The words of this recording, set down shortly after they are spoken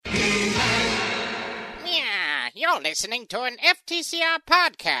You're listening to an FTCR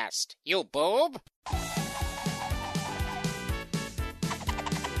podcast, you boob.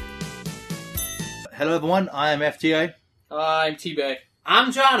 Hello everyone, I am FTA. I'm T-Bay.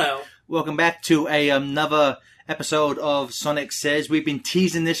 I'm Jono. Welcome back to another episode of Sonic Says. We've been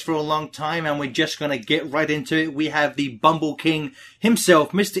teasing this for a long time and we're just going to get right into it. We have the Bumble King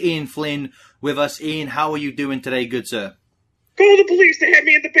himself, Mr. Ian Flynn, with us. Ian, how are you doing today, good sir? Call the police, they have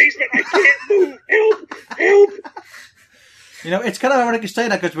me in the basement, I can't move, help! You know, it's kind of ironic to say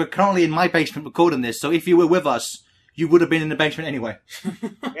that because we're currently in my basement recording this, so if you were with us, you would have been in the basement anyway.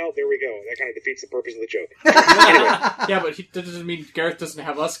 Well, there we go. That kind of defeats the purpose of the joke. Yeah, but that doesn't mean Gareth doesn't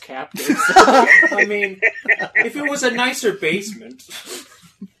have us captive. So. I mean, if it was a nicer basement.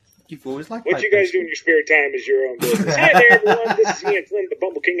 You've always liked What my you guys do in basement. your spare time is your own business. Hi there, everyone. This is Ian Flynn, the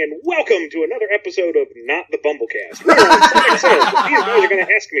Bumble King, and welcome to another episode of Not the Bumblecast. We're on Sonic Says, but these guys are going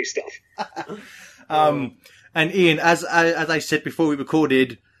to ask me stuff. And Ian, as I said before we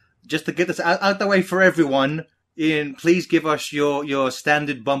recorded, just to get this out the way for everyone, Ian, please give us your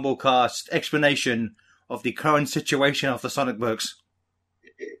standard Bumblecast explanation of the current situation of the Sonic books.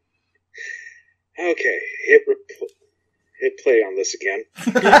 Okay, hit play on this again.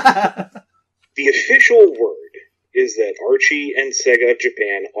 The official word is that Archie and Sega of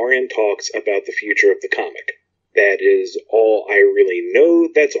Japan are in talks about the future of the comic. That is all I really know.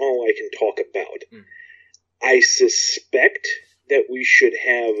 That's all I can talk about. I suspect that we should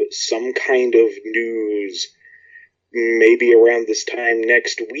have some kind of news maybe around this time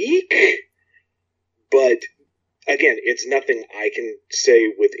next week. But again, it's nothing I can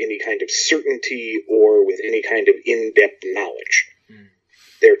say with any kind of certainty or with any kind of in-depth knowledge.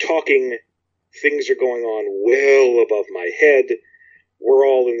 They're talking, things are going on well above my head. We're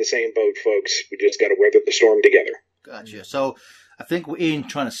all in the same boat, folks. We just got to weather the storm together. Gotcha. So I think what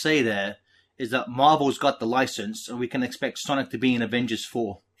Ian's trying to say there is that Marvel's got the license and we can expect Sonic to be in Avengers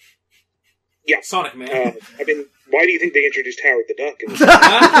 4. Yeah. Sonic Man. I mean, why do you think they introduced Howard the Duck?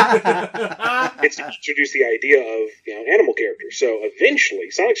 It's to introduce the idea of, animal characters. So eventually,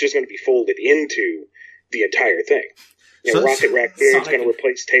 Sonic's just going to be folded into the entire thing. Rocket Raccoon's going to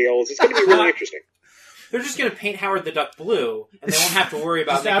replace Tails. It's going to be really interesting. They're just going to paint Howard the Duck blue, and they won't have to worry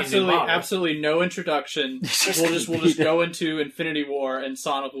about making new models. Absolutely no introduction. We'll just go into Infinity War, and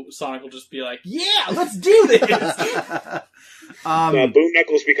Sonic will just be like, "Yeah, let's do this." Boom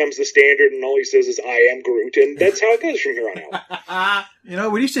Knuckles becomes the standard, and all he says is, "I am Groot," and that's how it goes from here on out.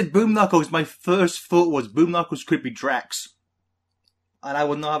 When you said Boom Knuckles, my first thought was Boom Knuckles could be Drax, and I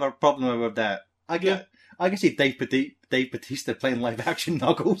would not have a problem with that. I can see Dave Bautista playing live action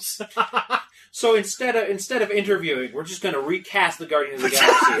Knuckles. So instead of interviewing, we're just going to recast the Guardians of the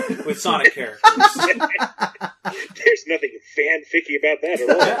Galaxy with Sonic characters. There's nothing fanficky about that at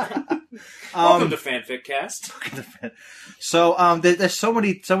all. Welcome to Fanfic Cast. So there's so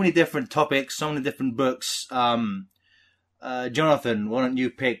many different topics, so many different books. Jonathan, why don't you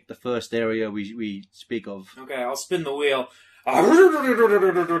pick the first area we speak of? Okay, I'll spin the wheel.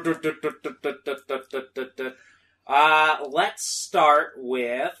 Let's start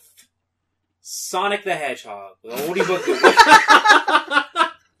with Sonic the Hedgehog. The oldie book.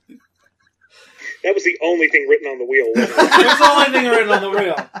 That was the only thing written on the wheel. It was the only thing written on the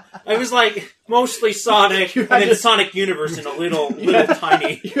wheel. It was like mostly Sonic and then Sonic Universe in a little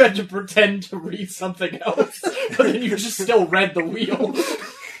tiny. You had to pretend to read something else, but then you just still read the wheel.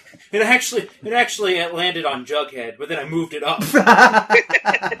 It actually landed on Jughead, but then I moved it up.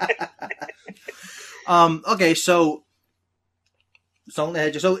 Okay, so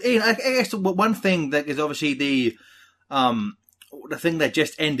Ian, I guess one thing that is obviously the thing that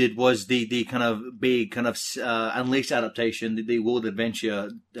just ended was the kind of big kind of Unleashed adaptation, the World Adventure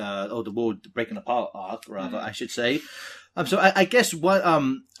or the World Breaking Apart arc, rather, I should say. So I guess what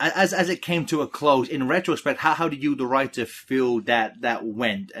as it came to a close, in retrospect, how did you, the writer, feel that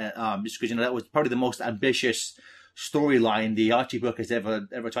went? Just because that was probably the most ambitious storyline the Archie book has ever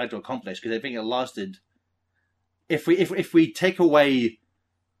tried to accomplish. Because I think it lasted. If we take away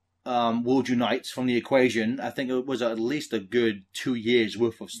World Unites from the equation, I think it was at least a good 2 years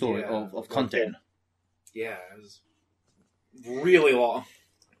worth of story of content. Yeah, it was really long,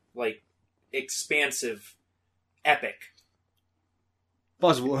 like expansive, epic.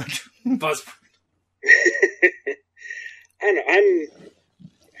 Buzzword. I don't know.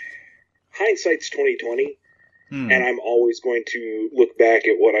 Hindsight's 20/20. And I'm always going to look back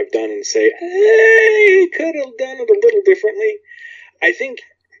at what I've done and say, you could have done it a little differently.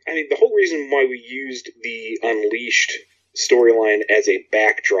 The whole reason why we used the Unleashed storyline as a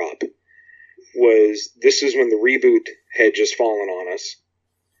backdrop was this is when the reboot had just fallen on us.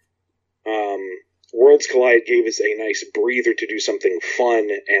 Worlds Collide gave us a nice breather to do something fun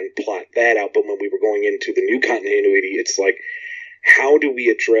and plot that out, but when we were going into the new continuity, it's like, how do we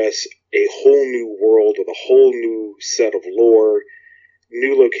address a whole new world with a whole new set of lore,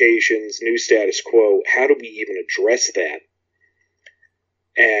 new locations, new status quo? How do we even address that?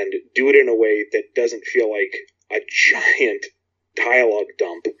 And do it in a way that doesn't feel like a giant dialogue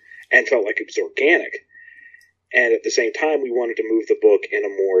dump and felt like it was organic. And at the same time, we wanted to move the book in a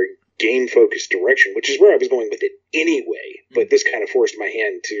more game-focused direction, which is where I was going with it anyway. But this kind of forced my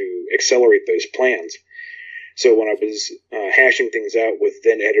hand to accelerate those plans. So when I was hashing things out with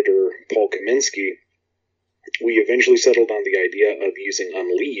then-editor Paul Kaminsky, we eventually settled on the idea of using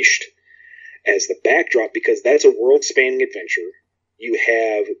Unleashed as the backdrop, because that's a world-spanning adventure. You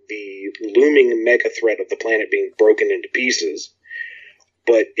have the looming mega threat of the planet being broken into pieces,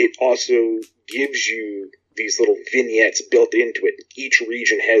 but it also gives you these little vignettes built into it. Each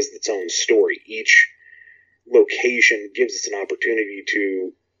region has its own story. Each location gives us an opportunity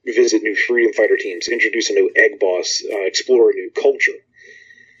to visit new freedom fighter teams, introduce a new egg boss, explore a new culture.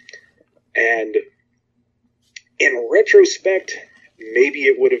 And in retrospect, maybe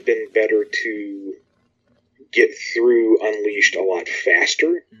it would have been better to get through Unleashed a lot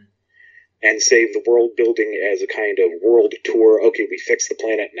faster and save the world building as a kind of world tour. Okay, we fixed the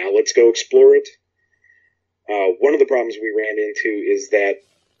planet, now let's go explore it. One of the problems we ran into is that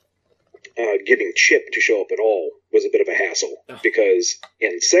getting Chip to show up at all was a bit of a hassle, because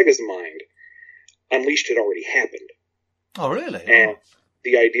in Sega's mind, Unleashed had already happened. Oh, really? And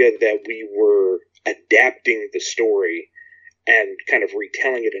the idea that we were adapting the story and kind of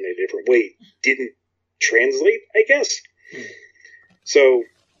retelling it in a different way didn't translate, I guess. So,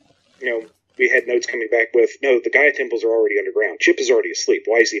 we had notes coming back with, no, the Gaia temples are already underground. Chip is already asleep.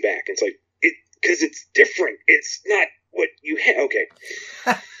 Why is he back? And it's like, because it's different. It's not what you had. Okay.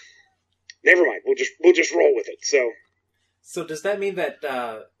 Never mind. We'll just roll with it. So does that mean that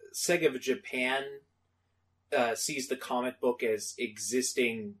Sega of Japan sees the comic book as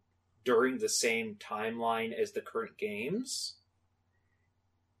existing during the same timeline as the current games?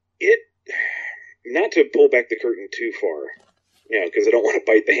 Not to pull back the curtain too far, because I don't want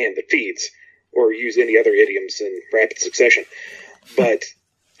to bite the hand that feeds, or use any other idioms in rapid succession. But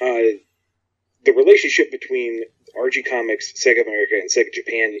the relationship between RG Comics, Sega America, and Sega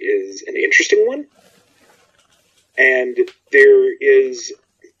Japan is an interesting one. And there is,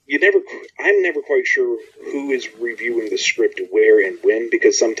 I'm never quite sure who is reviewing the script where and when,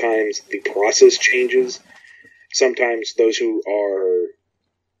 because sometimes the process changes. Sometimes those who are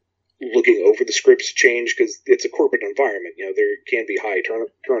looking over the scripts change, because it's a corporate environment. There can be high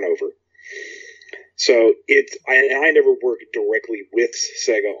turnover. So I never work directly with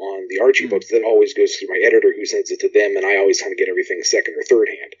Sega on the Archie books. That always goes through my editor, who sends it to them, and I always kind of get everything second or third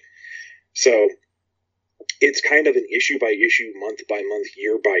hand. So it's kind of an issue by issue, month by month,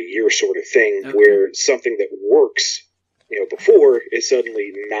 year by year sort of thing, where something that works, before is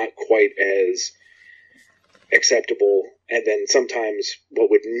suddenly not quite as acceptable, and then sometimes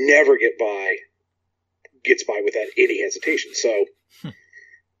what would never get by gets by without any hesitation. So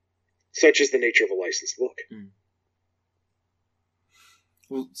such is the nature of a licensed book.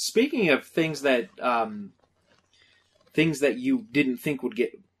 Well, speaking of things that you didn't think would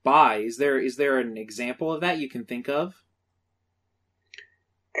get by, is there an example of that you can think of?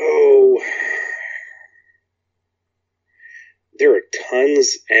 Oh, there are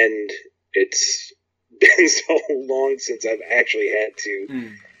tons, and it's been so long since I've actually had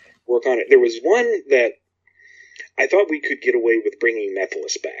to work on it. There was one that I thought we could get away with bringing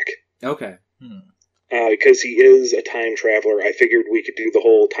Nephilus back. Okay. Because he is a time traveler, I figured we could do the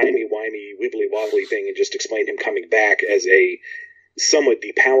whole timey-wimey, wibbly-wobbly thing and just explain him coming back as a somewhat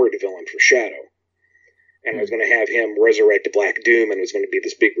depowered villain for Shadow. And I was going to have him resurrect Black Doom, and it was going to be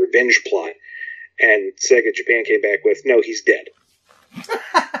this big revenge plot. And Sega Japan came back with, no, he's dead.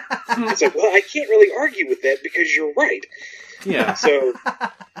 It's like, well, I can't really argue with that because you're right. Yeah. So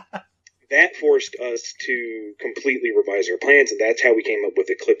that forced us to completely revise our plans, and that's how we came up with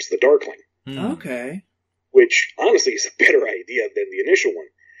Eclipse the Darkling. Okay. Which, honestly, is a better idea than the initial one.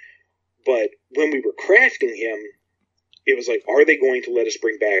 But when we were crafting him, it was like, are they going to let us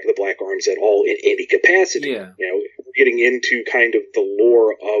bring back the Black Arms at all in any capacity? Yeah. We're getting into kind of the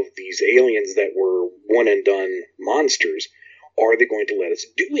lore of these aliens that were one-and-done monsters. Are they going to let us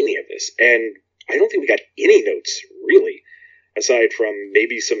do any of this? And I don't think we got any notes, really, aside from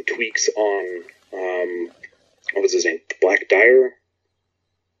maybe some tweaks on, what was his name? Black Dyer?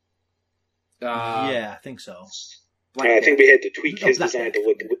 Yeah, I think so. I think we had to tweak his design to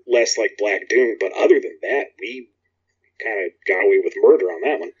look less like Black Doom, but other than that, we kind of got away with murder on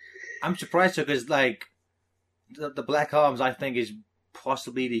that one. I'm surprised because like the Black Arms, I think, is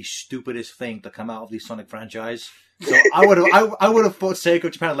possibly the stupidest thing to come out of the Sonic franchise. So I would have thought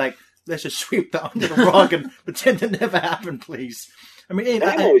Sega Japan like, let's just sweep that under the rug and pretend it never happened, please. I mean,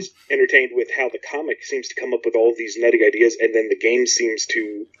 I'm always entertained with how the comic seems to come up with all of these nutty ideas, and then the game seems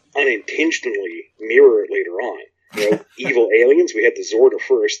to unintentionally mirror it later on. You know, evil aliens, we had the Zorda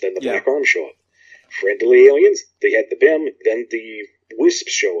first, then the Black Arms show up. Friendly aliens, they had the BIM, then the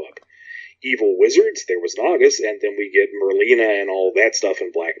Wisps show up. Evil wizards, there was Nagas, and then we get Merlina and all that stuff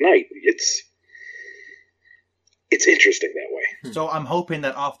in Black Knight. It's interesting that way. So I'm hoping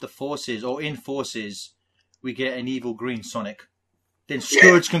that after Forces, or in Forces, we get an evil green Sonic. Then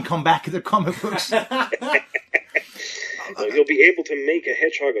Scourge can come back in the comic books. Well, you'll be able to make a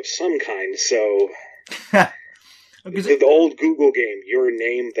hedgehog of some kind, so... the old Google game, Your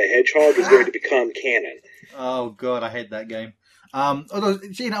Name the Hedgehog, is going to become canon. Oh, God, I hate that game. Although,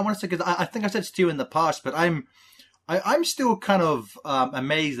 Gene, I want to say, because I think I said to you in the past, but I'm still kind of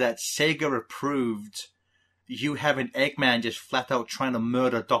amazed that Sega approved you having Eggman just flat out trying to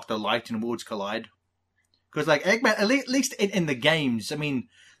murder Dr. Light in Worlds Collide. Because, like, Eggman, at least in the games, I mean,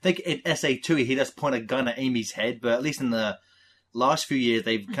 I think in SA2 he does point a gun at Amy's head, but at least in the last few years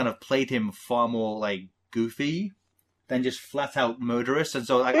they've kind of played him far more, like, goofy than just flat out murderous. And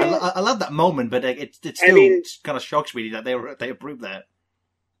so like, I love that moment, but like, it still kind of shocks me that they approved that.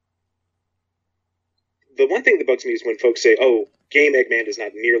 The one thing that bugs me is when folks say, oh, game Eggman is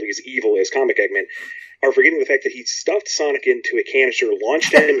not nearly as evil as comic Eggman, are forgetting the fact that he stuffed Sonic into a canister,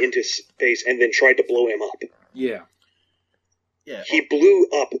 launched him into space, and then tried to blow him up. Yeah. He blew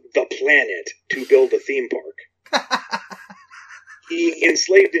up the planet to build a theme park. He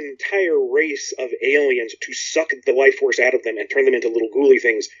enslaved an entire race of aliens to suck the life force out of them and turn them into little ghouly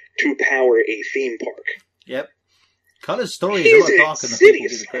things to power a theme park. Yep. Color's story is a lot darker than people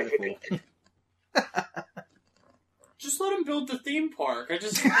give it credit for. Just let him build the theme park.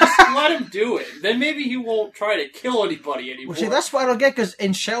 Just let him do it. Then maybe he won't try to kill anybody anymore. Well, see, that's what I don't get, because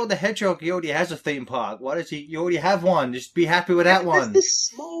in Shadow the Hedgehog, he already has a theme park. Why does he? You already have one. Just be happy with that one. That's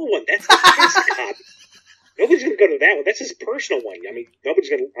the small one. That's the test copy. Nobody's going to go to that one. That's his personal one. I mean, I'm not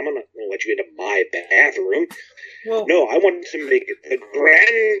going to let you into my bathroom. Well, no, I want to make it the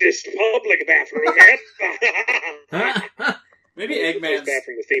grandest public bathroom ever. Maybe Eggman's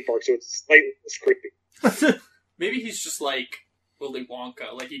bathroom in the theme park, so it's slightly less creepy. Maybe he's just like Willy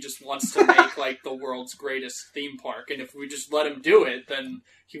Wonka. Like, he just wants to make, like, the world's greatest theme park. And if we just let him do it, then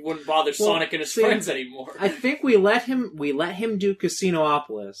he wouldn't bother Sonic and his friends anymore. I think we let him do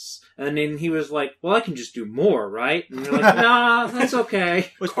Casinopolis. And then he was like, well, I can just do more, right? And you're like, nah, that's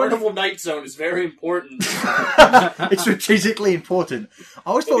okay. Carnival Night Zone is very important. It's strategically important.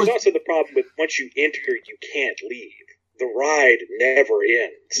 There's also the problem with once you enter, you can't leave. The ride never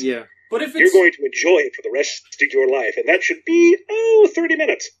ends. Yeah. But if you're going to enjoy it for the rest of your life, and that should be, 30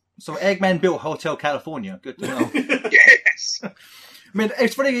 minutes. So Eggman built Hotel California. Good to know. Yes. I mean,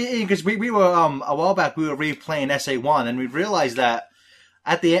 it's funny because we were a while back we were replaying SA1, and we realized that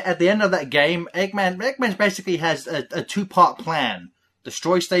at the end of that game, Eggman basically has a two-part plan: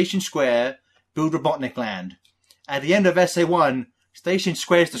 destroy Station Square, build Robotnik Land. At the end of SA1, Station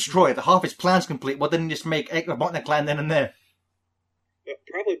Square is destroyed. Half his plan's complete. Well, then just make Robotnik Land then and there.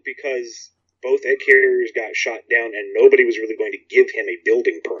 Probably because both egg carriers got shot down and nobody was really going to give him a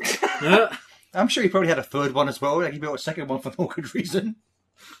building permit. I'm sure he probably had a third one as well. Like he built a second one for no good reason.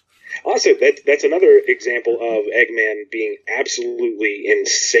 Also, that's another example of Eggman being absolutely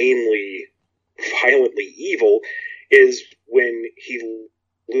insanely, violently evil, is when he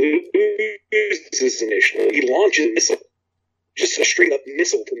loses initially. He launches a missile, just a straight-up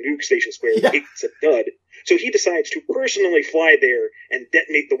missile to nuke Station Square. Yeah. It's a dud. So he decides to personally fly there and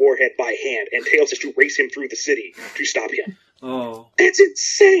detonate the warhead by hand, and Tails has to race him through the city to stop him. Oh. That's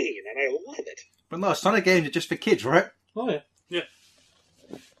insane, and I love it. But no, Sonic games are just for kids, right? Oh, yeah. Yeah.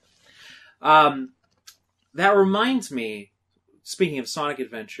 That reminds me, speaking of Sonic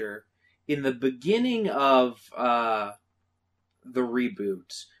Adventure, in the beginning of the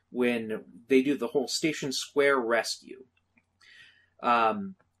reboot, when they do the whole Station Square rescue,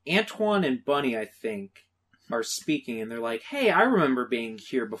 Antoine and Bunny, I think, are speaking, and they're like, hey, I remember being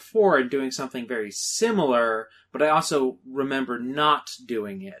here before and doing something very similar, but I also remember not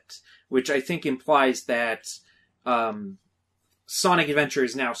doing it, which I think implies that Sonic Adventure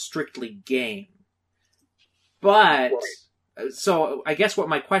is now strictly game. But, so I guess what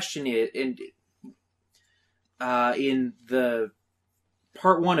my question is, in the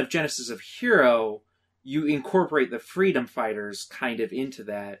part 1 of Genesis of Hero, you incorporate the Freedom Fighters kind of into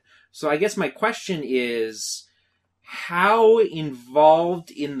that. So I guess my question is, how involved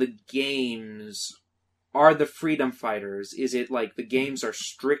in the games are the Freedom Fighters? Is it like the games are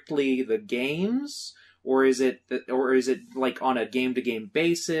strictly the games, or is it like on a game-to-game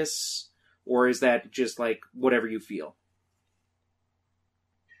basis, or is that just like whatever you feel?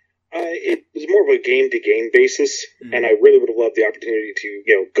 It was more of a game-to-game basis, and I really would have loved the opportunity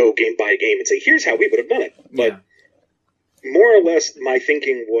to, go game by game and say, here's how we would have done it. But more or less, my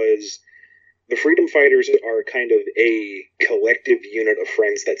thinking was the Freedom Fighters are kind of a collective unit of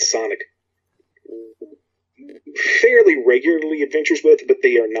friends that Sonic fairly regularly adventures with, but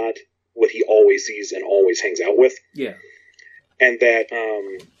they are not what he always sees and always hangs out with. Yeah. And that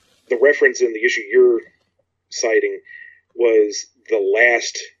the reference in the issue you're citing was the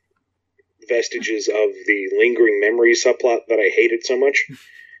last vestiges of the lingering memory subplot that I hated so much,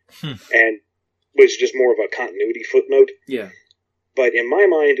 and was just more of a continuity footnote. Yeah. But in my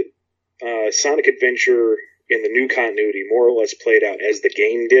mind, Sonic Adventure in the new continuity more or less played out as the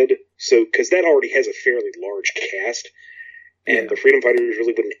game did. So, because that already has a fairly large cast, and the Freedom Fighters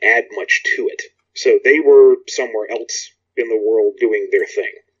really wouldn't add much to it. So they were somewhere else in the world doing their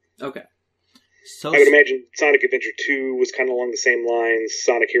thing. Okay. So I would imagine Sonic Adventure 2 was kind of along the same lines.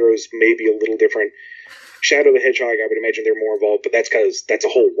 Sonic Heroes may be a little different. Shadow the Hedgehog, I would imagine they're more involved, but that's because that's a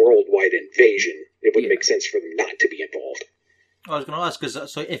whole worldwide invasion. It wouldn't make sense for them not to be involved. I was going to ask,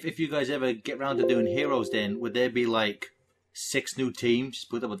 because so if you guys ever get around to doing Heroes, then would there be like 6 new teams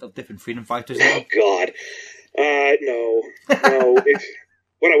put up with different Freedom Fighters? Oh God, no.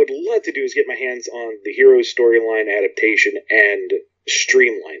 What I would love to do is get my hands on the Heroes storyline adaptation and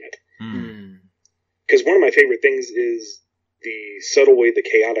streamline it. Because one of my favorite things is the subtle way the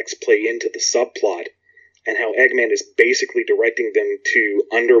Chaotix play into the subplot, and how Eggman is basically directing them to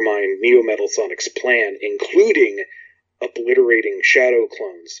undermine Neo Metal Sonic's plan, including obliterating Shadow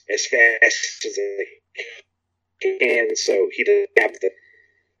clones as fast as they can, so he doesn't have them.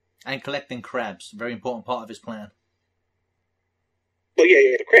 And collecting crabs, very important part of his plan. Well,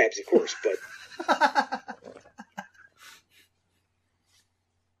 yeah, the crabs, of course, but...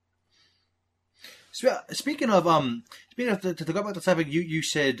 Speaking of to go back to something you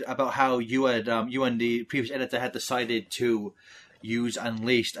said about how you and the previous editor had decided to use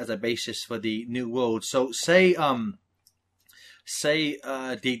Unleashed as a basis for the new world. So say the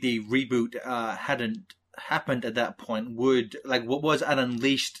reboot hadn't happened at that point, what was an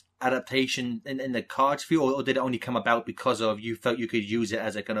Unleashed adaptation in the cards for you, or did it only come about because of you felt you could use it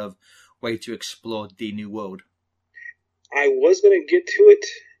as a kind of way to explore the new world? I was going to get to it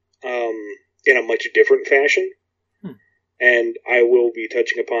in a much different fashion, and I will be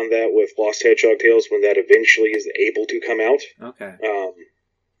touching upon that with Lost Hedgehog Tales when that eventually is able to come out. Okay.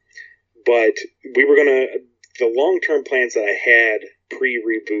 But we were the long-term plans that I had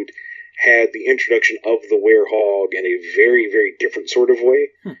pre-reboot had the introduction of the Werehog in a very, very different sort of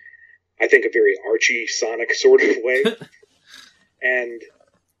way. I think a very Archie Sonic sort of way. And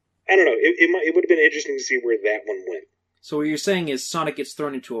I don't know, it would have been interesting to see where that one went. So what you're saying is Sonic gets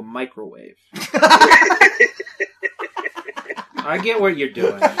thrown into a microwave. I get what you're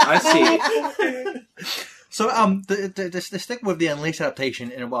doing. I see. So to stick with the Unleashed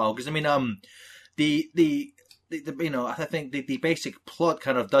adaptation in a while, because I mean the I think the basic plot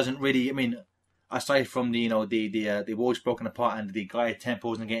kind of doesn't really, I mean, aside from the world's broken apart and the Gaia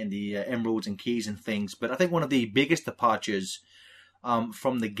temples and getting the emeralds and keys and things, but I think one of the biggest departures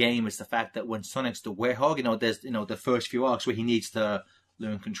from the game is the fact that when Sonic's the Werehog, there's the first few arcs where he needs to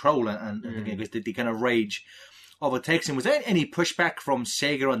learn control and the kind of rage overtakes him. Was there any pushback from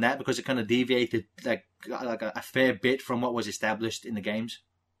Sega on that because it kind of deviated like a fair bit from what was established in the games?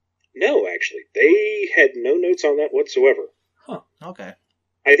 No, actually, they had no notes on that whatsoever. Huh. Okay.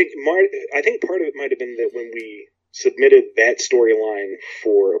 I think part of it might have been that when we submitted that storyline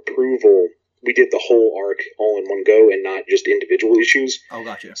for approval, we did the whole arc all in one go and not just individual issues. Oh,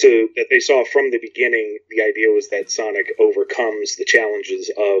 gotcha. So that they saw from the beginning, the idea was that Sonic overcomes the challenges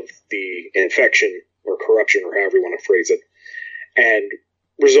of the infection or corruption, or however you want to phrase it, and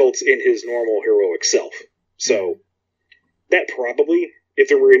results in his normal heroic self. So that probably, if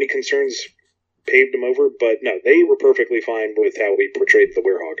there were any concerns, paved him over. But no, they were perfectly fine with how we portrayed the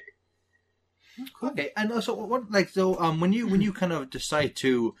Werehog. Okay, and also when you kind of decide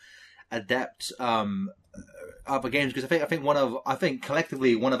to adapt other games, because I think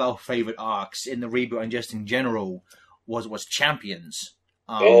collectively one of our favorite arcs in the reboot and just in general was Champions.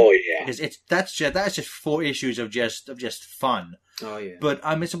 Oh yeah, because that's just 4 issues of just fun. Oh yeah. But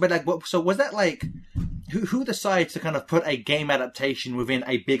so was that like who decides to kind of put a game adaptation within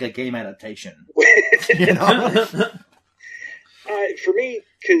a bigger game adaptation? For me,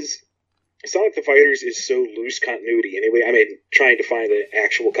 because Sonic the Fighters is so loose continuity anyway. I mean, trying to find an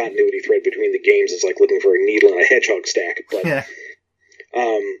actual continuity thread between the games is like looking for a needle in a hedgehog stack. But Yeah.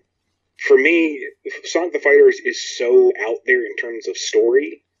 For me, Sonic the Fighters is so out there in terms of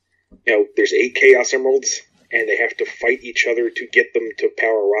story. You know, there's 8 Chaos Emeralds, and they have to fight each other to get them to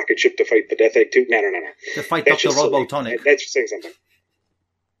power a rocket ship to fight the Death Egg too. No. To fight That's Dr. just silly. Robotonic. That's just saying something.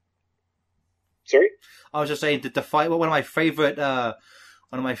 Sorry? I was just saying that the fight. One of my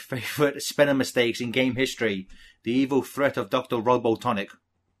favorite spelling mistakes in game history: the evil threat of Dr. Robotonic.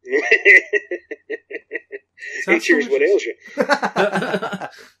 Hey, cheers, what ails you?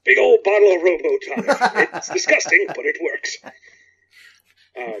 Big old bottle of Robotonic. It's disgusting, but it works.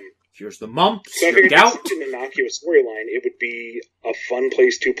 Here's the mumps, So I your figured gout. it's such an innocuous storyline, it would be a fun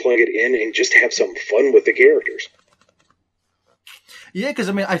place to plug it in and just have some fun with the characters. Yeah, because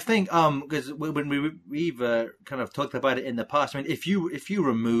I mean, I think because when we've kind of talked about it in the past, I mean, if you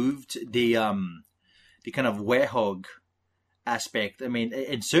removed the kind of werehog aspect, I mean,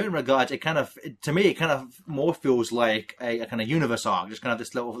 in certain regards, to me it kind of more feels like a kind of universe arc, just kind of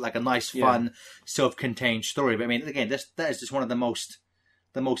this little like a nice, fun, self-contained story. But I mean, again, that is just one of the most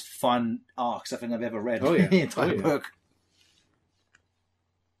fun arcs I think I've ever read in the entire book.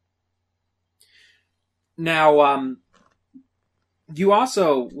 Now, you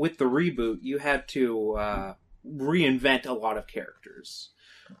also, with the reboot, you had to reinvent a lot of characters.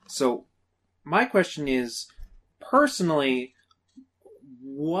 So, my question is, personally,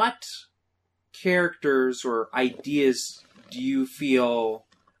 what characters or ideas do you feel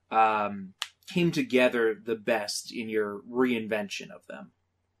came together the best in your reinvention of them?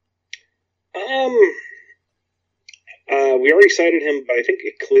 We already cited him, but I think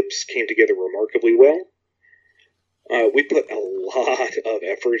Eclipse came together remarkably well. We put a lot of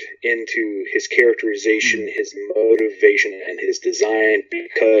effort into his characterization, his motivation, and his design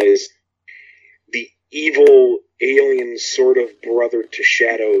because the evil alien sort of brother to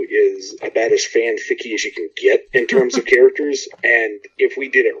Shadow is about as fanficky as you can get in terms of characters, and if we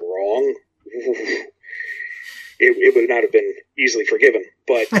did it wrong, it would not have been easily forgiven.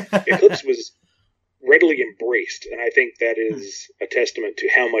 But Eclipse was readily embraced, and I think that is a testament to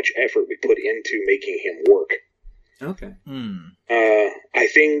how much effort we put into making him work. Okay. I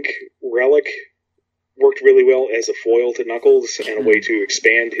think Relic worked really well as a foil to Knuckles and a way to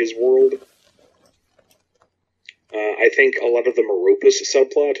expand his world. I think a lot of the Meropus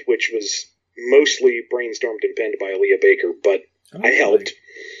subplot, which was mostly brainstormed and penned by Aaliyah Baker, but I helped.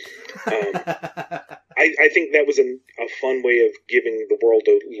 I think that was a fun way of giving the world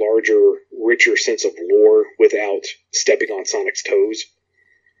a larger, richer sense of lore without stepping on Sonic's toes.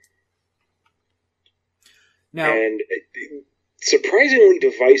 Now, And surprisingly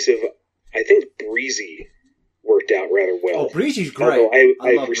divisive, I think Breezy worked out rather well. Oh, Breezy's great. Although I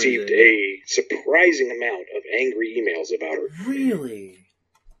I've love received Breezy, a surprising amount of angry emails about her. really?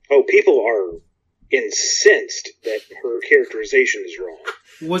 Oh, people are incensed that her characterization is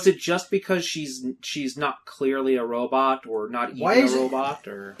wrong. Was it just because she's not clearly a robot, or not Why even is a it- robot,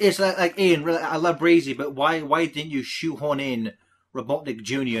 or It's like Ian. I love Breezy, but why didn't you shoehorn in Robotnik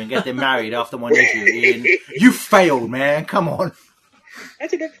Jr. and get them married after one issue? Ian, you failed, man. Come on.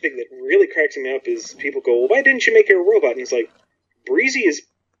 That's another thing that really cracks me up is people go, well, why didn't you make her a robot? And it's like, Breezy is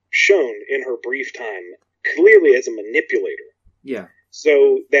shown in her brief time clearly as a manipulator. yeah?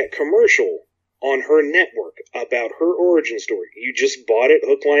 So that commercial on her network about her origin story, you just bought it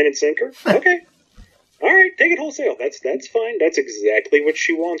hook, line, and sinker? Okay. All right, take it wholesale. That's fine. That's exactly what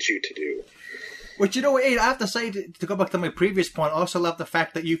she wants you to do. But you know what, Ian, I have to say, to go back to my previous point, I also love the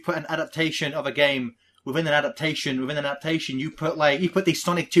fact that you put an adaptation of a game within an adaptation. You put the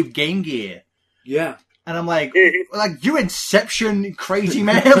Sonic 2 Game Gear. Yeah. And I'm like you Inception crazy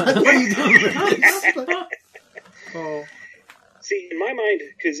man. Like, what are you doing with this? Oh. See, in my mind,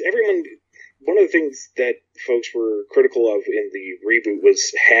 because one of the things that folks were critical of in the reboot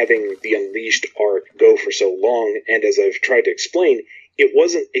was having the Unleashed arc go for so long, and as I've tried to explain, it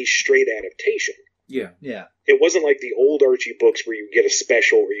wasn't a straight adaptation. Yeah. Yeah. It wasn't like the old Archie books where you get a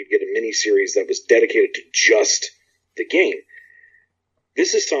special or you get a mini-series that was dedicated to just the game.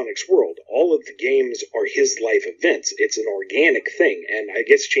 This is Sonic's world. All of the games are his life events. It's an organic thing, and I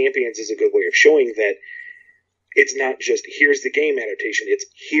guess Champions is a good way of showing that it's not just, here's the game adaptation, it's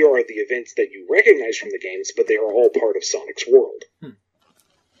here are the events that you recognize from the games, but they are all part of Sonic's world.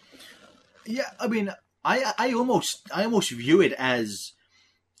 Yeah, I mean, I almost view it as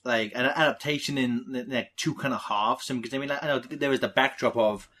like an adaptation in like two kind of halves. Because I mean, I know there was the backdrop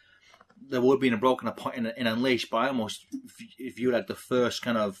of the world being broken apart in Unleashed, but I almost view like the first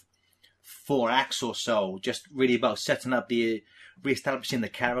kind of 4 acts or so just really about setting up the reestablishing the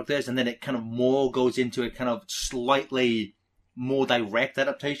characters, and then it kind of more goes into a kind of slightly more direct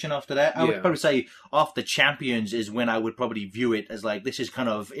adaptation after that. I would probably say after Champions is when I would probably view it as like, this is kind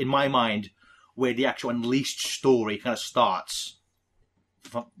of, in my mind, where the actual Unleashed story kind of starts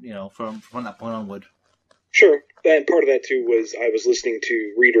from that point onward. Sure. And part of that, too, was I was listening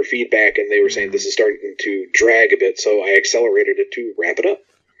to reader feedback, and they were saying this is starting to drag a bit, so I accelerated it to wrap it up.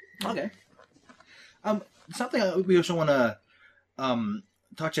 Okay. Something we also want to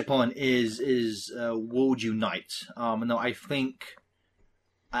touch upon is World Unite. No, I think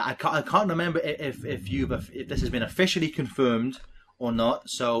I can't remember if this has been officially confirmed or not.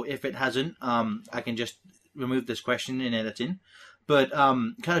 So if it hasn't, I can just remove this question in editing. But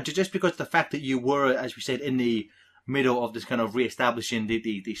kind of just because the fact that you were, as we said, in the middle of this kind of reestablishing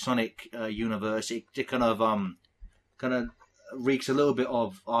the Sonic universe, it kind of reeks a little bit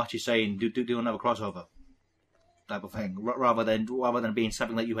of Archie saying, "Do another crossover," type of thing, rather than being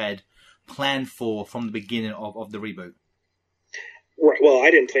something that you had planned for from the beginning of the reboot. Right. Well,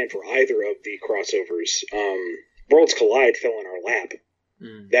 I didn't plan for either of the crossovers. Worlds Collide fell in our lap.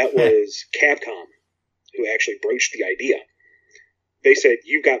 That was Capcom who actually broached the idea. They said,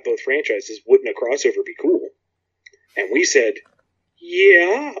 "You've got both franchises. Wouldn't a crossover be cool?" And we said,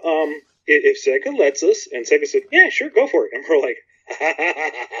 "Yeah, if Sega lets us." And Sega said, "Yeah, sure, go for it." And we're like,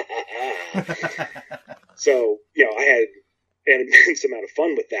 So, I had an immense amount of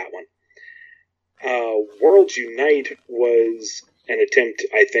fun with that one. Worlds Unite was an attempt,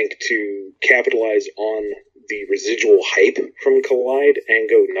 I think, to capitalize on the residual hype from Collide and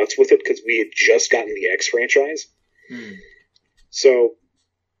go nuts with it, because we had just gotten the X franchise. So,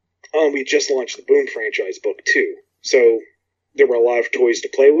 we just launched the Boom franchise book, too. So, there were a lot of toys to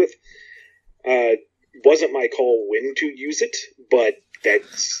play with. Wasn't my call when to use it, but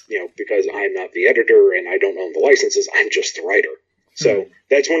that's, because I'm not the editor and I don't own the licenses, I'm just the writer. So,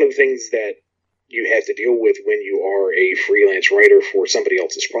 that's one of the things that you have to deal with when you are a freelance writer for somebody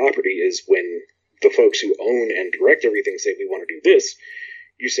else's property, is when the folks who own and direct everything say, "We want to do this,"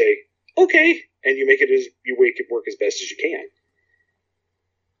 you say, "Okay," and you make it work as best as you can.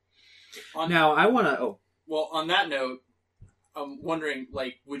 Now, I want to... Well, on that note, I'm wondering,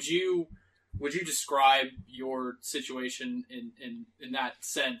 would you describe your situation in that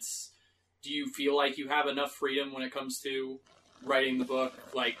sense? Do you feel like you have enough freedom when it comes to writing the book,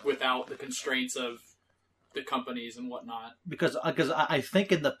 without the constraints of the companies and whatnot? Because I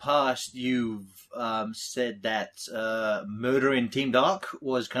think in the past you've said that murdering Team Dark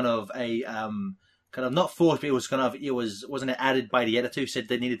was kind of a kind of not forced, but wasn't it added by the editor who said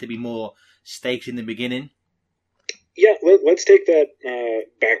there needed to be more stakes in the beginning? Yeah, let's take that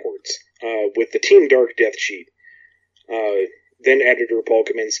backwards. With the Team Dark death sheet, then editor Paul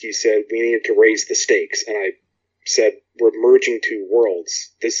Kaminsky said we needed to raise the stakes, and I said, "We're merging two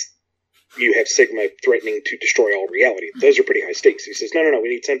worlds. You have Sigma threatening to destroy all reality. Those are pretty high stakes." He says, no, we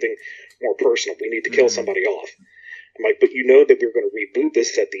need something more personal. We need to kill somebody off. I'm like, "But you know that we're going to reboot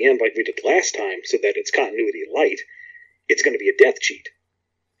this at the end like we did last time, so that it's continuity light. It's going to be a death cheat."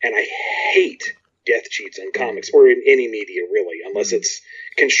 And I hate death cheats in comics, or in any media, really, unless it's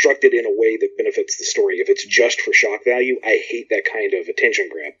constructed in a way that benefits the story. If it's just for shock value, I hate that kind of attention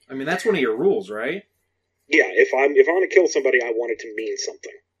grab. I mean, that's one of your rules, right? Yeah, if I'm going to kill somebody, I want it to mean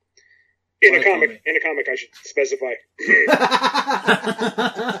something. In a comic, I should specify.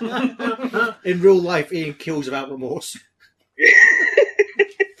 In real life, Ian kills without remorse.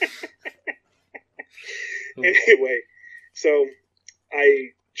 Anyway, so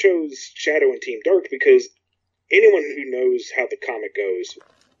I chose Shadow and Team Dark because anyone who knows how the comic goes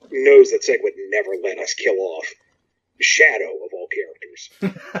knows that Seg would never let us kill off Shadow of all characters.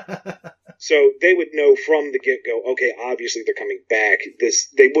 So they would know from the get-go, okay, obviously they're coming back.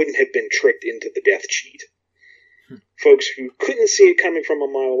 They wouldn't have been tricked into the death cheat. Folks who couldn't see it coming from a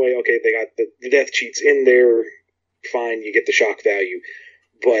mile away, okay, they got the death cheats in there, fine, you get the shock value.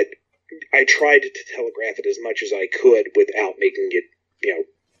 But I tried to telegraph it as much as I could without making it,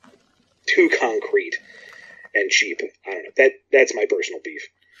 too concrete and cheap. I don't know. That's my personal beef.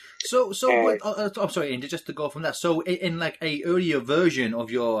 So I'm sorry, Andy, just to go from that. So in like a earlier version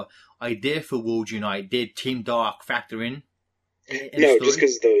of your idea for World Unite, did Team Dark factor in no, just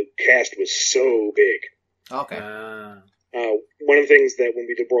because the cast was so big. Okay. One of the things that when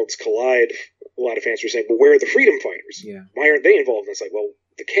we did Worlds Collide, a lot of fans were saying, "Well, where are the Freedom Fighters? Yeah. Why aren't they involved?" And it's like, well,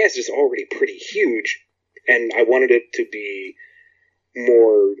 the cast is already pretty huge, and I wanted it to be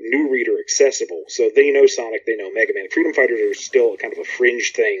more new reader accessible. So they know Sonic, they know Mega Man. Freedom Fighters are still kind of a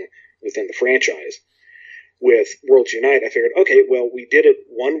fringe thing within the franchise. With Worlds Unite, I figured, okay, well, we did it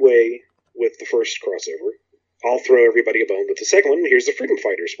one way with the first crossover. I'll throw everybody a bone with the second one. Here's the Freedom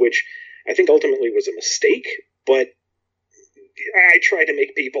Fighters, which I think ultimately was a mistake, but I try to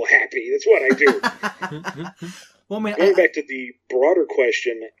make people happy. That's what I do. Well, I mean, Going back to the broader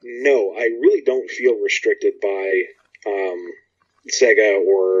question, no, I really don't feel restricted by Sega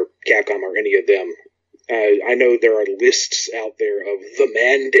or Capcom or any of them. I know there are lists out there of the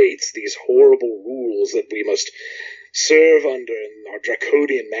mandates, these horrible rules that we must serve under and our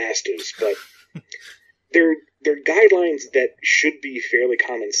draconian masters, but they're guidelines that should be fairly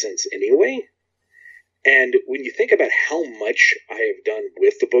common sense anyway. And when you think about how much I have done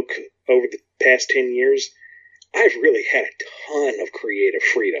with the book over the past 10 years, I've really had a ton of creative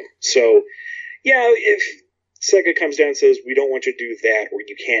freedom. So, yeah, if Sega comes down and says, we don't want you to do that, or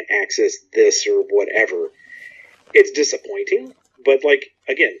you can't access this, or whatever, it's disappointing. But, like,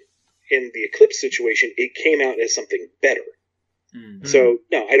 again, in the Eclipse situation, it came out as something better. Mm-hmm. So,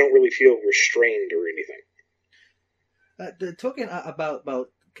 no, I don't really feel restrained or anything. Talking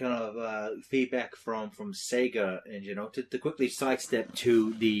about kind of feedback from Sega, and to quickly sidestep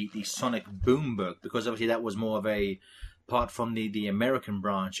to the Sonic Boom book, because obviously that was more of a part from the American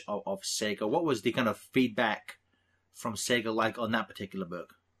branch of Sega. What was the kind of feedback from Sega like on that particular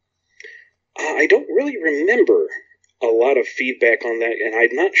book? I don't really remember a lot of feedback on that, and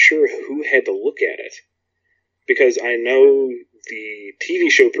I'm not sure who had to look at it, because I know the TV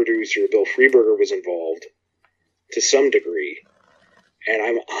show producer Bill Freeberger was involved to some degree. And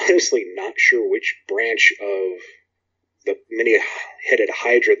I'm honestly not sure which branch of the many-headed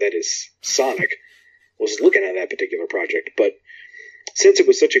hydra that is Sonic was looking at that particular project. But since it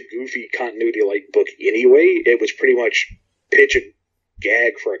was such a goofy continuity-like book anyway, it was pretty much pitch a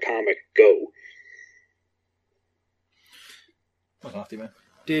gag for a comic, go. What's off, man?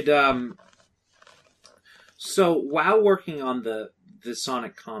 Did so while working on the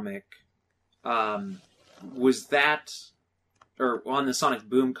Sonic comic, was that, or on the Sonic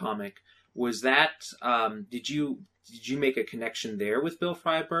Boom comic, was that did you make a connection there with Bill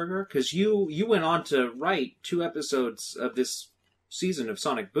Freeberger? Because you went on to write 2 episodes of this season of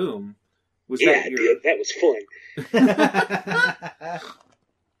Sonic Boom. I did. That was fun.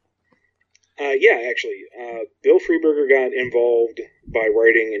 Yeah, actually, Bill Freeberger got involved by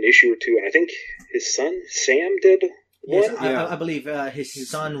writing an issue or 2, and I think his son Sam did one. Yes, I believe his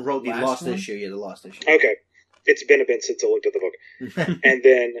son wrote the last issue. Yeah, the last issue. Okay, it's been a bit since I looked at the book. And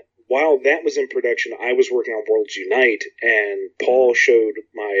then while that was in production, I was working on Worlds Unite, and Paul showed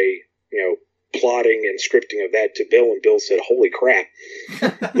my plotting and scripting of that to Bill, and Bill said, "Holy crap,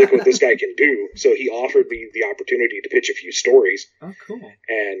 look what this guy can do." So he offered me the opportunity to pitch a few stories. Oh, cool.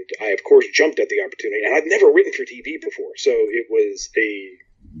 And I, of course, jumped at the opportunity. And I've never written for TV before, so it was a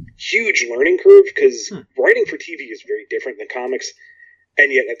huge learning curve, because writing for TV is very different than comics,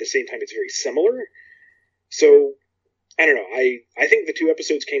 and yet at the same time it's very similar. So, I don't know. I think the 2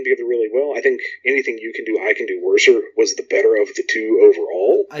 episodes came together really well. I think Anything You Can Do, I Can Do Worser was the better of the 2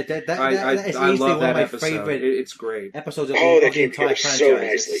 overall. That is I easily love one that of my episode. favorite It's great. episodes of that the came entire together franchise. so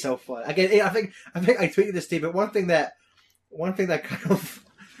nicely. It's so fun. Again, I think I tweeted this to you, but one thing that kind of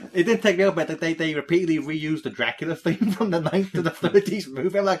it didn't take me out, but they repeatedly reused the Dracula theme from the 9th to the 30s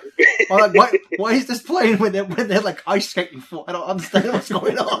movie. I'm like, why is this playing when they're like ice skating for? I don't understand what's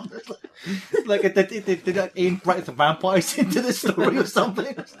going on. It's like they invite the vampires into the story or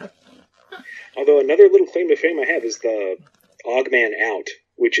something. Although another little claim to fame I have is the Ogman Out,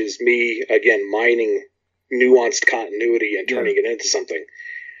 which is me, again, mining nuanced continuity and turning it into something.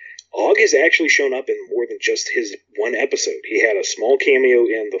 Og has actually shown up in more than just his one episode. He had a small cameo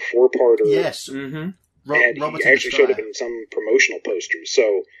in the 4-parter. Yes. And he actually showed up in some promotional posters.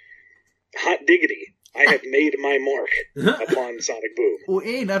 So, hot diggity. I have made my mark upon Sonic Boom. Well,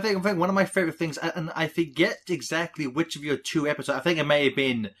 Ian, I think one of my favorite things, and I forget exactly which of your 2 episodes, I think it may have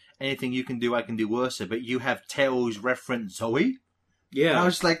been Anything You Can Do, I Can Do Worse, but you have Tails reference Zoe. Yeah. And I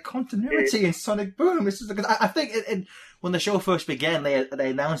was like, continuity in Sonic Boom. This is because I think when the show first began, they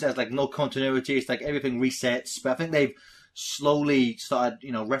announced it as like no continuity. It's like everything resets. But I think they've slowly started,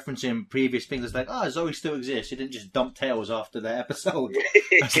 referencing previous things. It's like, Zoe still exists. She didn't just dump Tails after that episode.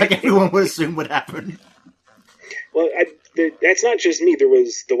 It's like everyone would assume would happen. Well, that's not just me. There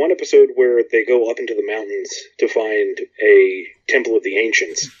was the one episode where they go up into the mountains to find a Temple of the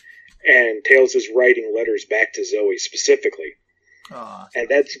Ancients, and Tails is writing letters back to Zoe specifically. And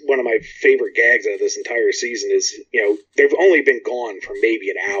that's one of my favorite gags out of this entire season is, they've only been gone for maybe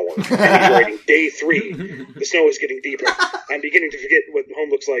an hour. And he's writing day 3. The snow is getting deeper. I'm beginning to forget what home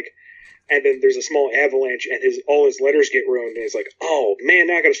looks like. And then there's a small avalanche and all his letters get ruined. And he's like, oh man,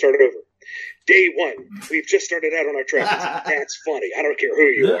 now I gotta start over. Day one, we've just started out on our trek. That's funny. I don't care who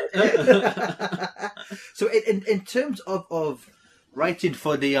you are. So, in terms of writing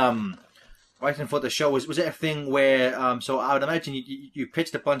for the show, was it a thing where so I would imagine you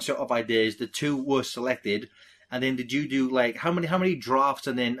pitched a bunch of ideas, the two were selected, and then did you do like how many drafts,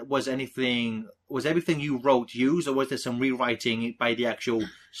 and then was everything you wrote used, or was there some rewriting by the actual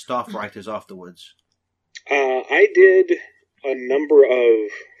staff writers afterwards? I did a number of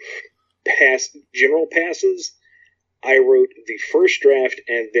general passes. I wrote the first draft,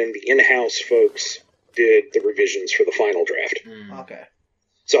 and then the in-house folks did the revisions for the final draft. Okay.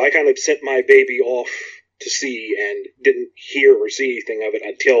 So I kind of sent my baby off to sea and didn't hear or see anything of it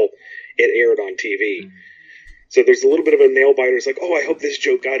until it aired on TV. So there's a little bit of a nail biter. It's like, oh, I hope this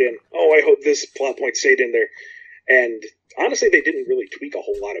joke got in. Oh, I hope this plot point stayed in there. And honestly, they didn't really tweak a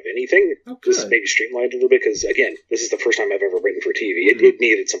whole lot of anything. Just maybe streamlined a little bit because, again, this is the first time I've ever written for TV. It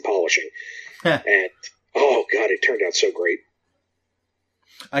needed some polishing. And, oh, God, it turned out so great.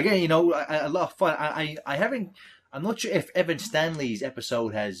 Again, a lot of fun. I'm not sure if Evan Stanley's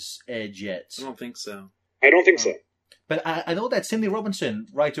episode has aired yet. I don't think so. I don't think so. But I know that Cindy Robinson,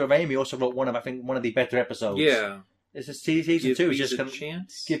 writer of Amy, also wrote one of the better episodes. Yeah. This is season 2 is just a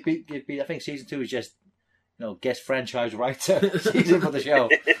chance. I think season 2 is just guest franchise writer season for the show.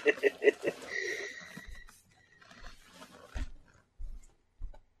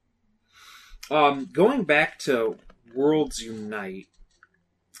 Going back to Worlds Unite,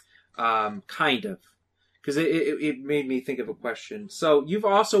 kind of, because it made me think of a question. So you've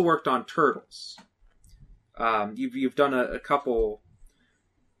also worked on Turtles. You've done a couple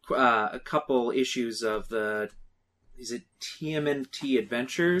issues of the, is it TMNT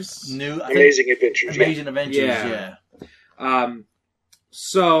Adventures? Amazing Adventures. Amazing Adventures. Yeah.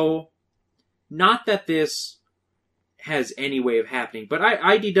 So, not that this has any way of happening, but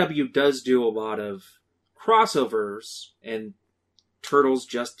IDW does do a lot of crossovers, and Turtles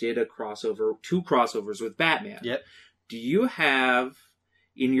just did two crossovers with Batman. Yep. Do you have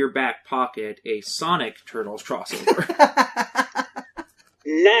in your back pocket a Sonic Turtles crossover?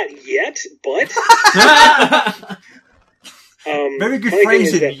 Not yet, but very good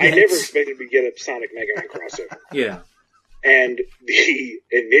phrasing. Yes. I never expected to get a Sonic Mega Man crossover. Yeah. And the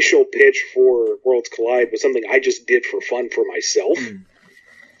initial pitch for Worlds Collide was something I just did for fun for myself.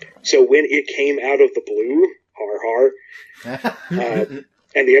 So when it came out of the blue,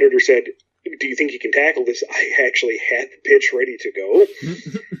 and the editor said, "Do you think you can tackle this?" I actually had the pitch ready to go.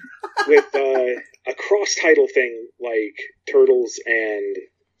 With a cross-title thing like Turtles and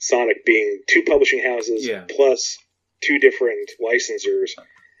Sonic being two publishing houses plus two different licensors,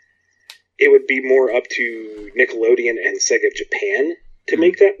 it would be more up to Nickelodeon and Sega Japan to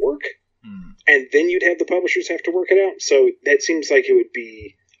make that work. And then you'd have the publishers have to work it out. So that seems like it would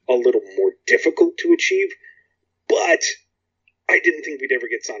be a little more difficult to achieve. But I didn't think we'd ever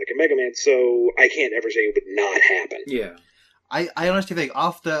get Sonic and Mega Man, so I can't ever say it would not happen. Yeah. I honestly think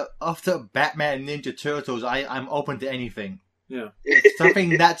after Batman Ninja Turtles, I'm open to anything. Yeah. If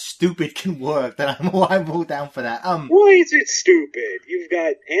something that stupid can work, then I'm all down for that. Why is it stupid? You've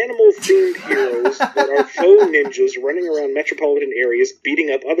got animal-themed heroes that are faux ninjas running around metropolitan areas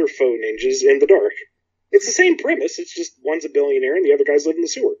beating up other faux ninjas in the dark. It's the same premise, it's just one's a billionaire and the other guys live in the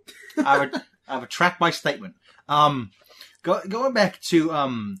sewer. I retract my statement. Going back to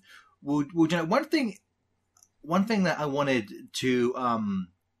one thing that I wanted to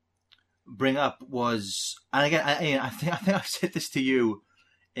bring up was, and again, I think I've said this to you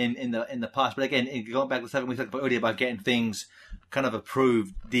in the past, but again, going back to something we talked about earlier about getting things kind of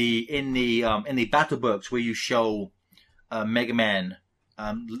approved. In the battle books where you show Mega Man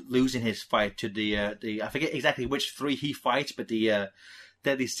losing his fight to the I forget exactly which three he fights, but the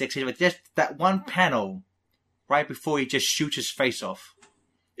Deadly Six. But just that one panel right before he just shoots his face off.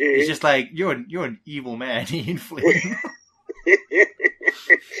 It's just like, you're an evil man, Ian Flynn.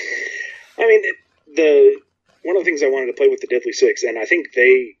 I mean, one of the things I wanted to play with the Deadly Six, and I think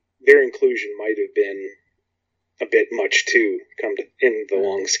their inclusion might have been a bit much too, in the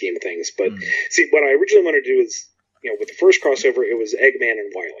long scheme of things. But see, what I originally wanted to do is, with the first crossover, it was Eggman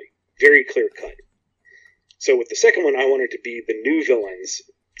and Wily, very clear cut. So with the second one, I wanted to be the new villains,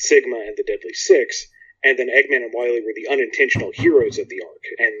 Sigma and the Deadly Six. And then Eggman and Wily were the unintentional heroes of the arc.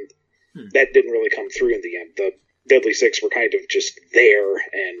 And that didn't really come through in the end. The Deadly Six were kind of just there,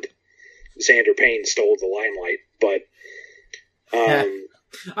 and Xander Payne stole the limelight. But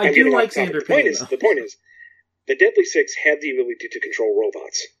I do like Xander Payne. The point is, the Deadly Six had the ability to control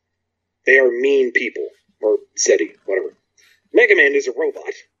robots. They are mean people. Or Zeddy, whatever. Mega Man is a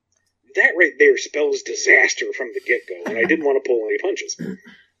robot. That right there spells disaster from the get-go, and I didn't want to pull any punches.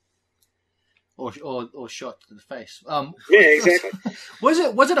 or shot to the face. Yeah, exactly. Was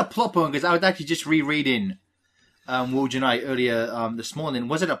it a plot point? Because I was actually just rereading World Unite earlier this morning.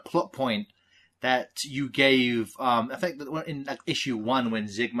 Was it a plot point that you gave? I think that in issue 1, when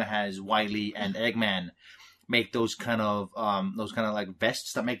Sigma has Wily and Eggman make those kind of like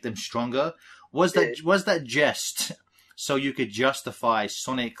vests that make them stronger. Was that just so you could justify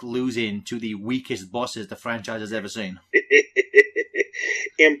Sonic losing to the weakest bosses the franchise has ever seen?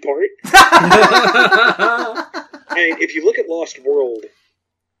 In part. I mean, if you look at Lost World,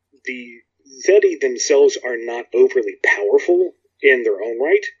 the Zeti themselves are not overly powerful in their own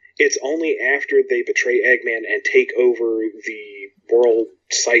right. It's only after they betray Eggman and take over the World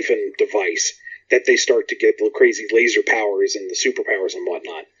Siphon device that they start to get the crazy laser powers and the superpowers and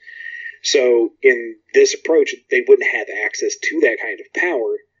whatnot. So in this approach, they wouldn't have access to that kind of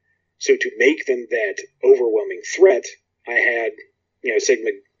power. So to make them that overwhelming threat, I had,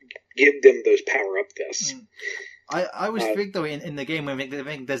 Sigma give them those power-up vests. I always think though in the game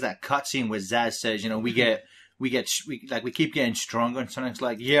when there's that cutscene where Zaz says, we keep getting stronger, and Sonic's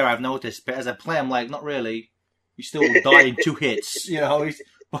like, yeah, I've noticed, but as I play, I'm like, not really. You still die in 2 hits.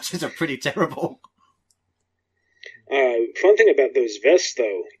 Bosses are pretty terrible. Fun thing about those vests,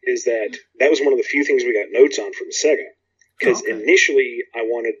 though, is that was one of the few things we got notes on from Sega. Because initially, I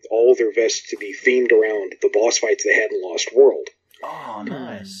wanted all their vests to be themed around the boss fights they had in Lost World. Oh,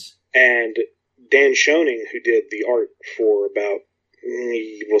 nice. And Dan Schoening, who did the art for about,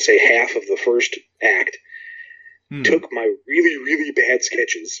 we'll say, half of the first act, took my really, really bad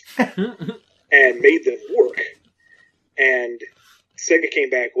sketches and made them work. And Sega came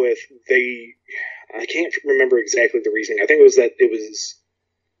back with, I can't remember exactly the reasoning. I think it was that it was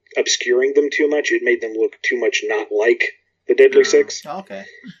obscuring them too much. It made them look too much not like the Deadly Six. Okay.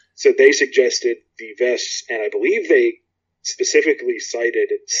 So they suggested the vests, and I believe they specifically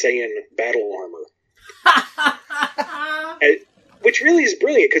cited Saiyan battle armor. Which really is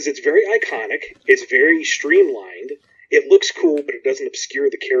brilliant, because it's very iconic, it's very streamlined, it looks cool, but it doesn't obscure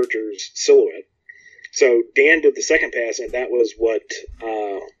the character's silhouette. So Dan did the second pass, and that was what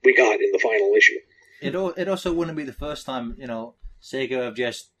we got in the final issue. It also wouldn't be the first time, Sega have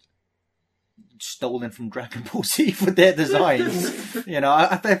just stolen from Dragon Ball Z for their designs.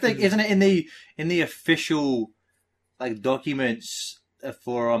 I think, isn't it in the official documents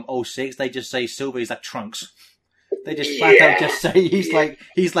for 06, they just say Silver is like Trunks. They just flat out just say he's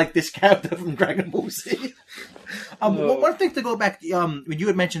like this character from Dragon Ball Z. One thing to go back, when you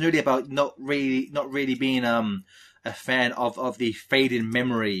had mentioned earlier about not really being a fan of the fading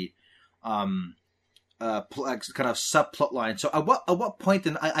memory, kind of subplot line. So at what point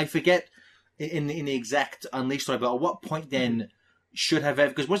then I forget in the exact Unleashed story, but at what point then should have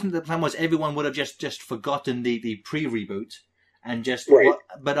because wasn't the plan was everyone would have just forgotten the pre-reboot. And just, right.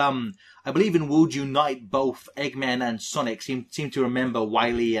 But I believe in World Unite, both Eggman and Sonic seem to remember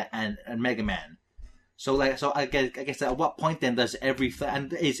Wily and Mega Man. So I guess at what point then does everything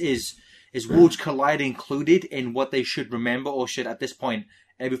and is Worlds Collide included in what they should remember, or should at this point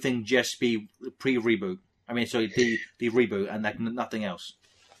everything just be pre-reboot? I mean, sorry, the reboot and nothing else.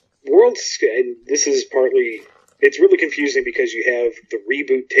 Worlds, and this is partly. It's really confusing because you have the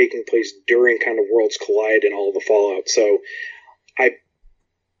reboot taking place during kind of Worlds Collide and all the fallout. So I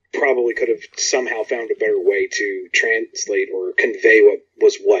probably could have somehow found a better way to translate or convey what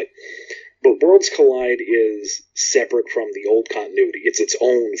was what. But Worlds Collide is separate from the old continuity. It's its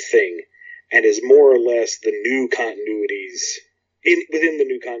own thing and is more or less the new continuities, within the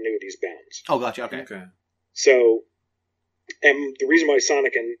new continuity's bounds. Oh, gotcha. Okay. So, and the reason why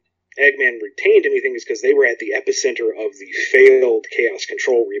Sonic and Eggman retained anything is because they were at the epicenter of the failed Chaos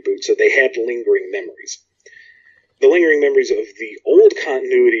Control reboot, so they had lingering memories. The lingering memories of the old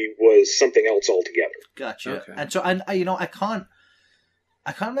continuity was something else altogether. Gotcha. Okay. And so, I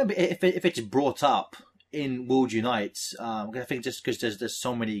can't remember if it's brought up in World Unite. I think just because there's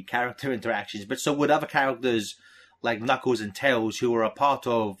so many character interactions. But so would other characters like Knuckles and Tails, who were a part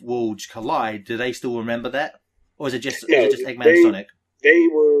of Worlds Collide, do they still remember that, or is it just Eggman and Sonic? They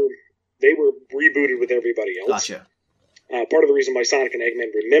were rebooted with everybody else. Gotcha. Part of the reason why Sonic and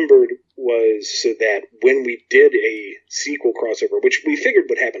Eggman remembered was so that when we did a sequel crossover, which we figured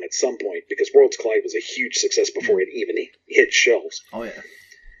would happen at some point, because Worlds Collide was a huge success before it even hit shelves. Oh, yeah.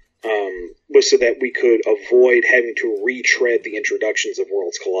 Was so that we could avoid having to retread the introductions of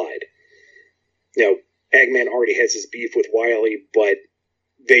Worlds Collide. Eggman already has his beef with Wily, but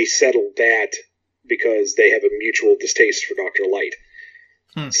they settled that because they have a mutual distaste for Dr. Light.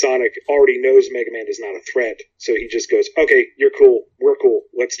 Sonic already knows Mega Man is not a threat, so he just goes, okay, you're cool, we're cool,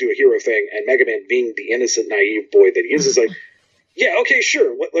 let's do a hero thing. And Mega Man, being the innocent, naive boy that he is like, Yeah, okay,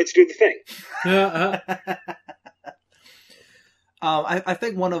 sure. Let's do the thing. I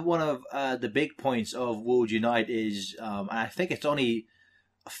think one of the big points of World Unite is, and I think it's only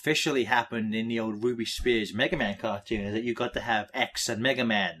officially happened in the old Ruby Spears Mega Man cartoon, is that you got to have X and Mega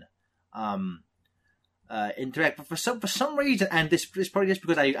Man interact. But for some reason, and this is probably just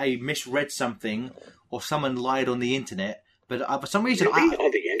because I misread something or someone lied on the internet. But for some reason, really?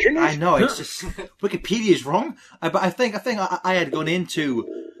 On the internet? I know it's just Wikipedia's wrong. But I think I had gone into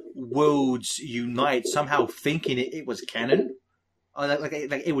Worlds Unite somehow thinking it was canon. Like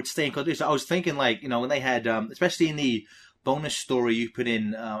it would stay in continuity. So I was thinking, like, when they had, especially in the bonus story you put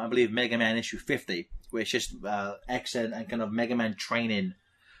in, I believe Mega Man issue 50, where it's just X and kind of Mega Man training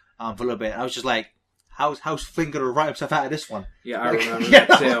for a little bit. I was just like, how's Flynn going to write himself out of this one? Yeah, I remember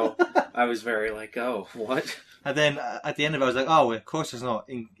that too. I was very like, oh, what? And then at the end of it, I was like, oh, well, of course it's not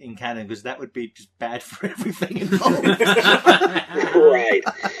in canon, because that would be just bad for everything involved. Right.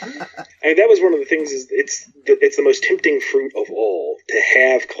 I mean, that was one of the things, is it's the most tempting fruit of all, to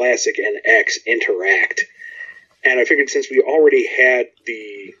have Classic and X interact. And I figured since we already had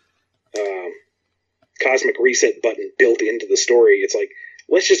the Cosmic Reset button built into the story, it's like,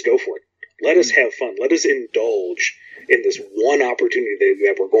 let's just go for it. Let us have fun. Let us indulge in this one opportunity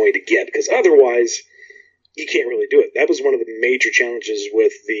that we're going to get, because otherwise you can't really do it. That was one of the major challenges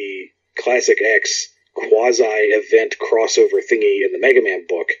with the Classic X quasi-event crossover thingy in the Mega Man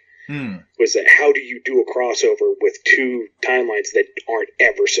book, was that how do you do a crossover with two timelines that aren't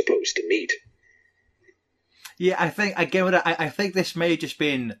ever supposed to meet? Yeah, I think this may have just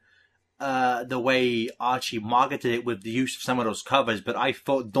been the way Archie marketed it with the use of some of those covers, but I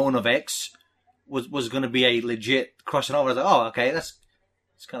thought Dawn of X was going to be a legit crossing over. I was like, oh, okay, it's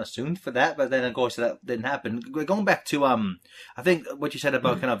kind of soon for that, but then of course that didn't happen. Going back to I think what you said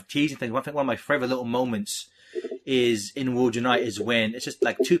about kind of teasing things. I think one of my favorite little moments is in World Unite is when it's just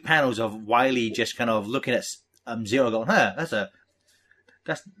like two panels of Wily just kind of looking at Zero, going, that's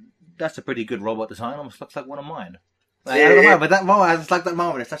a pretty good robot design. Almost looks like one of mine. Like, I don't know, but that moment, it's like that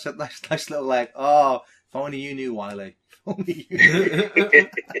moment. It's such a nice little like, oh, if only you knew, Wily. If only you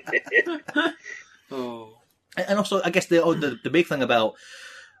knew. Oh. And also, I guess the big thing about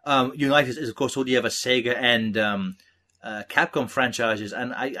Unite is of course all the other Sega and Capcom franchises.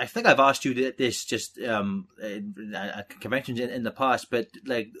 And I think I've asked you this just in conventions in the past, but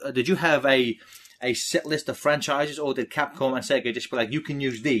like, did you have a set list of franchises, or did Capcom and Sega just be like, you can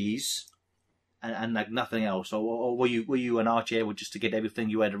use these and like nothing else, or were you an Archie able just to get everything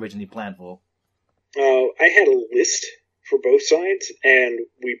you had originally planned for? I had a list for both sides, and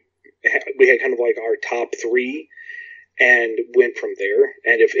we had kind of like our top three, and went from there.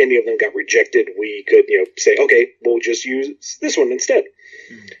 And if any of them got rejected, we could say, okay, we'll just use this one instead.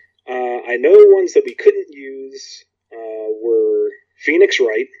 I know ones that we couldn't use were Phoenix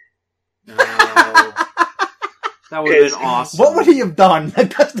Wright. Oh. That would have been awesome. What would he have done?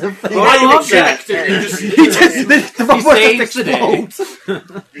 That's the thing. Oh, I love that. The robot saves the day.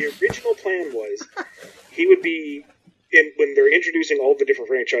 The original plan was he would be, when they're introducing all the different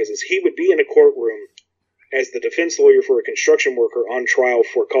franchises, he would be in a courtroom as the defense lawyer for a construction worker on trial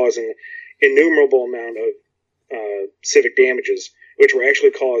for causing innumerable amount of civic damages, which were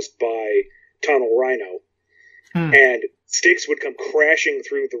actually caused by Tunnel Rhino. And Styx would come crashing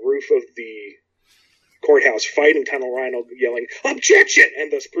through the roof of the courthouse, fighting Tunnel Rhino, yelling, "Objection!"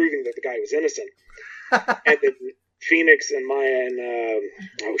 and thus proving that the guy was innocent. And then Phoenix and Maya and,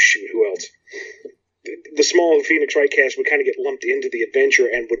 who else? The small Phoenix Wright cast would kind of get lumped into the adventure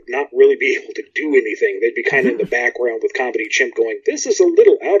and would not really be able to do anything. They'd be kind of in the background with Comedy Chimp going, "This is a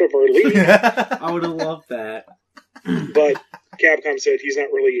little out of our league." I would have loved that. But Capcom said he's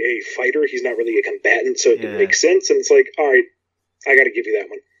not really a fighter, he's not really a combatant, so it didn't make sense. And it's like, all right, I got to give you that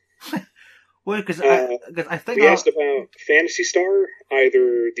one. Well, because I think we asked about Phantasy Star,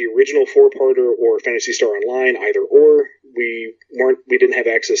 either the original 4-parter or Phantasy Star Online, either or. We didn't have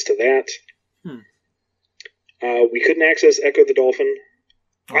access to that. We couldn't access Echo the Dolphin.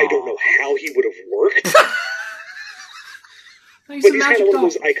 I don't know how he would have worked. But he's kind of one of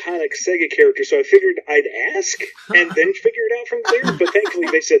those iconic Sega characters, so I figured I'd ask and then figure it out from there. But thankfully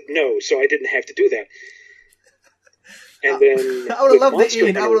they said no, so I didn't have to do that. And then I would have loved it,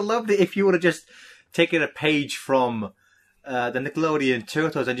 Ian. I would have loved it if you would have just taken a page from the Nickelodeon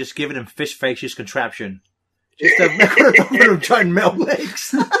Turtles and just given him Fish Face's contraption. Just to let him try and melt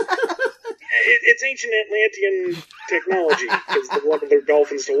legs. It's ancient Atlantean technology, because they wanted their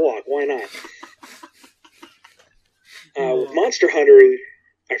dolphins to walk. Why not? With Monster Hunter,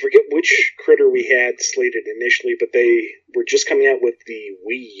 I forget which critter we had slated initially, but they were just coming out with the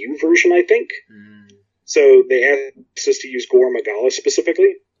Wii U version, I think. So they asked us to use Gore Magala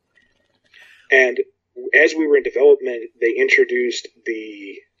specifically. And as we were in development, they introduced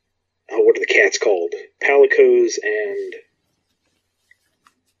the, what are the cats called? Palicos and,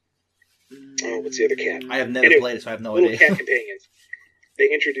 what's the other cat? I have never played it, so I have no little idea. cat companions.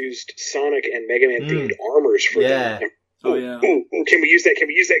 They introduced Sonic and Mega Man themed armors for them. Oh, yeah. Ooh, can we use that? Can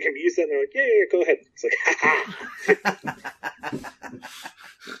we use that? Can we use that? And they're like, yeah, go ahead. It's like, ha-ha.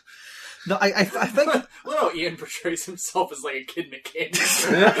 No, I think... I love how Ian portrays himself as like a kid in a candy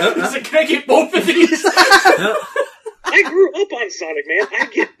store. He's like, can I get both of these? I grew up on Sonic, man.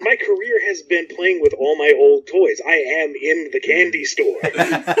 My career has been playing with all my old toys. I am in the candy store.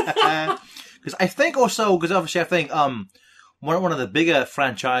 Because I think also, because obviously I think one of the bigger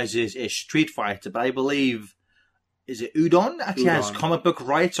franchises is Street Fighter, but I believe, is it Udon? Actually has comic book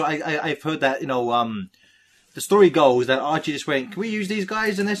rights, so I've heard that, the story goes that Archie just went, can we use these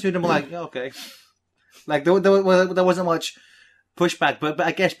guys in this? And I'm like, okay. Like, there wasn't much pushback, but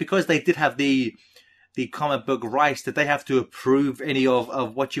I guess because they did have the comic book rights, did they have to approve any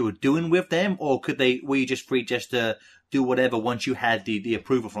of what you were doing with them, or were you just free just to do whatever once you had the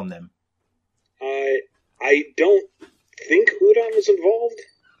approval from them? I don't think Udon was involved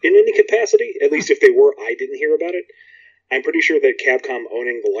in any capacity. At least if they were, I didn't hear about it. I'm pretty sure that Capcom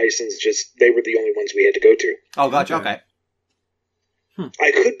owning the license, they were the only ones we had to go to. Oh, gotcha. Okay.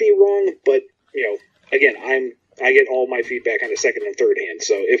 I could be wrong, but again, I get all my feedback on a second and third hand.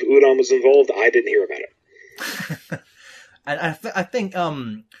 So if Udon was involved, I didn't hear about it. And I think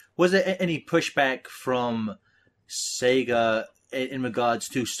was there any pushback from Sega in regards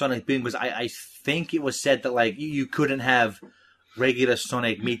to Sonic Boom? Because I think it was said that like you couldn't have regular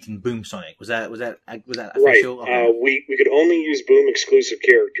Sonic meeting Boom Sonic. Was that official? Right. We could only use Boom exclusive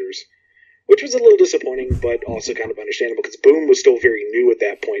characters, which was a little disappointing, but also kind of understandable because Boom was still very new at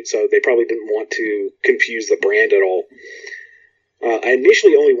that point, so they probably didn't want to confuse the brand at all. I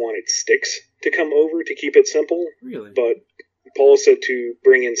initially only wanted Styx to come over to keep it simple, Really? but Paul said to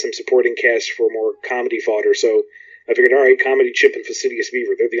bring in some supporting cast for more comedy fodder, so I figured, all right, Comedy Chip and Fastidious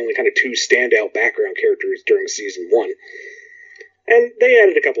Beaver, they're the only kind of two standout background characters during Season 1. And they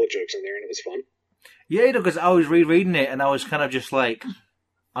added a couple of jokes in there, and it was fun. Yeah, because I was rereading it, and I was kind of just like,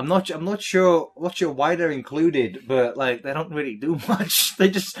 I'm not sure why they're included, but like they don't really do much. They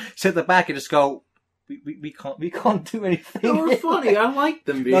just sit at the back and just go, we can't do anything. They were funny. I liked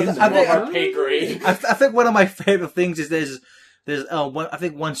them being I think our pay grade. I think one of my favorite things is there's I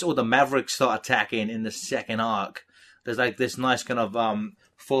think once all the Mavericks start attacking in the second arc, there's like this nice kind of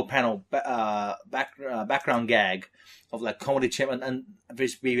 4-panel background gag of like Comedy Chip and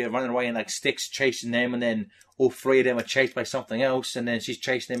basically running away and like Styx chasing them, and then all three of them are chased by something else, and then she's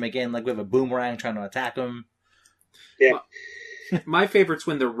chasing them again like with a boomerang trying to attack them. Yeah. My favorite's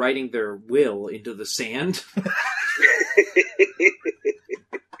when they're writing their will into the sand.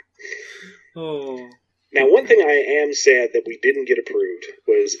 Oh. Now, one thing I am sad that we didn't get approved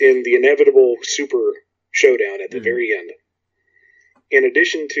was in the inevitable Super Showdown at the very end. In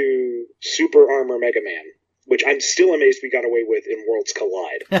addition to Super Armor Mega Man, which I'm still amazed we got away with in Worlds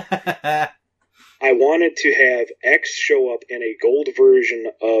Collide, I wanted to have X show up in a gold version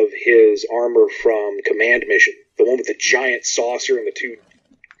of his armor from Command Mission, the one with the giant saucer and the two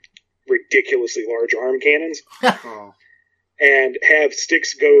ridiculously large arm cannons, Oh. and have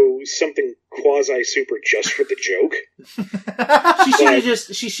Styx go something quasi-super just for the joke.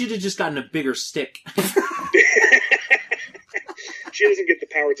 She should have just gotten a bigger stick. She doesn't get the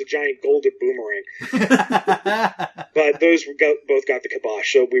power. It's a giant golden boomerang. But those both got the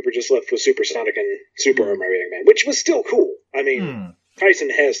kibosh, so we were just left with Super Sonic and Super Armor Mega Man, which was still cool. I mean, Tyson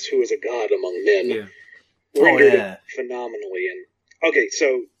Hesse, who is a god among men, rendered it phenomenally. And okay,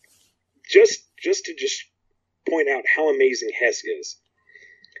 so just to point out how amazing Hesse is,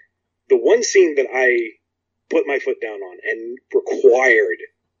 the one scene that I put my foot down on and required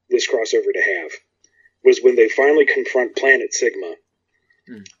this crossover to have was when they finally confront Planet Sigma,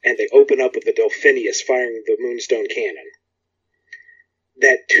 and they open up with the Delphinius firing the Moonstone Cannon.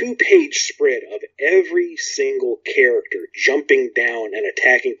 That 2-page spread of every single character jumping down and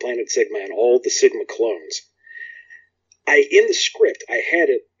attacking Planet Sigma and all the Sigma clones. In the script, I had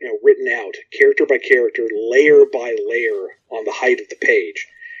it written out, character by character, layer by layer on the height of the page.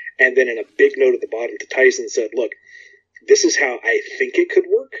 And then in a big note at the bottom, Tyson said, look, this is how I think it could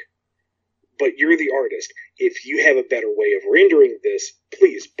work, but you're the artist. If you have a better way of rendering this,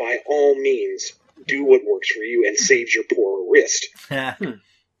 please, by all means, do what works for you and saves your poor wrist.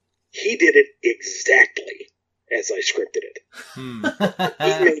 He did it exactly as I scripted it.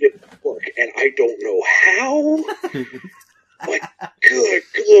 He made it work, and I don't know how, But good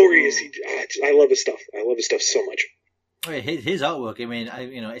glorious, I love his stuff. I love his stuff so much. Oh, yeah, his artwork. I mean,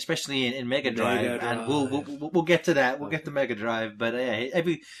 especially in Mega Drive, and we'll get to that. We'll get to Mega Drive, but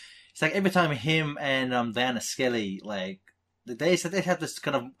it's like every time him and Diana Skelly, like they have this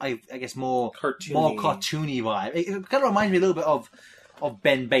kind of I guess more cartoony vibe. It kind of reminds me a little bit of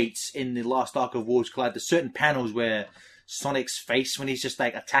Ben Bates in the last arc of Worlds Collide. There's certain panels where Sonic's face, when he's just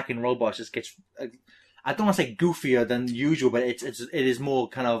like attacking robots, just gets. I don't want to say goofier than usual, but it is more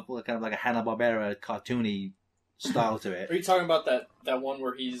kind of like a Hanna-Barbera cartoony style to it. Are you talking about that one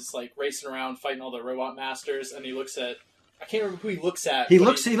where he's like racing around fighting all the robot masters, and he looks at I can't remember who he looks at. He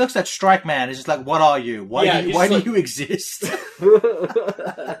looks at Strike Man. It's just like, what are you? Why do you exist?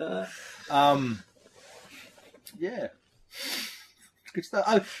 Yeah, good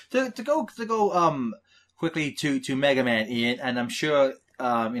stuff. To go quickly to Mega Man, Ian, and I'm sure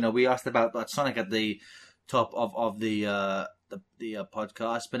we asked about Sonic at the top of the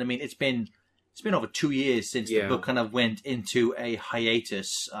podcast, but I mean it's been over 2 years since the book kind of went into a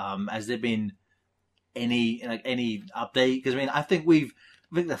hiatus. Has there been any update? Because I mean I think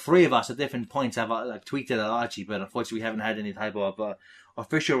the three of us at different points have tweeted at Archie, but unfortunately we haven't had any type of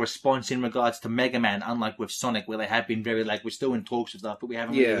official response in regards to Mega Man, unlike with Sonic, where they have been very we're still in talks and stuff, but we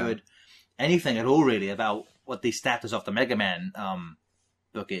haven't really heard anything at all really about what the status of the Mega Man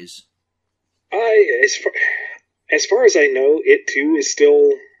book is. As far as I know, it too is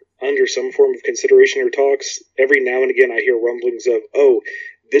still under some form of consideration or talks. Every now and again I hear rumblings of,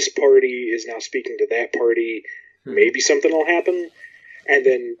 this party is now speaking to that party. Maybe something will happen, and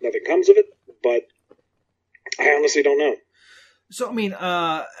then nothing comes of it, but I honestly don't know. So I mean,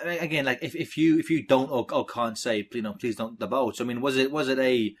 again, like if you don't or can't say, please don't divulge. I mean, was it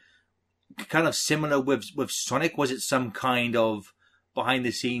a kind of similar with Sonic? Was it some kind of behind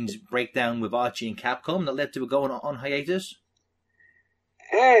the scenes breakdown with Archie and Capcom that led to it going on hiatus?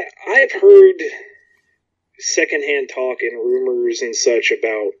 I've heard secondhand talk and rumors and such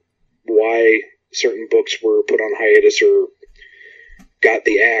about why certain books were put on hiatus or got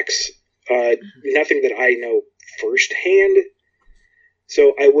the axe. Nothing that I know firsthand.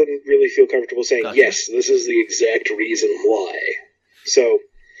 So I wouldn't really feel comfortable saying, yes, this is the exact reason why. So,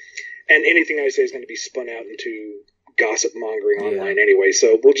 and anything I say is going to be spun out into gossip mongering online anyway.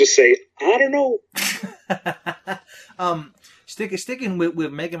 So we'll just say, I don't know. Sticking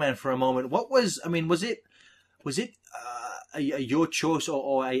with Mega Man for a moment, was it your choice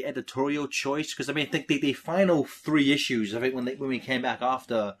or a editorial choice? Because I mean, I think the final 3 issues, I think when we came back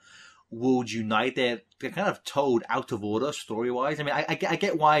after World Unite, they're kind of told out of order story wise. I mean, I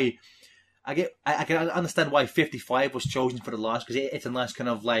get why. I can understand why 55 was chosen for the last, because it's a nice kind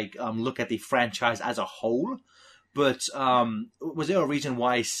of look at the franchise as a whole. But was there a reason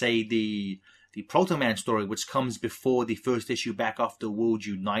why, say, the Proto Man story, which comes before the first issue back after World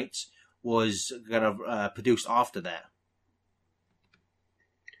Unite, was kind of produced after that?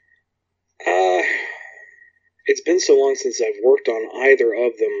 It's been so long since I've worked on either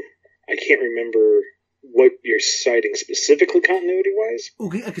of them. I can't remember what you're citing specifically, continuity-wise.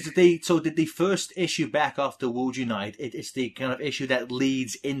 Okay, so did the first issue back after World Unite, it's the kind of issue that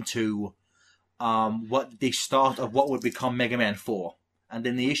leads into what the start of what would become Mega Man 4. And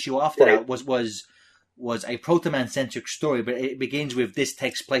then the issue after that was a Proto Man centric story, but it begins with this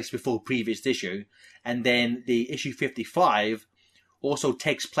takes place before previous issue, and then the issue 55 also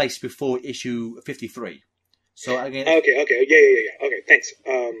takes place before issue 53. So again, okay, yeah. Okay, thanks.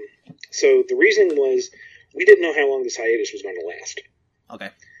 So the reasoning was we didn't know how long this hiatus was going to last. Okay,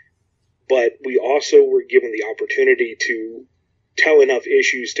 but we also were given the opportunity to tell enough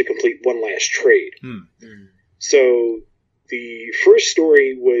issues to complete one last trade. So the first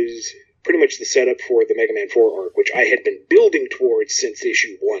story was pretty much the setup for the Mega Man 4 arc, which I had been building towards since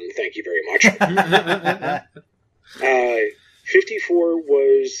issue 1. Thank you very much. 54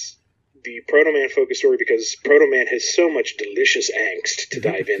 was the Proto Man focus story because Proto Man has so much delicious angst to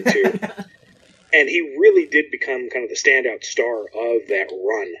dive into. And he really did become kind of the standout star of that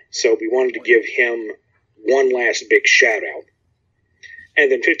run. So we wanted to give him one last big shout out.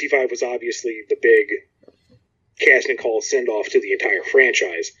 And then 55 was obviously the big casting call send-off to the entire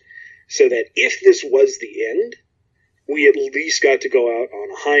franchise. So that if this was the end, we at least got to go out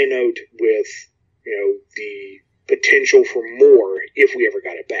on a high note with, the potential for more if we ever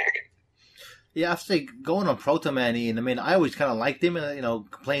got it back. Yeah, I think going on Proto Man, Ian, I mean, I always kind of liked him,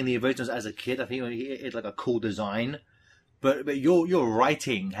 playing the originals as a kid. I think he had a cool design. But your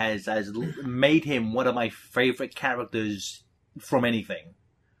writing has made him one of my favorite characters from anything.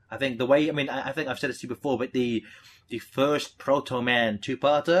 I think the way, I think I've said this to you before, but the first Proto Man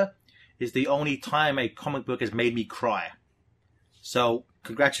 2-parter is the only time a comic book has made me cry. So,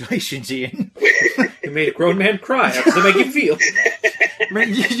 congratulations, Ian. You made a grown man cry. How does that make you feel? I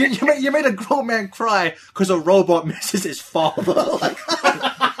mean, you made a grown man cry because a robot misses his father. Like,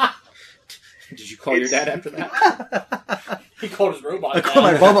 Did you call your dad after that? He called his robot. I called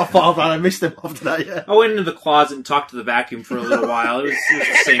my robot father and I missed him after that, yeah. I went into the closet and talked to the vacuum for a little while. It was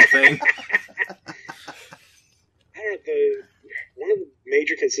the same thing. I don't know, one of the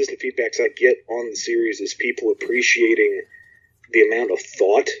major consistent feedbacks I get on the series is people appreciating the amount of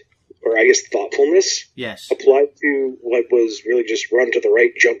thought, or I guess thoughtfulness, Yes. applied to what was really just run to the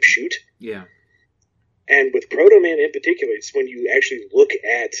right, jump, shoot. Yeah. And with Proto Man in particular, it's when you actually look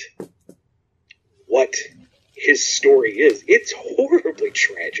at what his story is. It's horribly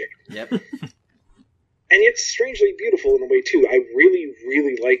tragic. Yep. And it's strangely beautiful in a way, too. I really,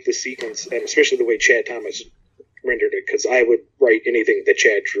 really like the sequence, and especially the way Chad Thomas rendered it, because I would write anything that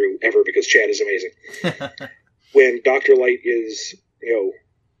Chad drew ever, because Chad is amazing. When Dr. Light is,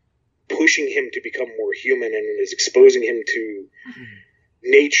 pushing him to become more human and is exposing him to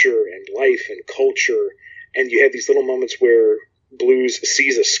nature and life and culture, and you have these little moments where Blues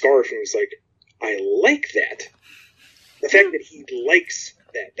sees a scarf and he's like, I like that. The fact that he likes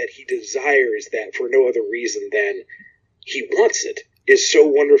that he desires that for no other reason than he wants it, is so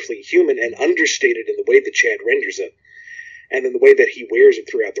wonderfully human and understated in the way that Chad renders it, and in the way that he wears it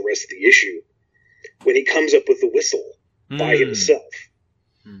throughout the rest of the issue. When he comes up with the whistle by himself,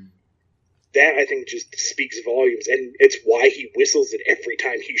 that I think just speaks volumes, and it's why he whistles it every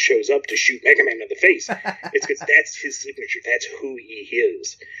time he shows up to shoot Mega Man in the face. It's because that's his signature. That's who he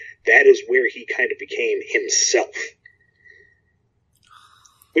is. That is where he kind of became himself.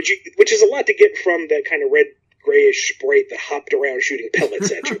 Which is a lot to get from that kind of red, grayish sprite that hopped around shooting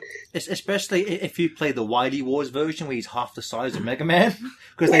pellets at you. Especially if you play the Wily Wars version where he's half the size of Mega Man.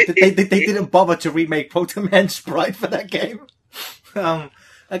 Because they didn't bother to remake Proto Man's sprite for that game.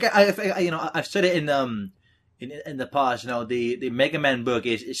 I've said it in the past. The Mega Man book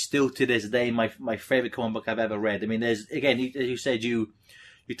is still to this day my favorite comic book I've ever read. I mean, there's, again, as you said, you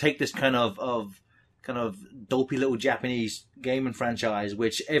take this kind of dopey little Japanese gaming franchise,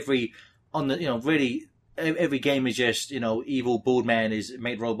 which every game is just, evil bald man is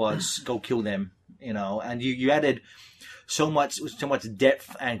made robots, go kill them, and you added so much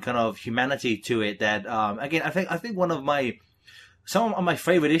depth and kind of humanity to it that, again, I think some of my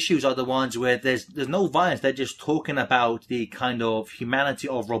favorite issues are the ones where there's no violence. They're just talking about the kind of humanity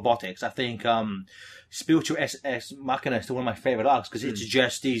of robotics. I think Spiritual Ex Machina is still one of my favorite arcs because it's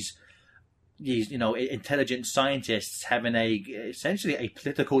just these intelligent scientists having essentially a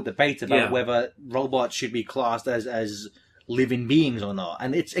political debate about whether robots should be classed as living beings or not.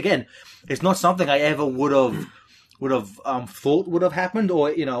 And it's not something I ever would have thought would have happened, or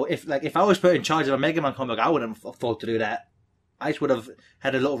if I was put in charge of a Mega Man comic, I wouldn't have thought to do that. I just would have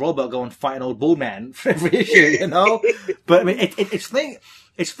had a little robot go and fight an old bald man for every issue, But I mean, it's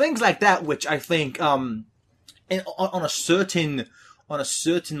things like that which I think on a certain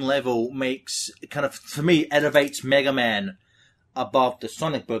level makes kind of, for me, elevates Mega Man above the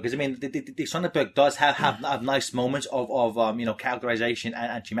Sonic book. Because I mean, the Sonic book does have nice moments of characterization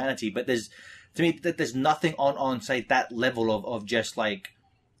and humanity, but there's nothing on say that level of just like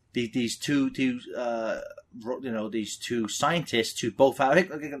these two scientists who both have. I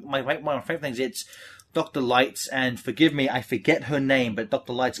think one of my favorite things, it's Dr. Lights, and forgive me, I forget her name, but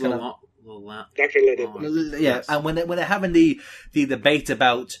Dr. Lights kind of Dr. Light. Yeah, and when they're having the debate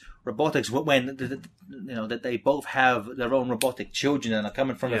about robotics, when that they both have their own robotic children and are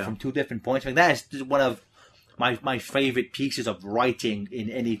coming from two different points. I mean, that is one of my favorite pieces of writing in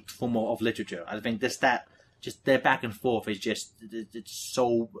any form of literature. I think just their back and forth is just it's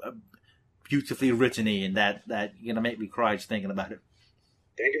so beautifully written, and that you're gonna make me cry just thinking about it.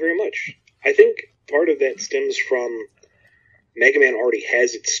 Thank you very much. I think part of that stems from Mega Man already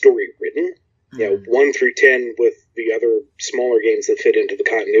has its story written. 1 through 10 with the other smaller games that fit into the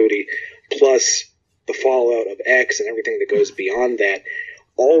continuity, plus the fallout of X and everything that goes beyond that.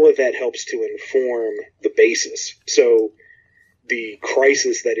 All of that helps to inform the basis. So the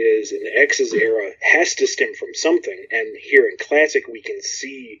crisis that is in X's era has to stem from something, and here in Classic we can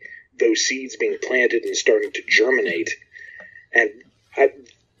see those seeds being planted and starting to germinate. And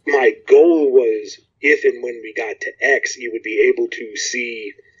my goal was, if and when we got to X, you would be able to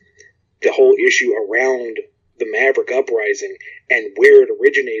see the whole issue around the Maverick Uprising and where it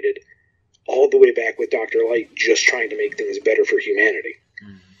originated, all the way back with Dr. Light just trying to make things better for humanity.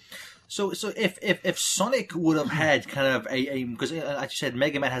 So if Sonic would have had kind of a because like you said,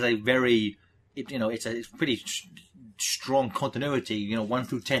 Mega Man has a very, it's pretty strong continuity. 1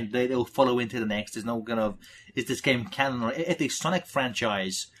 through 10, they'll follow into the next. There's no kind of, is this game canon? Or if the Sonic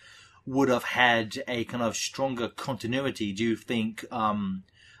franchise would have had a kind of stronger continuity, do you think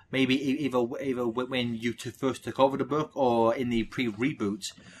maybe either when you first took over the book or in the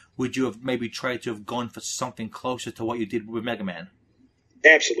pre-reboot, would you have maybe tried to have gone for something closer to what you did with Mega Man?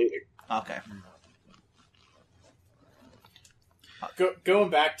 Absolutely. Okay. Going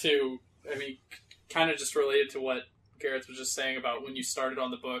back to, kind of just related to what Gareth was just saying about when you started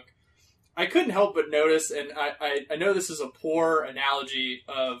on the book, I couldn't help but notice, and I know this is a poor analogy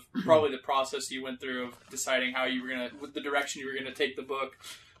of probably the process you went through of deciding how you were the direction you were gonna take the book.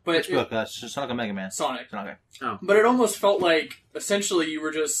 But Which book? Sonic or Mega Man? Sonic. Okay. Oh. But it almost felt like essentially you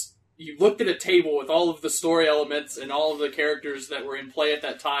looked at a table with all of the story elements and all of the characters that were in play at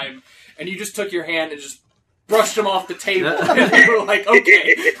that time, and you just took your hand and just brushed them off the table, and you were like,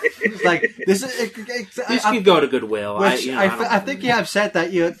 okay. Like this is. These could go to Goodwill. I think you have said that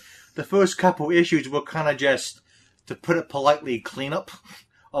the first couple issues were kind of just, to put it politely, cleanup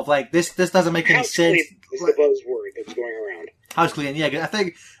of like this doesn't make any House sense. clean is the buzzword that's going around. House clean, yeah. I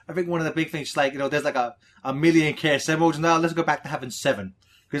think one of the big things is like there's like a million chaos emeralds now. Let's go back to having 7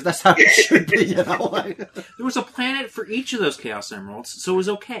 because that's how it should be. Like, there was a planet for each of those Chaos Emeralds, so it was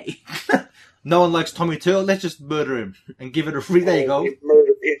okay. no one likes Tommy Turtle. Let's just murder him and give it a free. There you go.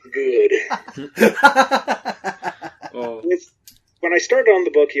 Murder is good. Oh. When I started on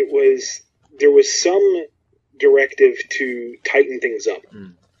the book, there was some directive to tighten things up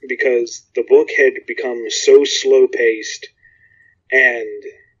because the book had become so slow paced, and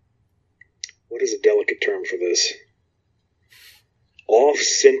what is a delicate term for this? Off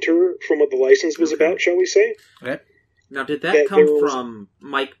center from what the license was about, shall we say? Okay. Now, did that come from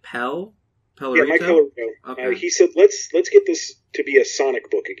Mike Pellerito? Yeah, Mike Pellerito. Okay. He said, let's get this to be a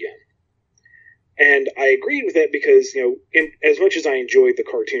Sonic book again. And I agreed with that because, as much as I enjoyed the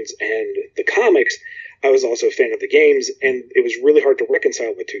cartoons and the comics, I was also a fan of the games, and it was really hard to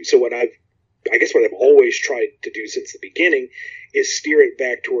reconcile the two. So what I've always tried to do since the beginning is steer it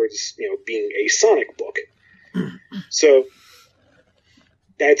back towards, being a Sonic book. So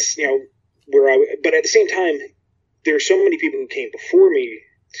that's, but at the same time, there are so many people who came before me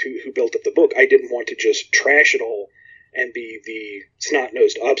who built up the book. I didn't want to just trash it all and be the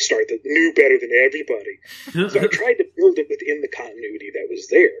snot-nosed upstart that knew better than everybody. So I tried to build it within the continuity that was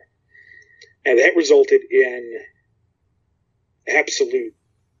there. And that resulted in absolute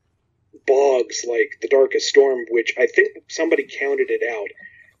bogs like The Darkest Storm, which I think somebody counted it out.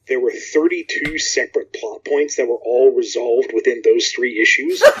 There were 32 separate plot points that were all resolved within those 3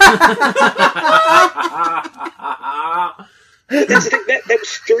 issues. That's the thing, that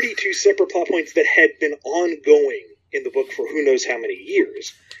was 32 separate plot points that had been ongoing in the book for who knows how many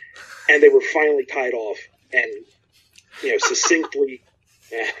years. And they were finally tied off and, succinctly,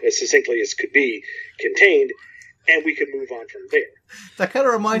 as succinctly as could be, contained, and we could move on from there. That kind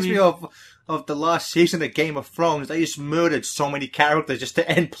of reminds me of the last season of Game of Thrones. They just murdered so many characters just to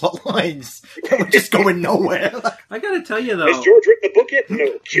end plot lines that were just going nowhere. I gotta tell you, though... Has George written the book yet?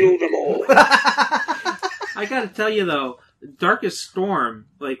 No, kill them all. I gotta tell you, though, Darkest Storm,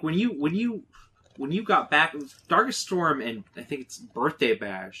 like, when you got back... Darkest Storm and, I think it's Birthday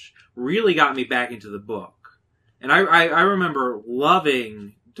Bash, really got me back into the book. And I remember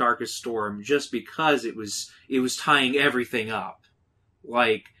loving Darkest Storm just because it was tying everything up.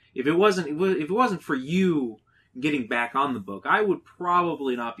 Like, if it wasn't for you getting back on the book, I would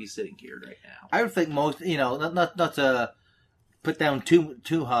probably not be sitting here right now. I would think most, not to put down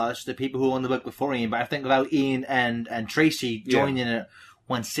too harsh the people who were on the book before Ian, but I think without Ian and Tracy joining at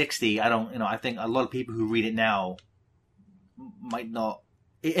 160, I think a lot of people who read it now might not,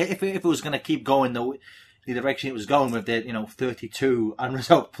 if it was going to keep going the direction it was going with the 32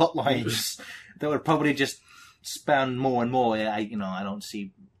 unresolved plot lines, that would probably just span more and more. I don't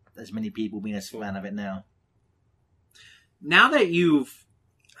see as many people being a fan of it now. Now that you've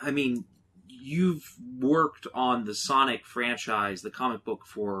worked on the Sonic franchise, the comic book,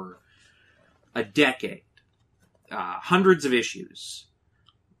 for a decade, hundreds of issues,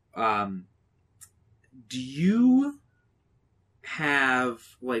 do you have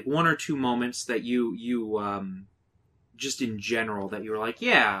like one or two moments that you just in general that you were like,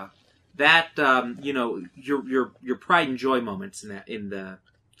 yeah, that your pride and joy moments in the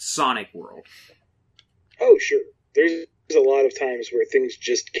Sonic world? Oh, sure. There's a lot of times where things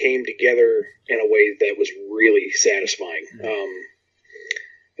just came together in a way that was really satisfying.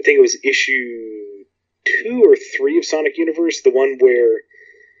 I think it was issue 2 or 3 of Sonic Universe, the one where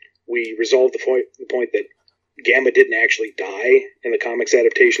we resolved the point that Gamma didn't actually die in the comics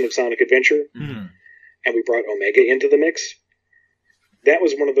adaptation of Sonic Adventure. Mm-hmm. and we brought Omega into the mix. That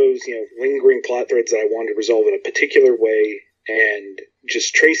was one of those, lingering plot threads that I wanted to resolve in a particular way, and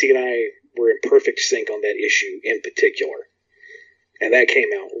just Tracy and I were in perfect sync on that issue in particular. And that came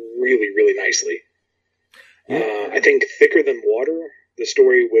out really, really nicely. I think Thicker Than Water, the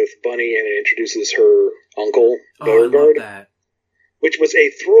story with Bunny, and it introduces her uncle, Beauregard, which was a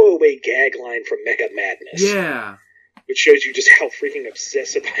throwaway gag line from Mecha Madness. Yeah. Which shows you just how freaking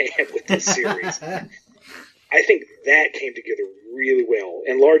obsessive I am with this series. I think that came together really well,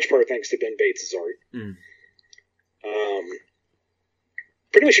 in large part thanks to Ben Bates' art.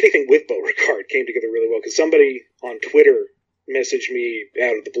 Pretty much anything with Beauregard came together really well, because somebody on Twitter messaged me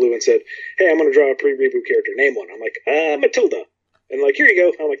out of the blue and said, hey, I'm going to draw a pre-reboot character, name one. I'm like, Matilda. And like, here you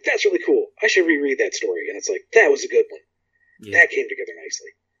go. I'm like, that's really cool. I should reread that story. And it's like, that was a good one. Yeah. That came together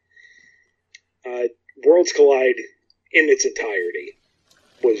nicely. Worlds Collide in its entirety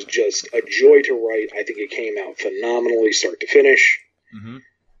was just a joy to write. I think it came out phenomenally start to finish. Mm-hmm.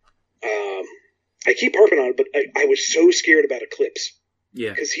 I keep harping on it, but I was so scared about Eclipse. Yeah.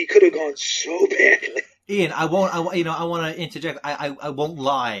 Because he could have gone so badly. Ian, I want to interject. I won't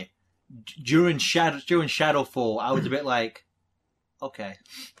lie. During Shadowfall, I was a bit like, okay,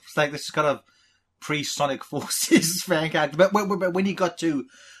 it's like this is kind of pre-Sonic Forces fan character. But when you got to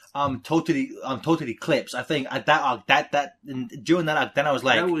Totally Eclipse, I think at that arc, during that arc, then I was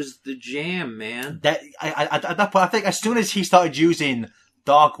like, that was the jam, man. That at that point, I think as soon as he started using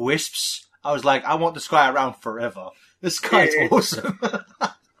Dark Wisps, I was like, I want this guy around forever. This guy's awesome.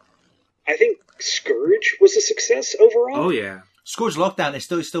 I think Scourge was a success overall. Oh yeah, Scourge Lockdown is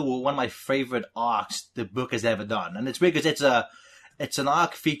still one of my favorite arcs the book has ever done, and it's because it's an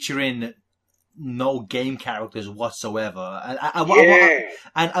arc featuring no game characters whatsoever, and I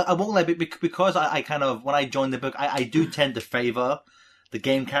won't lie, because I kind of, when I joined the book, I do tend to favor the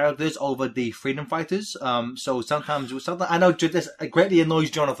game characters over the freedom fighters. So sometimes I know this greatly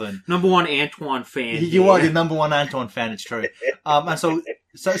annoys Jonathan. Number one Antoine fan. You are the number one Antoine fan. It's true. And so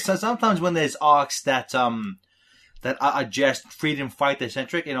sometimes when there's arcs that are just freedom fighter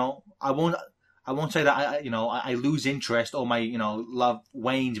centric, I won't say that I lose interest or my love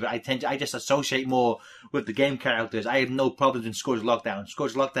wanes, but I just associate more with the game characters. I had no problems in Scourge Lockdown.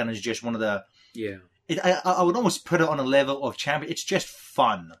 Scourge Lockdown is just one of the I would almost put it on a level of champion. It's just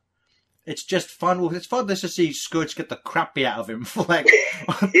fun. It's just fun. Well, it's fun just to see Scourge get the crap beat out of him for like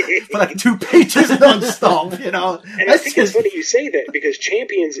 2 pages non-stop, And I think it's funny you say that, because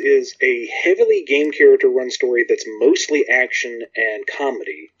Champions is a heavily game character run story that's mostly action and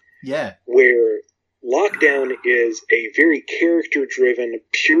comedy. Yeah. Where Lockdown is a very character-driven,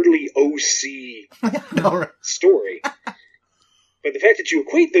 purely OC story. But the fact that you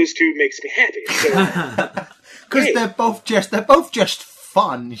equate those two makes me happy. Because they're both just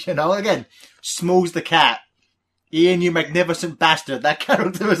fun, Again, Smalls the cat. Ian, you magnificent bastard. That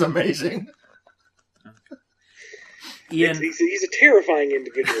character is amazing. Ian, he's a terrifying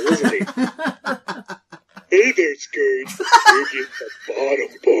individual, isn't he? Hey there, Scourge. You're just the bottom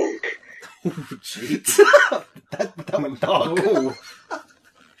bunk. Oh, jeez. that went dark. You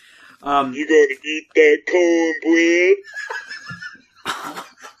gonna eat that cornbread?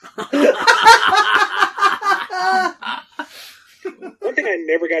 One thing I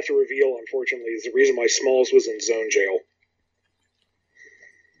never got to reveal, unfortunately, is the reason why Smalls was in Zone Jail.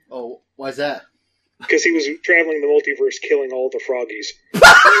 Oh, why's that? Because he was traveling the multiverse, killing all the Froggies.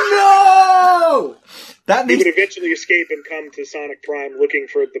 No! He would eventually escape and come to Sonic Prime looking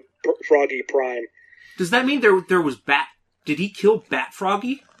for the Froggy Prime. Does that mean there was Bat? Did he kill Bat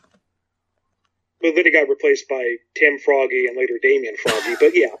Froggy? But then he got replaced by Tim Froggy and later Damien Froggy.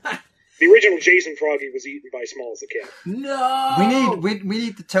 But yeah, the original Jason Froggy was eaten by Smalls the cat. No! We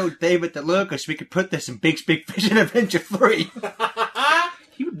need to tell David the Lurker so we could put this in Big Fish and Adventure 3.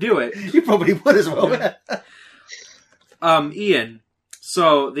 He would do it. You probably would as well. Ian,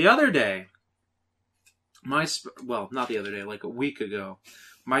 so the other day, not the other day, like a week ago,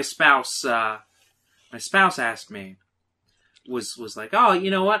 my spouse asked me, was like, oh,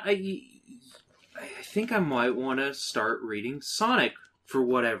 you know what, I think I might want to start reading Sonic for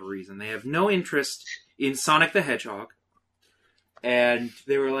whatever reason. They have no interest in Sonic the Hedgehog. And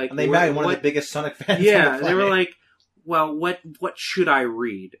they were like... And they married one of the biggest Sonic fans yeah, on the planet. They were like, well, what should I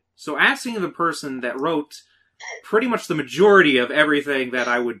read? So asking the person that wrote pretty much the majority of everything that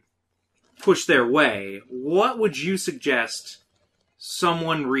I would push their way, what would you suggest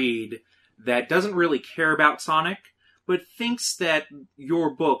someone read that doesn't really care about Sonic, but thinks that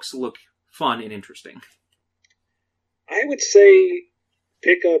your books look fun and interesting? I would say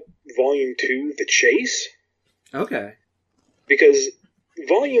pick up Volume 2, The Chase. Okay. Because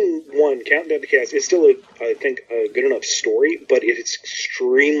Volume 1, Countdown to Chaos, is still, I think, a good enough story, but it's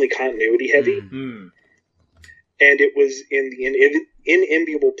extremely continuity heavy. Hmm. And it was in the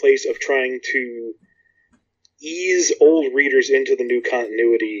unenviable place of trying to ease old readers into the new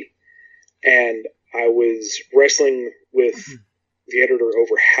continuity, and I was wrestling with the editor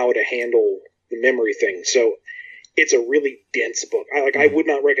over how to handle the memory thing. So it's a really dense book. I would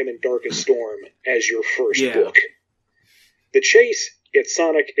not recommend Darkest Storm as your first book. The chase, it's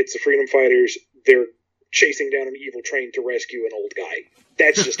Sonic, it's the Freedom Fighters, they're chasing down an evil train to rescue an old guy.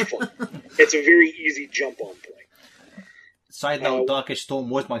 That's just fun. It's a very easy jump-on point. Side note, Darkest Storm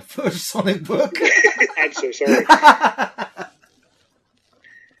was my first Sonic book. I'm so sorry.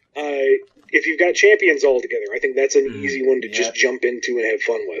 If you've got Champions all together, I think that's an easy one to just jump into and have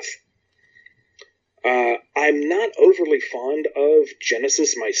fun with. I'm not overly fond of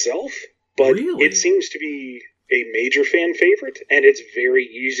Genesis myself, but it seems to be a major fan favorite, and it's very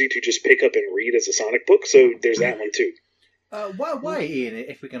easy to just pick up and read as a Sonic book, so there's that one too. Why, Ian,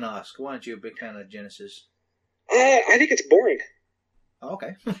 if we can ask? Why aren't you a big fan of Genesis? I think it's boring. Oh,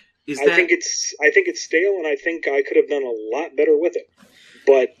 okay. I think it's stale, and I think I could have done a lot better with it.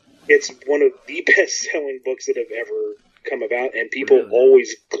 But it's one of the best-selling books that have ever come about, and people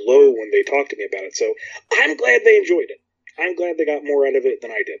always glow when they talk to me about it. So I'm glad they enjoyed it. I'm glad they got more out of it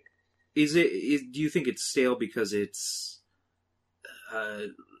than I did. Do you think it's stale because it's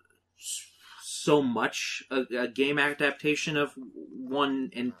so much a game adaptation of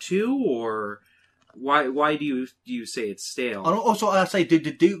 1 and 2, or why do you say it's stale? And also, I say, do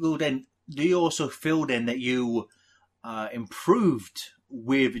you also feel then that you improved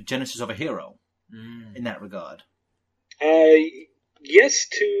with Genesis of a Hero in that regard? Yes,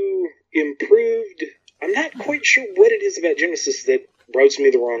 to improved. I'm not quite sure what it is about Genesis that rubs me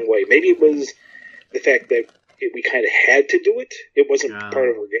the wrong way. Maybe it was the fact that we kind of had to do it. It wasn't part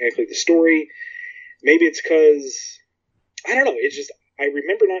of organically the story. Maybe it's because, I don't know, it's just, I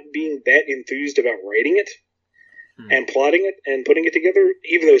remember not being that enthused about writing it and plotting it and putting it together,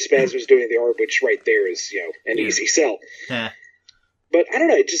 even though Spaz was doing the art, which right there is, an easy sell. But I don't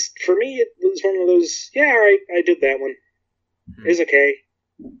know, it just, for me, it was one of those, alright, I did that one. It was okay.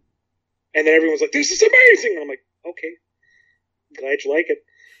 And then everyone's like, this is amazing! And I'm like, okay. Glad you like it.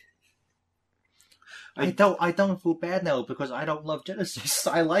 I don't feel bad now because I don't love Genesis.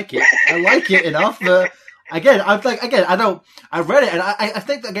 I like it. I like it enough. But I read it, and I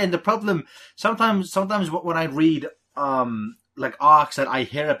think again the problem sometimes when I read like arcs that I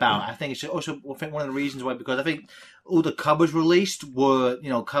hear about, I think it's also one of the reasons why, because I think all the covers released were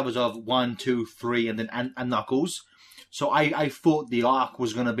covers of 1, 2, 3, and then and Knuckles. So I thought the arc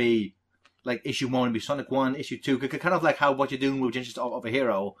was going to be like issue 1 would be Sonic 1, issue 2, kind of like how what you're doing with Genesis of a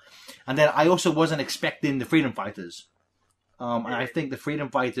Hero. And then I also wasn't expecting the Freedom Fighters. And I think the Freedom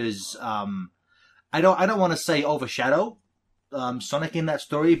Fighters, I don't want to say overshadow Sonic in that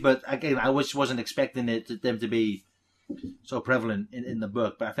story, but again, I wasn't expecting them to be so prevalent in the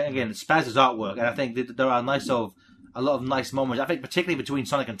book. But I think again, it's Spaz's artwork, and I think that there are a lot of nice moments. I think particularly between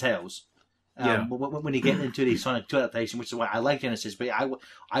Sonic and Tails. When you get into the Sonic 2 adaptation, which is why I like Genesis, but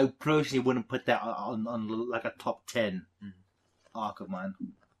I personally wouldn't put that on like a top 10 arc of mine.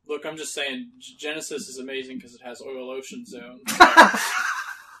 Look, I'm just saying, Genesis is amazing because it has Oil Ocean Zone.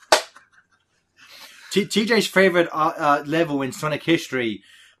 TJ's favorite level in Sonic history,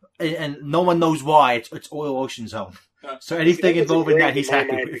 and no one knows why, it's Oil Ocean Zone. So anything involving that, he's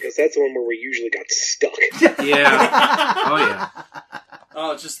happy with. Because that's the one where we usually got stuck.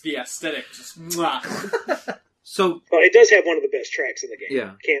 Oh, just the aesthetic, just mwah. So, well, it does have one of the best tracks in the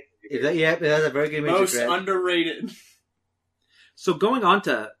game. It has a very good music most track. underrated. So going on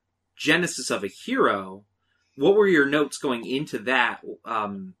to Genesis of a Hero, what were your notes going into that?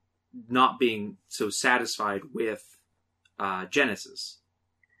 Not being so satisfied with Genesis.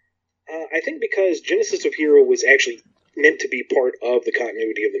 I think because Genesis of Hero was actually meant to be part of the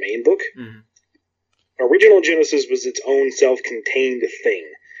continuity of the main book. Mm-hmm. Original Genesis was its own self-contained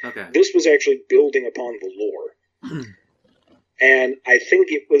thing. Okay. This was actually building upon the lore. And I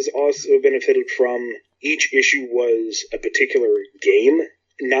think it was also benefited from each issue was a particular game,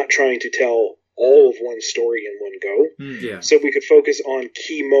 not trying to tell all of one story in one go. Yeah. So we could focus on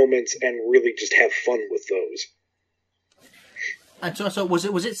key moments and really just have fun with those. And so was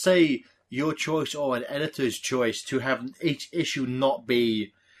it say your choice or an editor's choice to have each issue not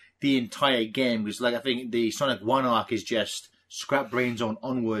be the entire game? Because like I think the Sonic 1 arc is just Scrap Brain Zone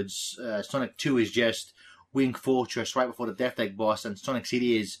onwards. Sonic 2 is just Wing Fortress right before the Death Egg boss, and Sonic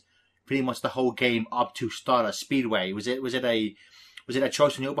CD is pretty much the whole game up to Stardust Speedway. Was it a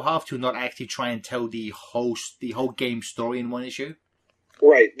choice on your behalf to not actually try and tell the whole game story in one issue?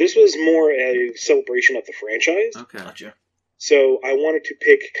 Right. This was more a celebration of the franchise. Okay. Gotcha. So I wanted to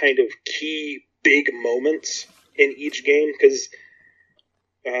pick kind of key big moments in each game, because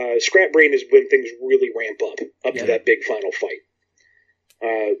Scrap Brain is when things really ramp up to that big final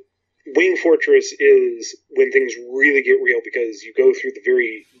fight. Wing Fortress is when things really get real, because you go through the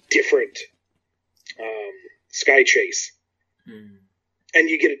very different Sky Chase. And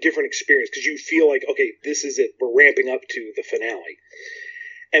you get a different experience, because you feel like, okay, this is it. We're ramping up to the finale.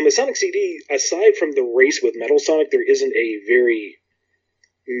 And with Sonic CD, aside from the race with Metal Sonic, there isn't a very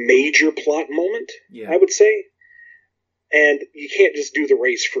major plot moment, I would say. And you can't just do the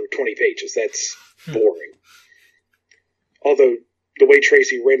race for 20 pages. That's boring. Although, the way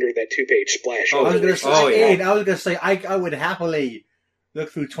Tracy rendered that 2-page splash. I was going to say, I would happily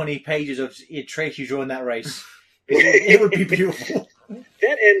look through 20 pages of Tracy drawing that race. It would be beautiful.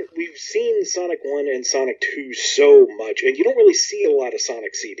 That, and we've seen Sonic 1 and Sonic 2 so much, and you don't really see a lot of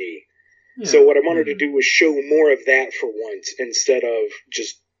Sonic CD. Yeah. So what I wanted to do was show more of that for once, instead of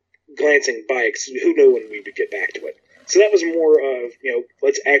just glancing by, because who knew when we would get back to it. So that was more of,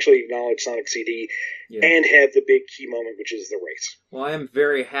 let's actually acknowledge Sonic CD and have the big key moment, which is the race. Well, I am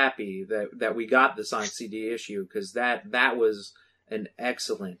very happy that we got the Sonic CD issue, because that was an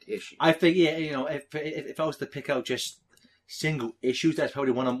excellent issue. I think, if I was to pick out just single issues, that's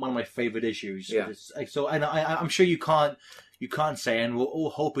probably one of my favorite issues. Yeah. So, and I'm sure you can't say, and we're all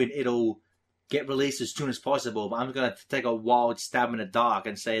hoping it'll get released as soon as possible. But I'm gonna take a wild stab in the dark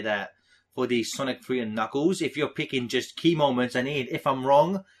and say that for the Sonic 3 and Knuckles, if you're picking just key moments, and if I'm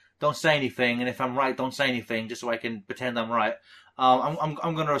wrong, don't say anything, and if I'm right, don't say anything, just so I can pretend I'm right. I'm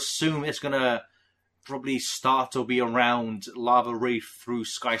gonna assume it's gonna probably start to be around Lava Reef through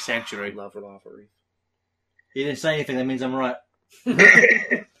Sky Sanctuary. Lava Reef. You didn't say anything, that means I'm right.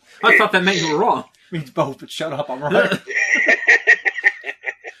 I thought that meant you were wrong. It means both, but shut up, I'm right.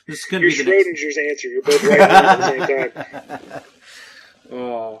 This is going to be Schrodinger's answer. You're both right at the same time.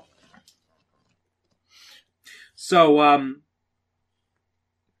 Oh. So,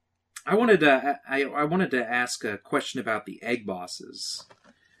 I wanted to ask a question about the egg bosses,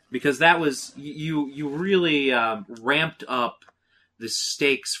 because that was you really ramped up the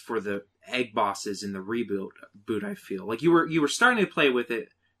stakes for the egg bosses in the reboot. I feel like you were starting to play with it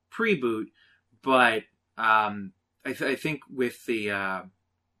pre-boot, but I think with the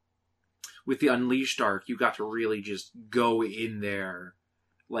Unleashed arc, you got to really just go in there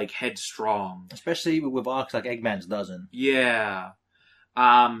like headstrong, especially with arcs like Eggman's doesn't. Yeah,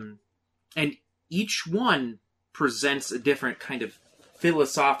 and each one presents a different kind of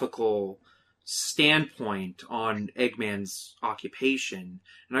philosophical standpoint on Eggman's occupation,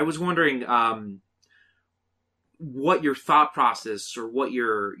 and I was wondering what your thought process, or what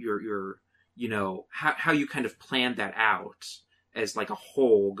your how you kind of planned that out as like a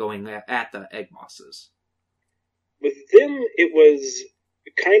whole going at the egg bosses. With them, it was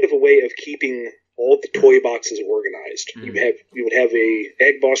kind of a way of keeping all the toy boxes organized. Mm. You would have a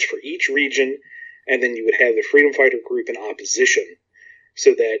egg boss for each region, and then you would have the Freedom Fighter group in opposition,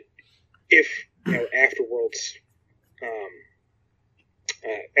 so that if after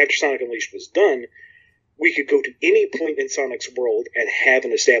Sonic Unleashed was done, we could go to any point in Sonic's world and have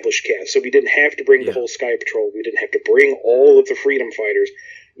an established cast. So we didn't have to bring the whole Sky Patrol. We didn't have to bring all of the Freedom Fighters.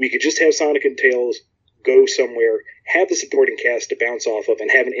 We could just have Sonic and Tails go somewhere, have the supporting cast to bounce off of, and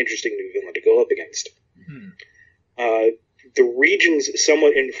have an interesting new villain to go up against. Mm-hmm. The regions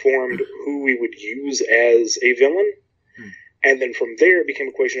somewhat informed who we would use as a villain. And then from there, it became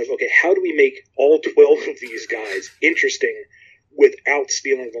a question of, okay, how do we make all 12 of these guys interesting without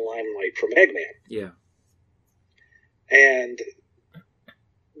stealing the limelight from Eggman? Yeah. And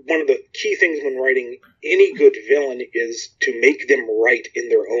one of the key things when writing any good villain is to make them right in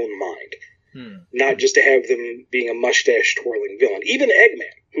their own mind. Not just to have them being a mustache-twirling villain. Even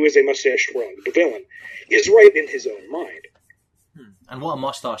Eggman, who is a mustache-twirling villain, is right in his own mind. And what a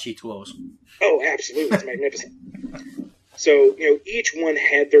mustache he twirls. Oh, absolutely. It's magnificent. So, each one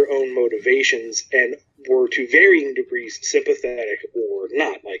had their own motivations and were to varying degrees sympathetic or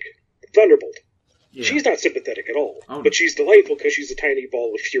not, like Thunderbolt. Yeah. She's not sympathetic at all, but she's delightful because she's a tiny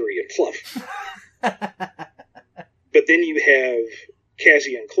ball of fury and fluff. But then you have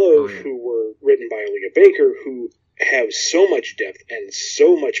Cassie and Clove, who were written by Leah Baker, who have so much depth and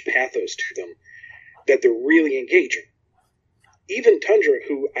so much pathos to them that they're really engaging. Even Tundra,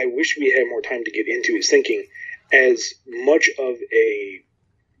 who I wish we had more time to get into his thinking, as much of a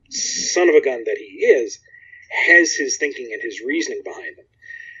son of a gun that he is, has his thinking and his reasoning behind them.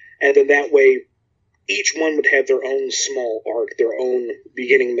 And then that way, each one would have their own small arc, their own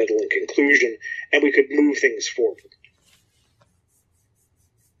beginning, middle, and conclusion, and we could move things forward.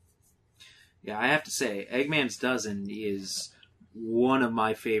 Yeah, I have to say, Eggman's Dozen is one of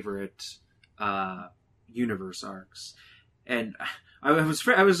my favorite universe arcs, and I was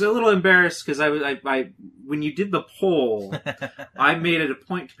a little embarrassed because I when you did the poll, I made it a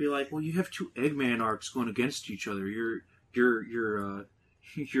point to be like, well, you have two Eggman arcs going against each other. You're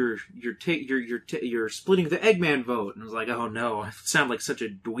splitting the Eggman vote, and I was like, oh no, I sound like such a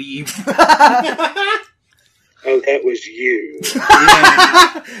dweeb. Oh, that was you.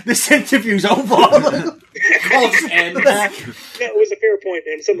 This interview's over. Close end. That was a fair point,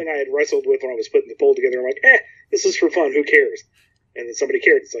 and something I had wrestled with when I was putting the poll together. I'm like, this is for fun. Who cares? And then somebody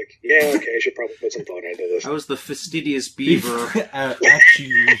cared. It's like, yeah, okay, I should probably put some thought into this. I was the fastidious beaver.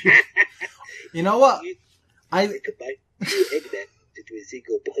 Actually, you know what? I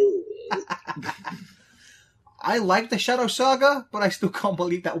like the Shadow Saga, but I still can't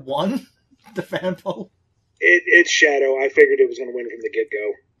believe that won the fan poll. It's Shadow. I figured it was going to win from the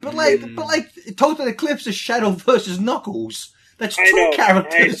get-go. But Total Eclipse is Shadow versus Knuckles. That's two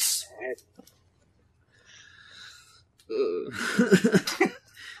characters.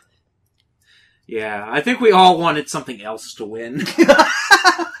 Yeah, I think we all wanted something else to win. I'm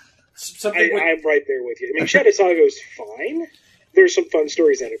right there with you. I mean, Shadow Saga is fine. There's some fun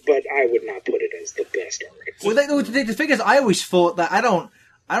stories in it, but I would not put it as the best arc. Well, the thing is, I always thought that I don't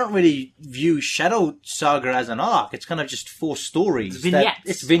really view Shadow Saga as an arc. It's kind of just 4 stories. It's vignettes.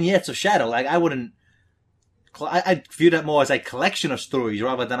 It's vignettes of Shadow. Like, I wouldn't... I view that more as a collection of stories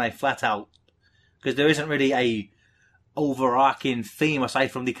rather than a flat out... Because there isn't really a overarching theme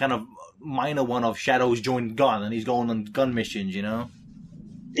aside from the kind of minor one of Shadow's joined Gun and he's going on gun missions, you know?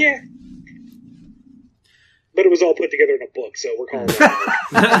 Yeah. But it was all put together in a book, so we're calling it.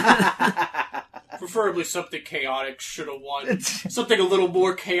 Preferably something chaotic should have won. Something a little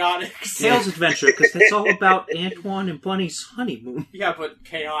more chaotic. Tails Adventure, because that's all about Antoine and Bunny's honeymoon. Yeah, but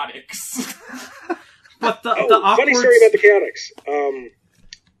chaotics. But the awkward... Funny story about the chaotics.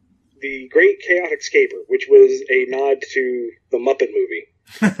 The Great Chaotic Scaper, which was a nod to the Muppet movie.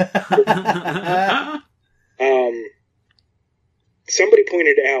 Somebody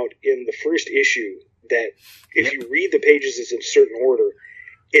pointed out in the first issue that if you read the pages in a certain order,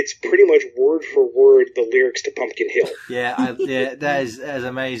 it's pretty much word for word the lyrics to Pumpkin Hill. Yeah, that is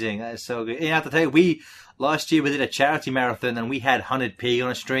amazing. That is so good. And I have to tell you, last year we did a charity marathon and we had 100 P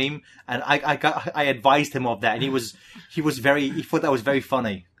on a stream, and I advised him of that, and he thought that was very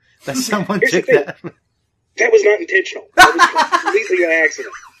funny that someone took that. That was not intentional. That was completely an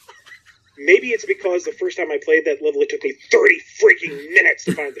accident. Maybe it's because the first time I played that level, it took me 30 freaking minutes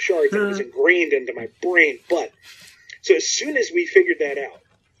to find the shards, and it was ingrained into my brain. But, so as soon as we figured that out,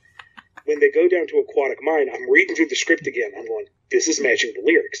 when they go down to Aquatic Mine, I'm reading through the script again. I'm going, this is matching the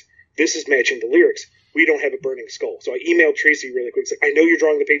lyrics. This is matching the lyrics. We don't have a burning skull. So I emailed Tracy really quick. Said, I know you're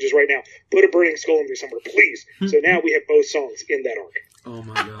drawing the pages right now. Put a burning skull in there somewhere, please. So now we have both songs in that arc. Oh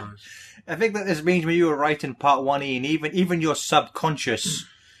my gosh. I think that this means when you were writing part 1E, and even your subconscious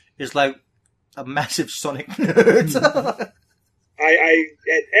is like a massive Sonic nerd.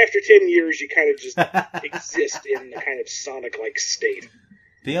 After 10 years, you kind of just exist in a kind of Sonic-like state.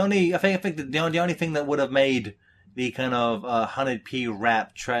 I think the only thing that would have made the kind of 100p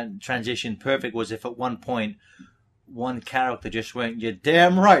rap transition perfect was if at one point one character just went, "You're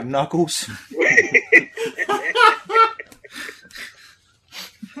damn right, Knuckles."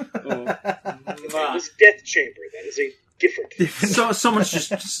 That was Death Chamber. That is a different. So someone's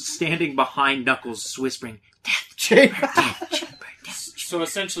just standing behind Knuckles, whispering, "Death Chamber, Death Chamber." So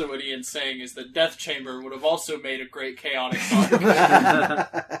essentially what Ian's saying is that Death Chamber would have also made a great chaotic song.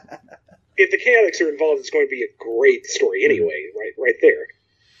 If the Chaotix are involved, it's going to be a great story anyway, right there.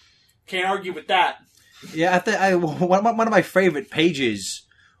 Can't argue with that. Yeah, one of my favorite pages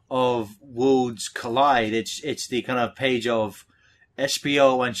of Worlds Collide, it's the kind of page of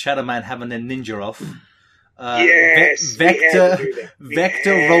SPO and Shadow Man having their ninja off. Yes, Vector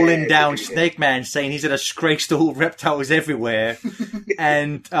rolling down Snake Man saying he's a disgrace to all reptiles everywhere.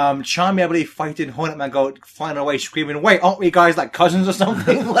 And Charmy, I believe, fighting Hornet Man flying away screaming, "Wait, aren't we guys like cousins or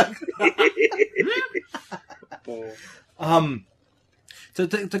something?" So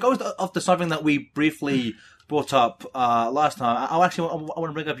to go off to something that we briefly brought up last time, I want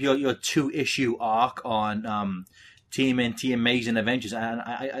to bring up your 2-issue arc on TMNT Amazing Adventures, and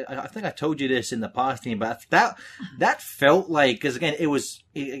I think I told you this in the past, team, but that felt like, because again, it was,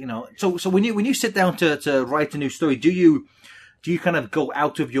 so when you sit down to write a new story, do you kind of go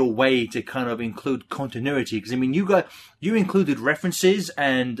out of your way to kind of include continuity? Because I mean, you included references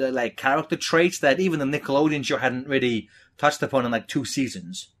and like character traits that even the Nickelodeon show hadn't really touched upon in like 2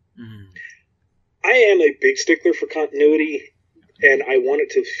 seasons. I am a big stickler for continuity. and I want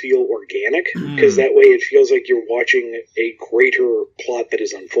it to feel organic, because that way it feels like you're watching a greater plot that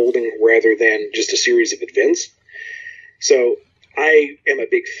is unfolding rather than just a series of events. So I am a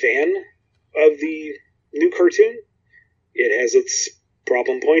big fan of the new cartoon. It has its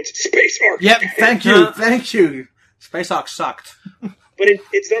problem points. Space Ark. Yep, thank you. Space Ark sucked. But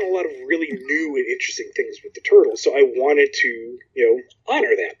it's done a lot of really new and interesting things with the turtles, so I wanted to,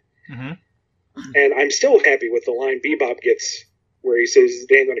 honor that. Mm-hmm. And I'm still happy with the line Bebop gets, where he says,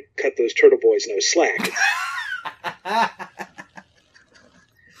 "They ain't gonna cut those turtle boys no slack."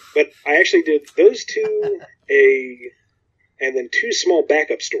 But I actually did those two, and then two small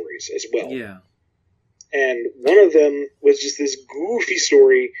backup stories as well. Yeah. And one of them was just this goofy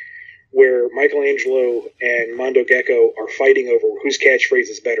story where Michelangelo and Mondo Gecko are fighting over whose catchphrase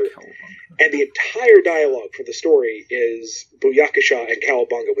is better. And the entire dialogue for the story is Booyakasha and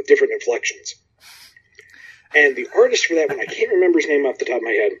Cowabunga with different inflections. And the artist for that one, I can't remember his name off the top of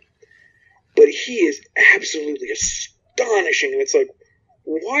my head, but he is absolutely astonishing. And it's like,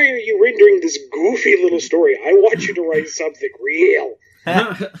 why are you rendering this goofy little story? I want you to write something real.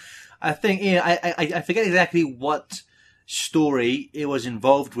 I think, I forget exactly what story it was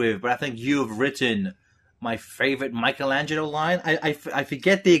involved with, but I think you have written my favorite Michelangelo line. I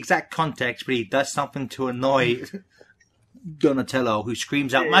forget the exact context, but he does something to annoy Donatello, who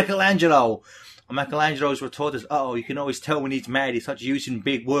screams out, "Michelangelo!" And Michelangelo's retort is, "Uh-oh, you can always tell when he's mad. He starts using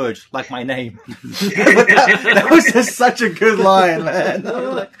big words, like my name." that was just such a good line, man. That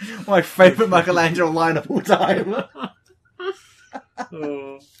was like my favorite Michelangelo line of all time.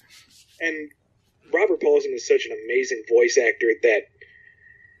 And Robert Paulson is such an amazing voice actor that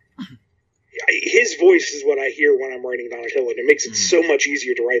his voice is what I hear when I'm writing Donatello, and it makes it so much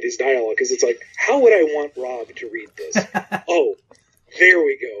easier to write his dialogue, because it's like, how would I want Rob to read this? Oh, there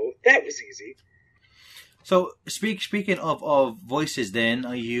we go. That was easy. So, speaking of voices, then,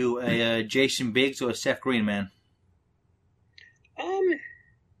 are you a Jason Biggs or a Seth Green man?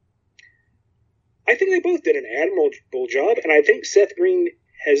 I think they both did an admirable job, and I think Seth Green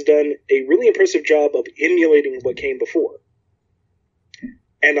has done a really impressive job of emulating what came before.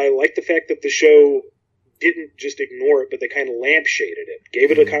 And I like the fact that the show didn't just ignore it, but they kind of lampshaded it,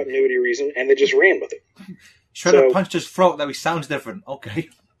 gave it a continuity reason, and they just ran with it. Shredder punched his throat, though he sounds different. Okay.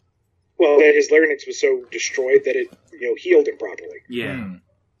 Well, that his larynx was so destroyed that it, healed him properly. Yeah.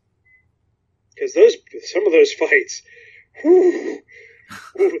 Because some of those fights, they're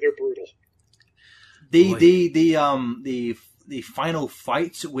brutal. The final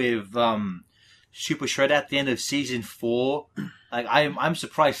fight with Super Shredder at the end of season 4, like I'm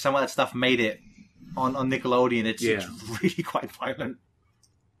surprised some of that stuff made it on Nickelodeon. It's really quite violent.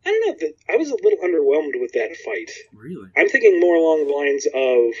 I don't know. I was a little underwhelmed with that fight. Really? I'm thinking more along the lines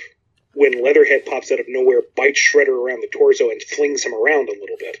of when Leatherhead pops out of nowhere, bites Shredder around the torso, and flings him around a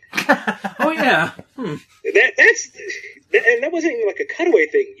little bit. Oh yeah. And that wasn't even like a cutaway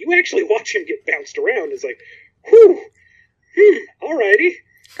thing. You actually watch him get bounced around. It's like, whew. Alrighty.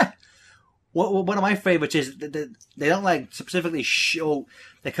 One of my favorites is they don't like specifically show.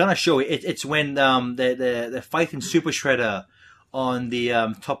 They kind of show it. It's when they're fighting Super Shredder on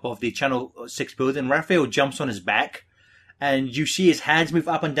the top of the Channel 6 building. Raphael jumps on his back, and you see his hands move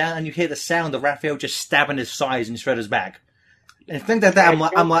up and down, and you hear the sound of Raphael just stabbing his sides in Shredder's back. And things like that,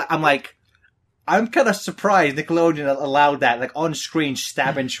 I'm kind of surprised Nickelodeon allowed that, like on screen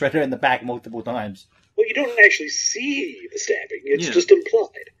stabbing Shredder in the back multiple times. Well, you don't actually see the stabbing; it's just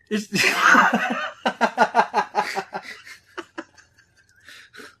implied. It's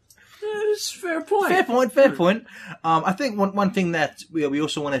fair point. Fair point. I think one thing that we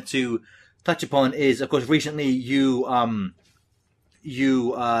also wanted to touch upon is, of course, recently you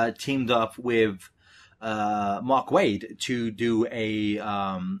teamed up with Mark Waid to do a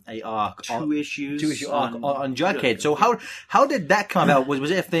arc, two issue arc on Jughead. So how did that come out?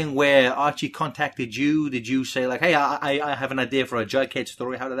 Was it a thing where Archie contacted you? Did you say like, hey, I have an idea for a Jughead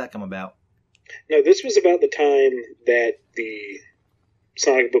story? How did that come about? No, this was about the time that the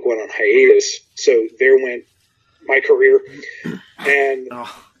Sonic book went on hiatus. So there went my career, and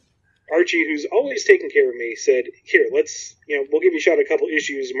Archie, who's always taken care of me, said, "Here, let's, we'll give you a shot at a couple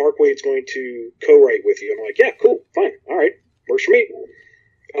issues. Mark Waid's going to co-write with you." I'm like, "Yeah, cool, fine, all right, works for me.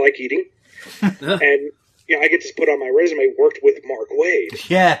 I like eating." And, I get to put on my resume, worked with Mark Waid.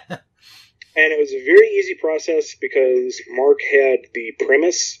 Yeah. And it was a very easy process because Mark had the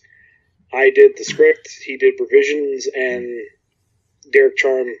premise. I did the script, he did revisions, and Derek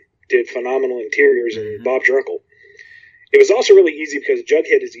Charm did phenomenal interiors, and Bob Drunkle. It was also really easy because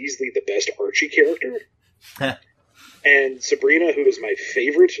Jughead is easily the best Archie character. And Sabrina, who is my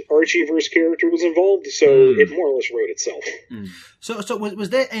favorite Archieverse character, was involved, so it more or less wrote itself. So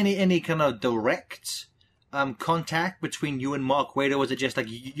was there any kind of direct contact between you and Mark Waid, or was it just like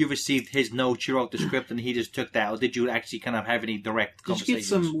you received his notes, you wrote the script, and he just took that, or did you actually kind of have any direct conversations? Did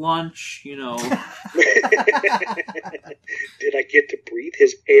you get some lunch, you know? Did I get to breathe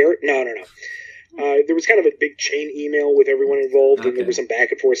his air? No. There was kind of a big chain email with everyone involved, and there was some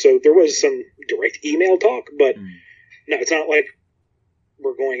back and forth, so there was some direct email talk, but no, it's not like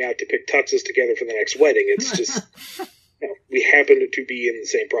we're going out to pick tuxes together for the next wedding. It's just, we happened to be in the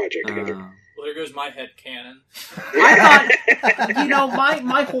same project together. Well, there goes my head canon. I thought,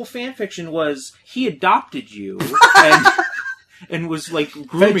 my whole fan fiction was he adopted you and was like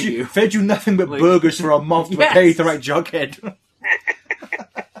grooming you. Fed you nothing but burgers for a month to pay the right Jughead.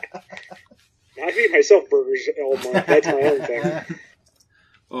 I feed myself burgers all month. That's my own thing.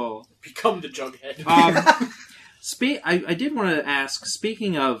 Oh, become the Jughead. I did want to ask,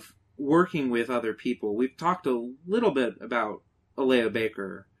 speaking of working with other people, we've talked a little bit about Alea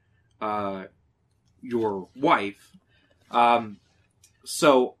Baker, your wife.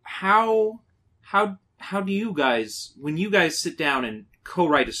 So how do you guys, when you guys sit down and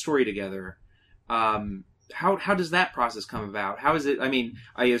co-write a story together, how does that process come about? How is it? I mean,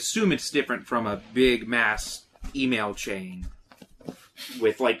 I assume it's different from a big mass email chain.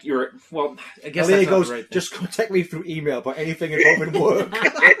 With like your, well, I guess Alea that's goes, not right. just contact me through email about anything involving work. Now,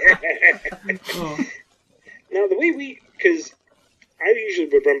 the way because I usually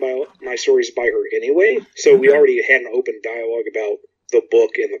would run my stories by her anyway, so we already had an open dialogue about the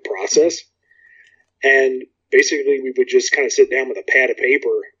book and the process, and basically we would just kind of sit down with a pad of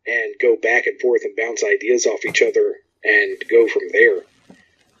paper and go back and forth and bounce ideas off each other and go from there.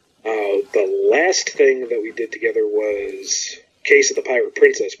 The last thing that we did together was Case of the Pirate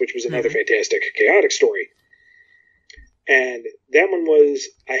Princess, which was another fantastic, chaotic story. And that one was,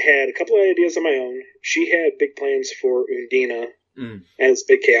 I had a couple of ideas of my own. She had big plans for Undina, and is a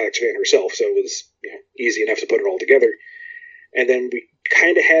big Chaotix fan herself, so it was easy enough to put it all together. And then we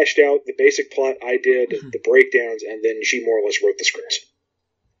kind of hashed out the basic plot. I did the breakdowns, and then she more or less wrote the scripts.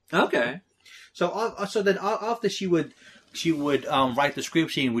 Okay. So then after she would write the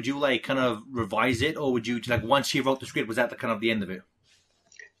script scene, would you like kind of revise it, or would you like once she wrote the script, was that the kind of the end of it?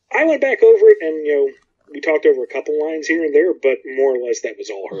 I went back over it, and we talked over a couple lines here and there, but more or less that was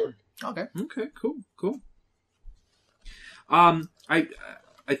all her. Okay. Cool. I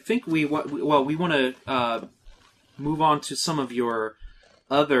think we want to move on to some of your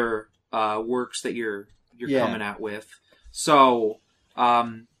other works that you're coming out with. So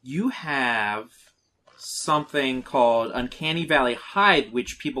you have something called Uncanny Valley Hide,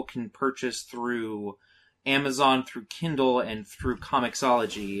 which people can purchase through Amazon, through Kindle, and through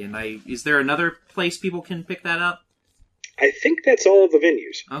Comixology. And is there another place people can pick that up? I think that's all of the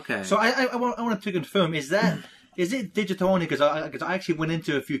venues. Okay. So I wanted to confirm, is it digital only? Because I actually went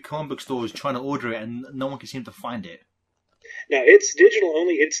into a few comic book stores trying to order it, and no one can seem to find it. Now, it's digital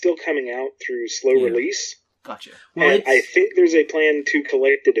only. It's still coming out through slow release. Gotcha. Well, and I think there's a plan to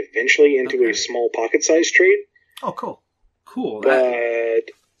collect it eventually into a small pocket-sized trade. Oh, cool. Cool.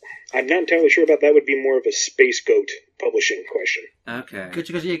 But I'm not entirely sure about that. Would be more of a Space Goat publishing question. Okay.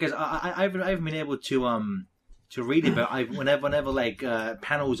 Because I haven't been able to read it, but whenever like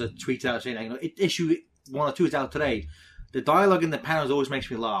panels are tweeted out saying like, issue 1 or 2 is out today, the dialogue in the panels always makes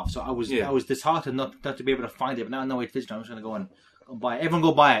me laugh. So I was disheartened not to be able to find it. But now I know it's digital. I'm just going to go and buy it. Everyone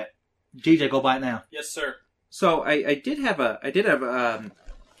go buy it. GJ, go buy it now. Yes, sir. So I did have a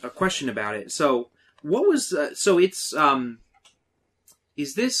question about it. So what was so it's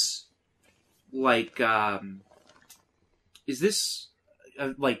is this like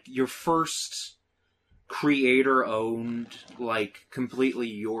your first creator owned, like completely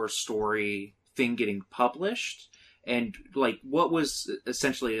your story thing getting published? And like what was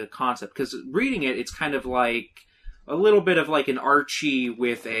essentially the concept? Because reading it, it's kind of like a little bit of like an Archie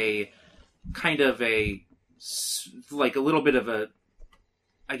with a kind of a like a little bit of a,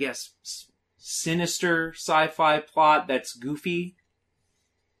 I guess, sinister sci-fi plot that's goofy.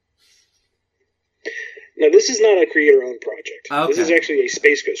 No, this is not a creator-owned project. Okay. This is actually a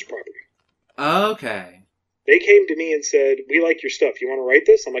Space Ghost property. Okay. They came to me and said, "We like your stuff. You want to write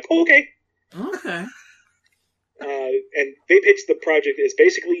this?" I'm like, "Oh, okay." Okay. And they pitched the project as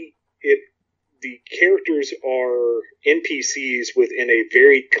basically the characters are NPCs within a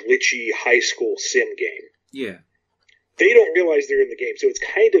very glitchy high school sim game. Yeah. They don't realize they're in the game, so it's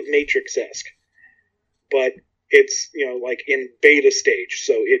kind of Matrix-esque. But it's, like in beta stage,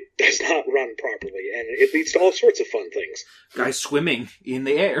 so it does not run properly, and it leads to all sorts of fun things. Guys swimming in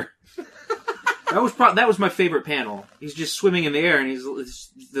the air. That was my favorite panel. He's just swimming in the air, and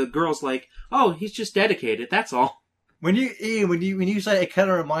the girl's like, "Oh, he's just dedicated. That's all." When you say it, kind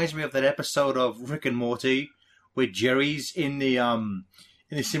of reminds me of that episode of Rick and Morty where Jerry's in the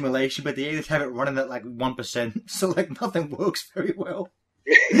simulation, but they just have it running at like 1%, so like nothing works very well.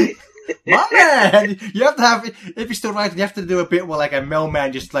 My man, you have to have, if you're still writing, you have to do a bit where like a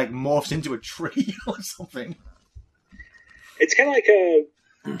mailman just like morphs into a tree or something. It's kind of like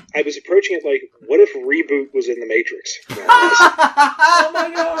I was approaching it like, what if Reboot was in the Matrix? Oh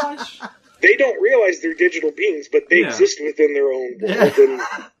my gosh! They don't realize they're digital beings, but they exist within their own world. And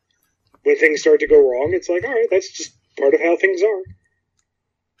when things start to go wrong, it's like, all right, that's just part of how things are.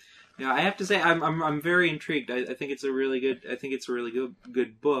 Yeah, I have to say, I'm very intrigued. I think it's a really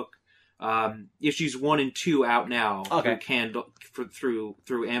good book. Issues 1 and 2 out now through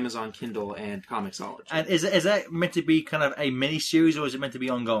Amazon Kindle and Comixology. And is that meant to be kind of a mini series, or is it meant to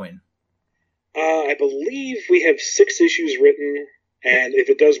be ongoing? I believe we have 6 issues written, and if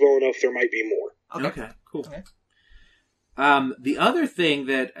it does well enough, there might be more. Okay, cool. Okay. The other thing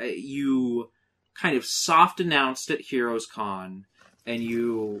that you kind of soft announced at Heroes Con,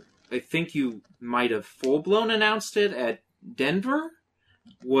 and I think you might have full-blown announced it at Denver,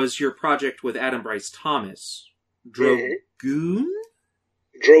 was your project with Adam Bryce Thomas. Drogoon?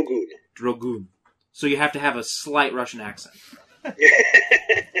 Drogoon. So you have to have a slight Russian accent.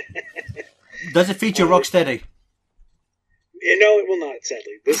 Does it feature Rocksteady? No, it will not,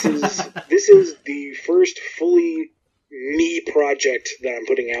 sadly. This is the first fully me project that I'm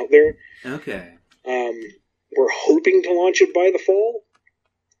putting out there. Okay. We're hoping to launch it by the fall.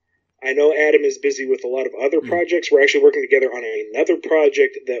 I know Adam is busy with a lot of other projects. We're actually working together on another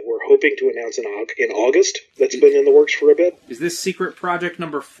project that we're hoping to announce in August. That's been in the works for a bit. Is this Secret Project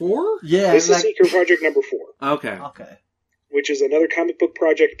number 4? Yeah. This is Secret Project number 4. Okay. Which is another comic book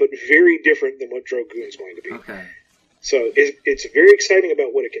project, but very different than what Drogoon is going to be. Okay. So it's very exciting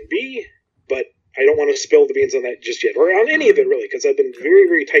about what it can be, but I don't want to spill the beans on that just yet, or on any of it really, because I've been very,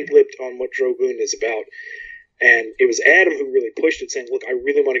 very tight-lipped on what Drogoon is about. And it was Adam who really pushed it, saying, look, I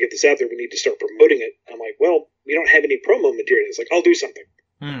really want to get this out there. We need to start promoting it. I'm like, well, we don't have any promo material. It's like, I'll do something.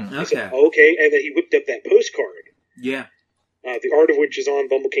 Okay. I said, okay. And then he whipped up that postcard. Yeah. The art of which is on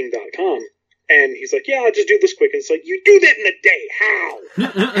bumbleking.com. And he's like, yeah, I'll just do this quick. And it's like, you do that in a day. How?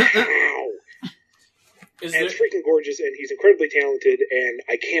 How? It's freaking gorgeous, and he's incredibly talented, and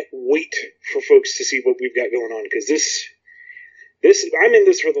I can't wait for folks to see what we've got going on, because this I'm in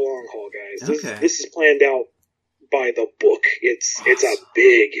this for the long haul, guys. This is planned out by the book. It's a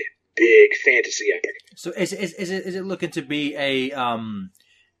big fantasy epic. So is it looking to be a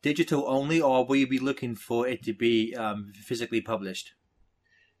digital only, or will you be looking for it to be physically published?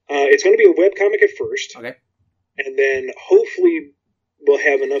 It's going to be a webcomic at first. Okay. And then hopefully we'll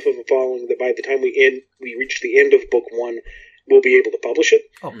have enough of a following that by the time we reach the end of book 1, we'll be able to publish it.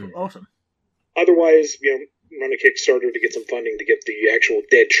 Oh, awesome. Otherwise, run a Kickstarter to get some funding to get the actual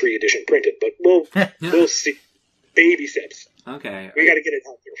Dead Tree edition printed. But we'll see. Baby steps. Okay. We got to get it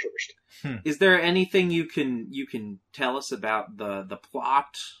out there first. Is there anything you can tell us about the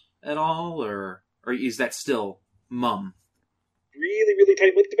plot at all, or is that still mum? Really, really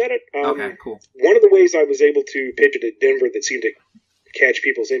tight-lipped about it. Okay, cool. One of the ways I was able to pitch it at Denver that seemed to catch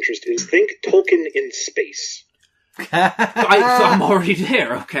people's interest is think Tolkien in space. I'm already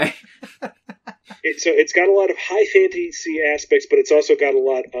there, okay. It's got a lot of high fantasy aspects, but it's also got a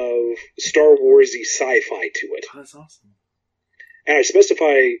lot of Star Wars-y sci-fi to it. Oh, that's awesome. And I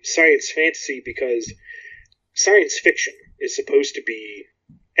specify science fantasy because science fiction is supposed to be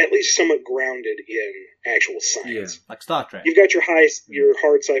at least somewhat grounded in actual science. Yeah, like Star Trek. You've got your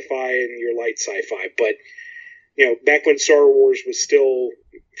hard sci-fi and your light sci-fi, but back when Star Wars was still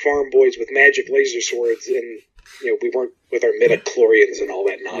farm boys with magic laser swords, and we weren't with our midichlorians and all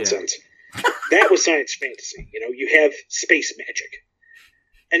that nonsense. Yeah. That was science fantasy. You have space magic,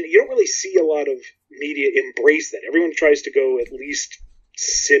 and you don't really see a lot of media embrace that. Everyone tries to go at least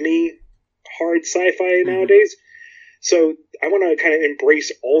semi-hard sci-fi nowadays. So I want to kind of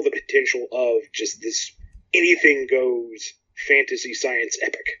embrace all the potential of just this anything goes fantasy science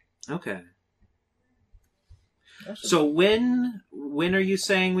epic. Okay. So when are you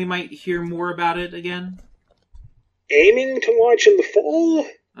saying we might hear more about it again? Aiming to launch in the fall.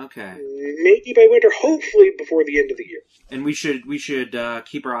 Okay. Maybe by winter, hopefully before the end of the year. And we should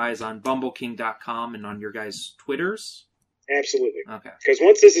keep our eyes on bumbleking.com and on your guys' Twitters? Absolutely. Okay. Because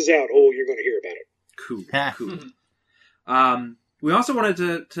once this is out, you're going to hear about it. Cool. We also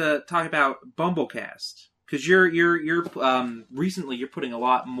wanted to talk about Bumblecast, because you're recently you're putting a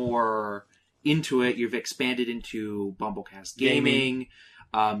lot more into it. You've expanded into Bumblecast Gaming.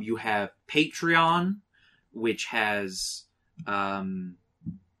 You have Patreon, which has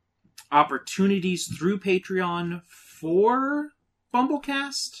opportunities through Patreon for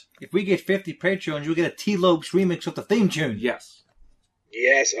Bumblecast. If we get 50 Patreons, you'll get a T-Lopes remix of the theme tune. Yes.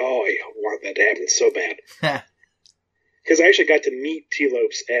 Yes, oh, I want that to happen so bad. Because I actually got to meet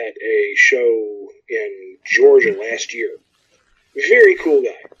T-Lopes at a show in Georgia last year. Very cool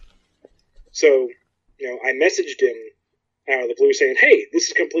guy. So, I messaged him out of the blue saying, hey, this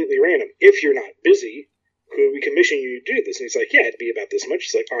is completely random. If you're not busy, could we commission you to do this? And he's like, yeah, it'd be about this much.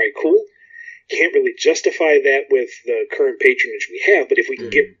 It's like, all right, cool. Can't really justify that with the current patronage we have, but if we can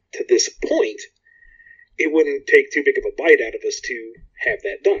get to this point, it wouldn't take too big of a bite out of us to have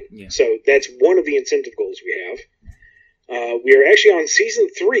that done. Yeah. So that's one of the incentive goals we have. We are actually on season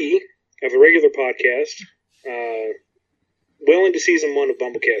 3 of the regular podcast, well into season 1 of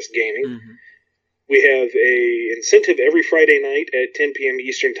Bumblecast Gaming. Mm-hmm. We have a incentive every Friday night at 10 p.m.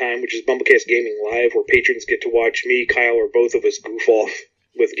 Eastern Time, which is Bumblecast Gaming Live, where patrons get to watch me, Kyle, or both of us goof off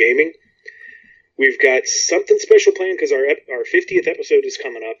with gaming. We've got something special planned because our 50th episode is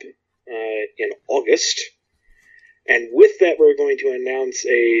coming up in August. And with that, we're going to announce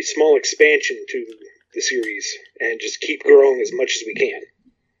a small expansion to the series and just keep growing as much as we can.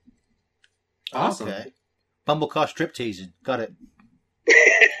 Awesome. Okay. Bumblecast strip teasing. Got it.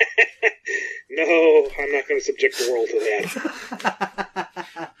 No, I'm not going to subject the world to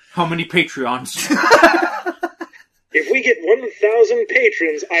that. How many Patreons? If we get 1,000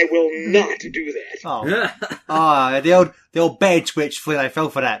 patrons, I will not do that. The old bad switch, Flynn. I fell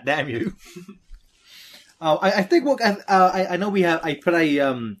for that. Damn you. I think what I know we have. I put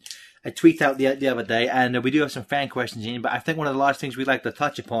a tweet out the other day, and we do have some fan questions in. But I think one of the last things we'd like to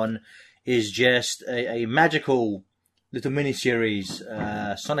touch upon is just a magical little mini-series,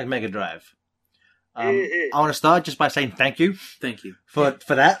 Sonic Mega Drive. I want to start just by saying thank you. Thank you. For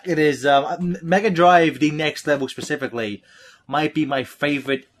that. It is Mega Drive, the next level specifically, might be my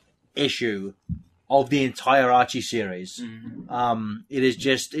favorite issue of the entire Archie series. Mm-hmm. It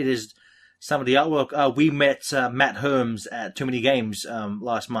is some of the artwork. We met Matt Herms at Too Many Games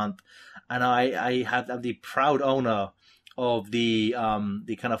last month, and I have the proud owner of the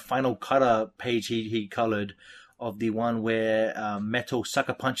kind of final cutter page he colored of the one where Metal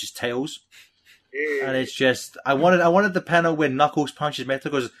sucker punches Tails. And it's just I wanted the panel where Knuckles punches Metal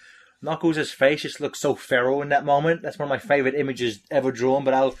because Knuckles' face just looks so feral in that moment. That's one of my favorite images ever drawn.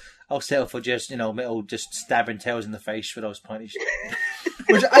 But I'll settle for just Metal just stabbing Tails in the face for those punches.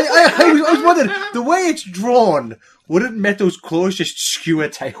 Which I was wondering, the way it's drawn, wouldn't Metal's claws just skewer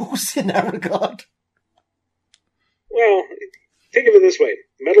Tails in that regard? Well, think of it this way.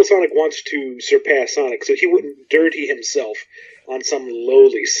 Metal Sonic wants to surpass Sonic, so he wouldn't dirty himself on some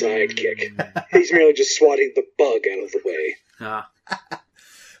lowly sidekick. He's merely just swatting the bug out of the way.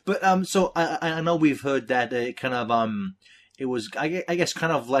 But so I know we've heard that it kind of it was I guess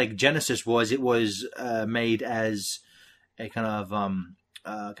kind of like Genesis was. It was made as a kind of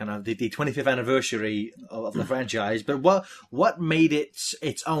the 25th anniversary of the franchise. But what made it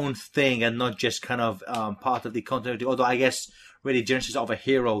its own thing and not just kind of part of the continuity? Although I guess really Genesis of a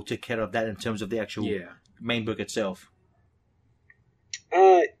Hero took care of that in terms of the actual main book itself.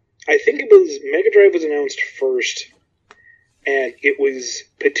 I think it was Mega Drive was announced first, and it was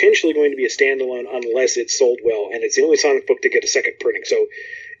potentially going to be a standalone unless it sold well, and it's the only Sonic book to get a second printing. So,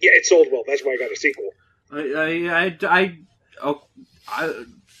 yeah, it sold well. That's why I got a sequel.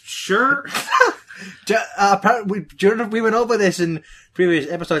 Sure. Apparently, we went over this in previous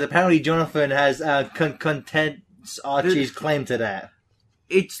episodes. Apparently, Jonathan has contents Archie's claim to that.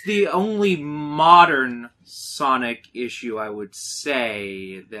 It's the only modern Sonic issue, I would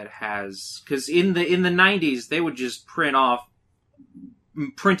say, that has... Because in the 90s, they would just print off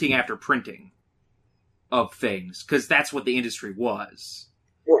printing after printing of things, because that's what the industry was.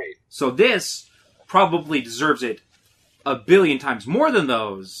 Right. So this probably deserves it a billion times more than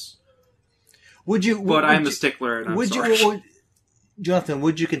those. But I'm a stickler, and I'm sorry. Jonathan,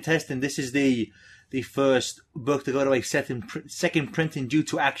 would you contest, and this is the first book to go to a second printing due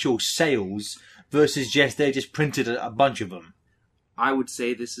to actual sales versus just they just printed a bunch of them? I would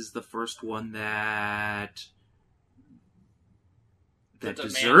say this is the first one that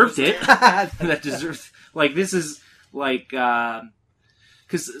deserved it. That deserved, like, this is like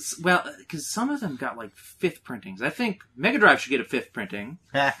because some of them got like 5th printings. I think Mega Drive should get a 5th printing.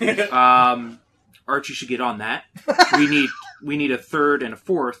 Archie should get on that. We need a 3rd and a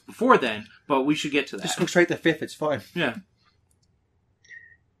 4th before then, but we should get to that. Just go straight to 5th, it's fine. Yeah.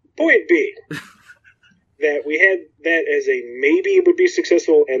 Point B, that we had that as a maybe it would be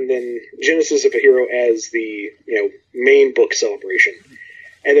successful, and then Genesis of a Hero as the main book celebration.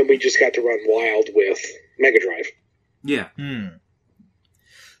 and then we just got to run wild with Mega Drive. Yeah.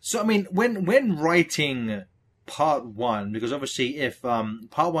 So, I mean, when writing part 1, because obviously if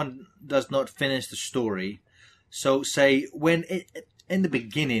part 1 does not finish the story, so say when in the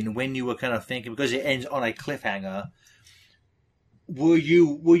beginning, when you were kind of thinking, because it ends on a cliffhanger, were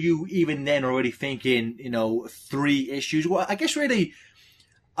you even then already thinking, 3 issues? Well, I guess really,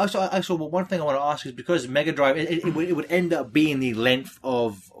 also one thing I want to ask is because Mega Drive, it would end up being the length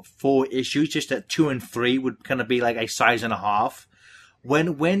of 4 issues, just that 2 and 3 would kind of be like a size and a half.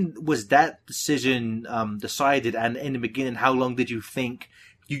 When was that decision decided, and in the beginning, how long did you think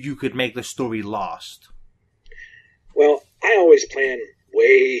you could make the story last? Well, I always plan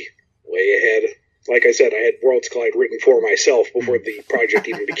way ahead. Like I said, I had Worlds Collide written for myself before the project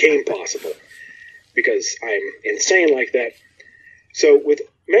even became possible, because I'm insane like that. So with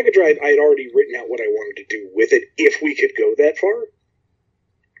Mega Drive, I had already written out what I wanted to do with it, if we could go that far.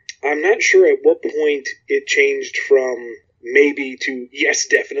 I'm not sure at what point it changed from maybe to yes,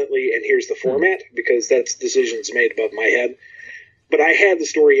 definitely, and here's the format, because that's decisions made above my head. But I had the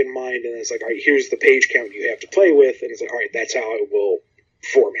story in mind, and it's like, all right, here's the page count you have to play with, and it's like, all right, that's how I will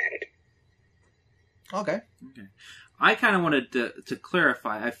format it. Okay. I kind of wanted to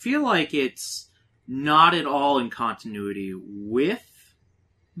clarify. I feel like it's not at all in continuity with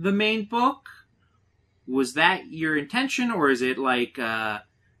the main book. Was that your intention, or is it like,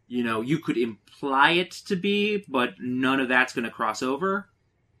 you could imply it to be, but none of that's going to cross over?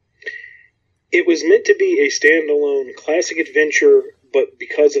 It was meant to be a standalone classic adventure, but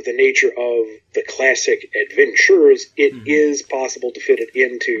because of the nature of the classic adventures, it is possible to fit it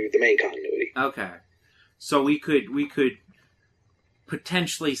into the main continuity. Okay. So we could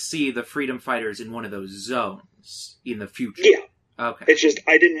potentially see the Freedom Fighters in one of those zones in the future. Yeah. Okay. It's just,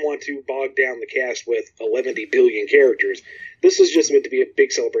 I didn't want to bog down the cast with 11 billion characters. This is just meant to be a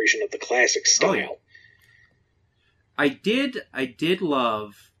big celebration of the classic style. Oh, yeah. I did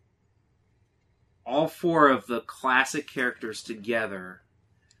love all 4 of the classic characters together,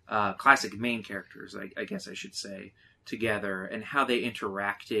 classic main characters, I guess I should say, together, and how they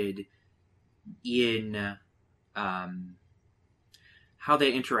interacted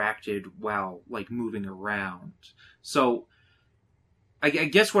while moving around. So I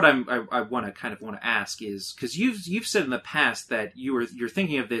guess what I want to ask is, because you've said in the past that you're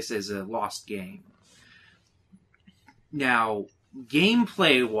thinking of this as a lost game. Now,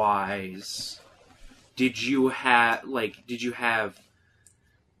 gameplay wise, did you have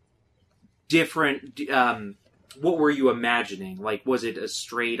different? What were you imagining? Like, was it a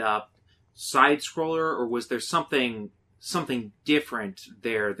straight up side scroller, or was there something different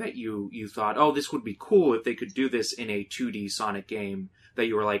there that you thought, oh, this would be cool if they could do this in a 2D Sonic game, that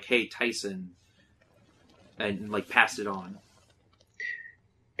you were like, hey, Tyson, and passed it on?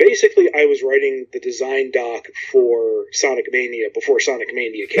 Basically, I was writing the design doc for Sonic Mania before Sonic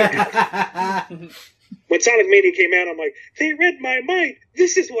Mania came out. When Sonic Mania came out, I'm like, they read my mind.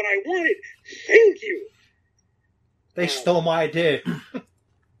 This is what I wanted. Thank you. They stole my idea.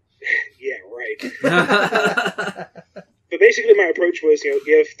 Yeah, right. But basically my approach was,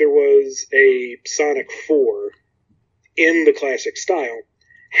 if there was a Sonic 4 in the classic style,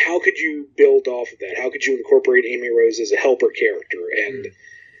 how could you build off of that? How could you incorporate Amy Rose as a helper character? And,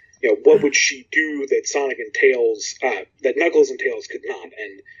 what would she do that Sonic and Tails, that Knuckles and Tails could not?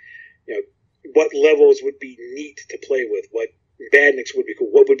 And, what levels would be neat to play with? What Badniks would be cool?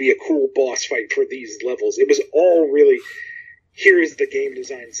 What would be a cool boss fight for these levels? It was all really, here is the game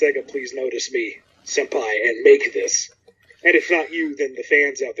design. Sega, please notice me, senpai, and make this. And if not you, then the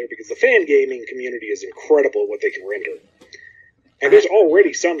fans out there, because the fan gaming community is incredible at what they can render. And there's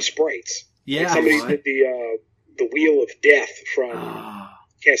already some sprites. Yeah, like somebody did the Wheel of Death from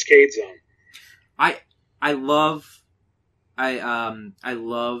Cascade Zone. I love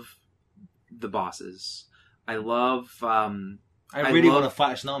the bosses. I love. I really want to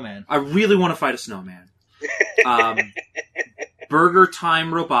fight a snowman. I really want to fight a snowman. Burger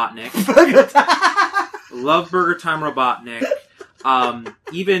Time Robotnik. Love Burger Time Robotnik.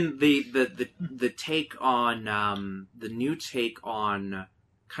 Even the take on the new take on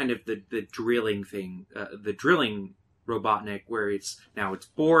kind of the drilling thing, the drilling Robotnik, where it's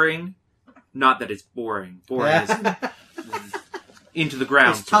boring. Not that it's boring. Boring is into the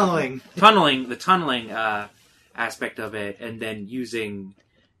ground. It's tunneling. The tunneling aspect of it, and then using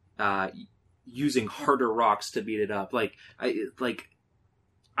harder rocks to beat it up.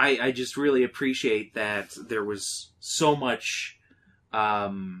 I just really appreciate that there was so much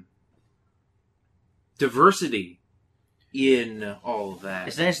diversity in all of that.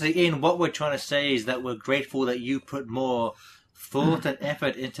 Essentially, Ian, what we're trying to say is that we're grateful that you put more thought and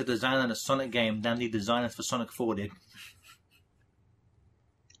effort into designing a Sonic game than the designers for Sonic 4 did.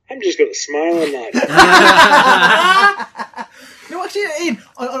 I'm just going to smile and nod. No, actually, Ian,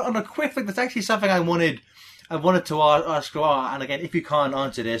 on a quick thing, that's actually something I wanted to ask you. And again, if you can't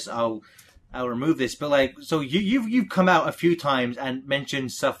answer this, I'll remove this. But like, so you've come out a few times and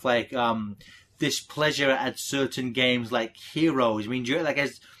mentioned stuff like displeasure at certain games like Heroes. I mean, do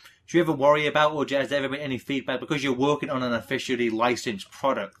you ever worry about, or has there ever been any feedback because you're working on an officially licensed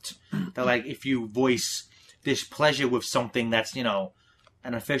product that, like, if you voice displeasure with something that's, you know,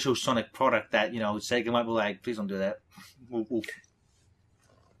 an official Sonic product, that, you know, Sega might be like, please don't do that.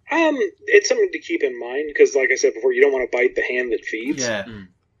 It's something to keep in mind because, like I said before, you don't want to bite the hand that feeds. Yeah.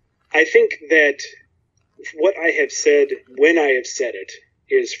 I think that what I have said when I have said it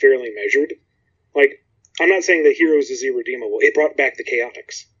is fairly measured. Like, I'm not saying that Heroes is irredeemable. It brought back the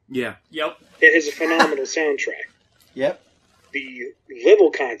Chaotix. Yeah. Yep. It has a phenomenal soundtrack. Yep. The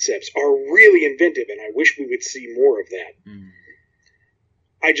level concepts are really inventive, and I wish we would see more of that. Mm.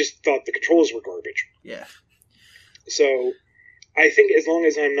 I just thought the controls were garbage. Yeah. So, I think as long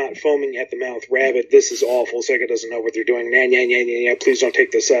as I'm not foaming at the mouth, rabbit, this is awful, Sega doesn't know what they're doing, nah, please don't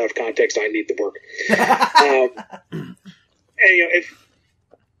take this out of context, I need the work. And, you know, if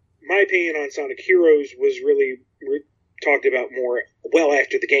my opinion on Sonic Heroes was really talked about more well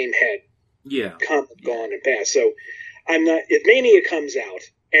after the game had gone and passed. So, I'm not, if Mania comes out,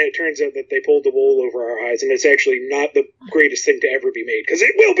 and it turns out that they pulled the wool over our eyes, and it's actually not the greatest thing to ever be made, because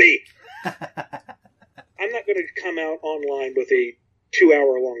it will be! I'm not going to come out online with a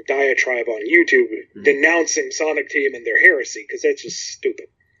 2-hour-long diatribe on YouTube denouncing Sonic Team and their heresy, because that's just stupid.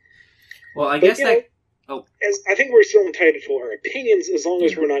 Well, I guess that... I think we're still entitled to our opinions, as long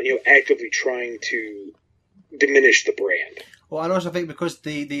as we're not, you know, actively trying to diminish the brand. Well, I also think because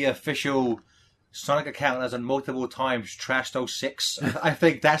the official Sonic account has multiple times trashed 06, I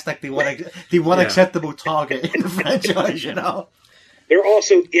think that's like the one acceptable target in the franchise, you know? They're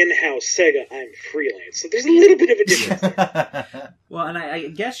also in-house Sega, I'm freelance, so there's a little bit of a difference there. Well, and I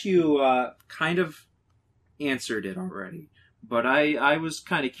guess you kind of answered it already, but I was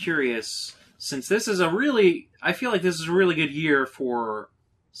kind of curious, since this is I feel like this is a really good year for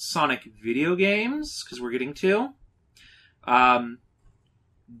Sonic video games, because we're getting two.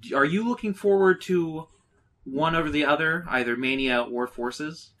 Are you looking forward to one over the other, either Mania or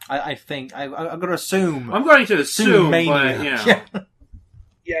Forces? I think I'm going to assume. I'm going to assume Mania. But, you know.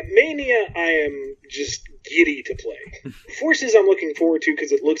 Yeah, Mania I am just giddy to play. Forces I'm looking forward to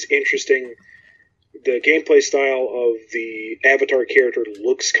because it looks interesting. The gameplay style of the Avatar character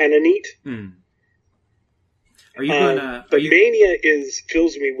looks kind of neat. Are you gonna? But Mania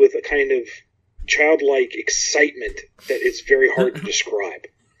fills me with a kind of childlike excitement that is very hard to describe.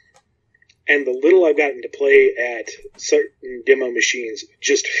 And the little I've gotten to play at certain demo machines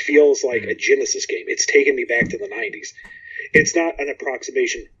just feels like a Genesis game. It's taken me back to the 90s. It's not an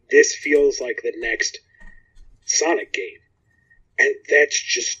approximation. This feels like the next Sonic game. And that's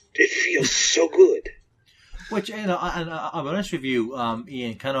just, it feels so good. Which, you know, I'll be honest with you,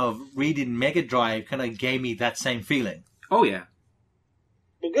 Ian, kind of reading Mega Drive kind of gave me that same feeling. Oh, yeah.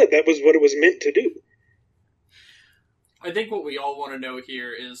 Well, good. That was what it was meant to do. I think what we all want to know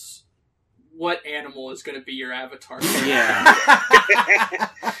here is what animal is going to be your avatar. Yeah.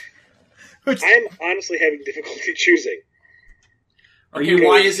 I'm honestly having difficulty choosing.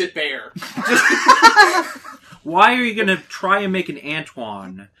 Why is it bear? Why are you going to try and make an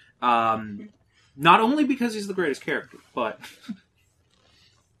Antoine? Not only because he's the greatest character, but...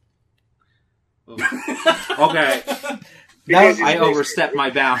 Okay. I overstepped my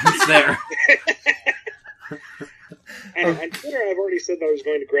bounds there. And on Twitter, I've already said that I was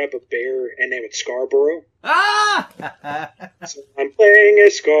going to grab a bear and name it Scarborough. So I'm playing a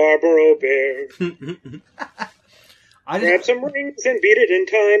Scarborough bear. Grab some rings and beat it in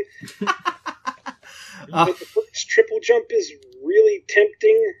time. But the first triple jump is really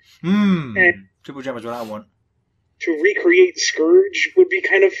tempting. And triple jump is what I want. To recreate Scourge would be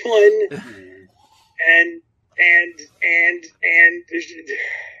kind of fun. and there's...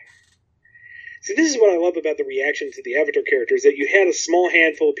 See, this is what I love about the reaction to the Avatar characters, that you had a small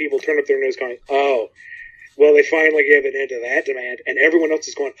handful of people turn up their nose going, oh, well, they finally gave an end to that demand, and everyone else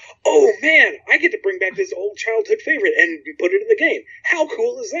is going, oh, man, I get to bring back this old childhood favorite and put it in the game. How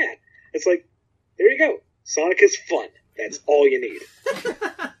cool is that? It's like, there you go. Sonic is fun. That's all you need.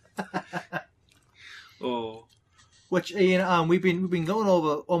 Oh. Which, Ian, we've been going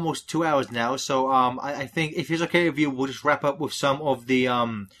over almost 2 hours now, so I think if it's okay with you, we'll just wrap up with some of the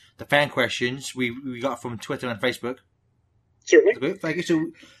fan questions we got from Twitter and Facebook. Certainly. Thank you.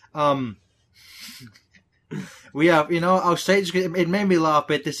 So, We have, I'll say it made me laugh,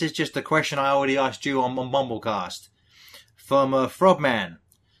 but this is just a question I already asked you on Mumblecast. From Frogman.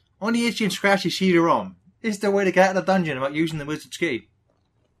 On the Itchy and Scratchy CD-ROM, is there a way to get out of the dungeon without using the Wizard's Key?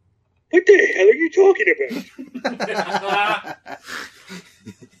 What the hell are you talking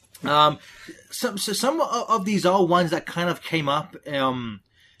about? Some of these are ones that kind of came up,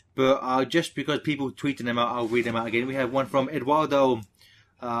 but just because people tweeted them out, I'll read them out again. We have one from Eduardo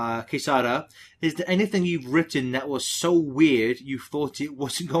Quesada. Is there anything you've written that was so weird you thought it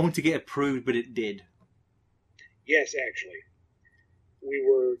wasn't going to get approved, but it did? Yes, actually. We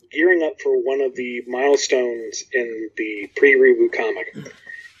were gearing up for one of the milestones in the pre-reboot comic,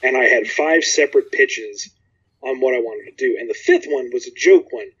 and I had 5 separate pitches on what I wanted to do, and the 5th one was a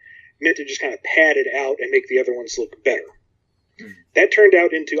joke one, meant to just kind of pad it out and make the other ones look better. That turned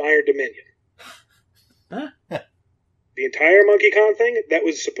out into Iron Dominion. Huh? The entire Monkey Con thing, that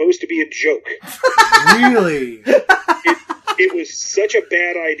was supposed to be a joke. Really? It was such a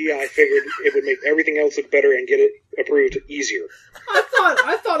bad idea, I figured it would make everything else look better and get it approved easier.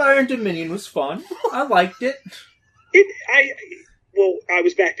 I thought Iron Dominion was fun. I liked it. I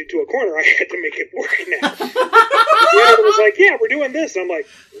was backed into a corner. I had to make it work now. The editor was like, yeah, we're doing this. I'm like,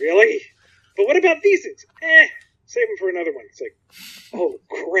 really? But what about these things? Save them for another one. It's like, oh,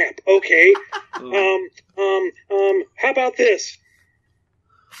 crap. Okay. How about this?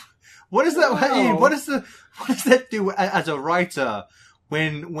 What is that? Wow. What does that do as a writer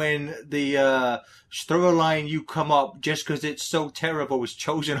when the storyline you come up just because it's so terrible is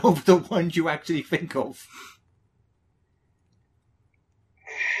chosen over the ones you actually think of?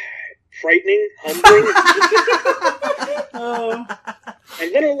 Frightening, humbling,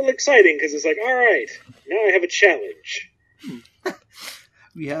 and then a little exciting because it's like, all right, now I have a challenge.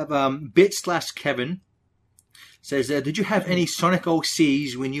 We have Bit/Kevin says, did you have any Sonic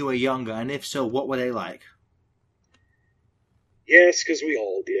OCs when you were younger, and if so, what were they like? Yes, because we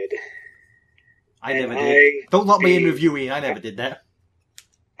all did. I never did. Don't lock me in reviewing. I never did that.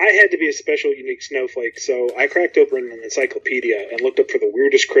 I had to be a special, unique snowflake, so I cracked open an encyclopedia and looked up for the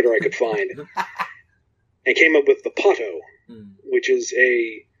weirdest critter I could find, and came up with the Pato, which is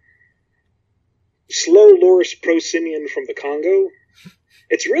a slow loris prosimian from the Congo.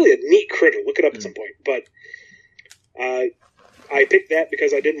 It's really a neat critter. Look it up at some point. But I picked that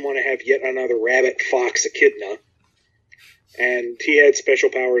because I didn't want to have yet another rabbit fox echidna, and he had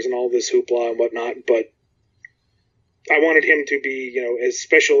special powers and all this hoopla and whatnot, but I wanted him to be, as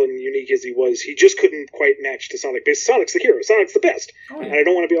special and unique as he was. He just couldn't quite match to Sonic, because Sonic's the hero. Sonic's the best. Oh, yeah. And I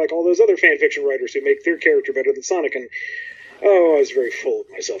don't want to be like all those other fan fiction writers who make their character better than Sonic. And, I was very full of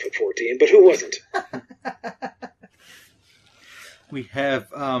myself at 14, but who wasn't? We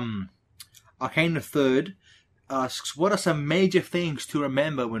have Arcane the Third asks, what are some major things to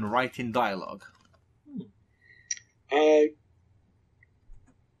remember when writing dialogue?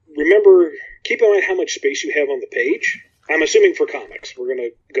 Remember, keep in mind how much space you have on the page. I'm assuming for comics. We're going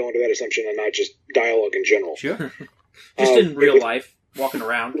to go into that assumption and not just dialogue in general. Sure. Just in real life, walking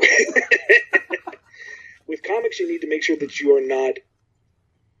around. With comics, you need to make sure that you are not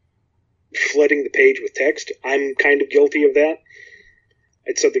flooding the page with text. I'm kind of guilty of that.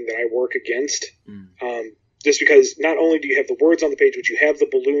 It's something that I work against. Just because not only do you have the words on the page, but you have the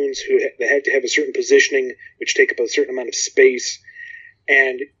balloons that have to have a certain positioning, which take up a certain amount of space.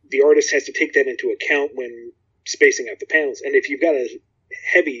 And the artist has to take that into account when spacing out the panels. And if you've got a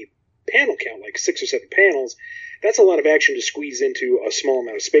heavy panel count, like 6 or 7 panels, that's a lot of action to squeeze into a small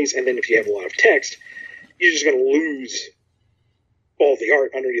amount of space. And then if you have a lot of text, you're just going to lose all the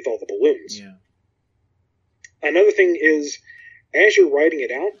art underneath all the balloons. Yeah. Another thing is, as you're writing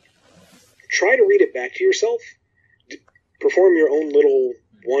it out, try to read it back to yourself. Perform your own little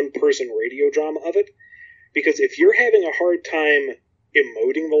one-person radio drama of it. Because if you're having a hard time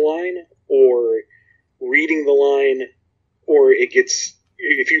emoting the line or reading the line, or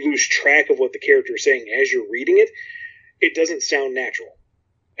if you lose track of what the character is saying as you're reading it, it doesn't sound natural,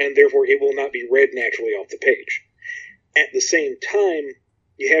 and therefore it will not be read naturally off the page. At the same time,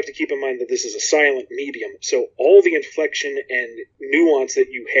 you have to keep in mind that this is a silent medium, so all the inflection and nuance that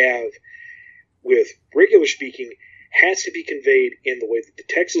you have with regular speaking has to be conveyed in the way that the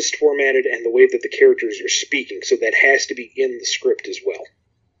text is formatted and the way that the characters are speaking. So that has to be in the script as well.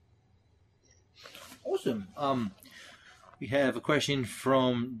 Awesome. We have a question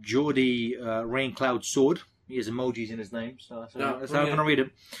from Geordie Raincloud Sword. He has emojis in his name, so I'm going to read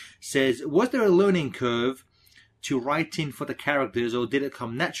it. Says, was there a learning curve to writing for the characters, or did it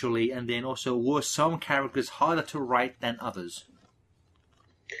come naturally? And then also, were some characters harder to write than others?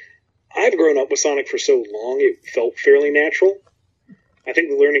 I've grown up with Sonic for so long, it felt fairly natural. I think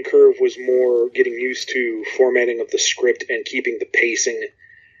the learning curve was more getting used to formatting of the script and keeping the pacing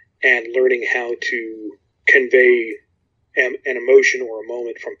and learning how to convey an emotion or a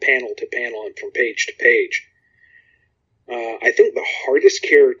moment from panel to panel and from page to page. I think the hardest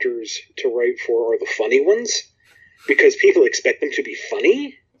characters to write for are the funny ones, because people expect them to be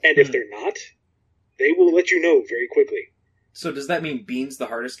funny, and if they're not, they will let you know very quickly. So does that mean Bean's the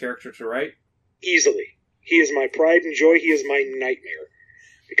hardest character to write? Easily. He is my pride and joy. He is my nightmare.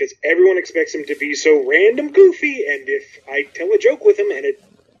 Because everyone expects him to be so random goofy, and if I tell a joke with him and it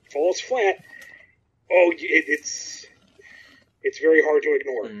falls flat, it's very hard to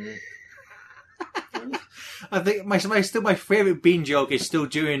ignore. I think my favorite Bean joke is still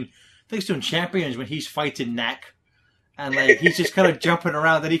doing Champions when he's fighting Knack, and like he's just kind of jumping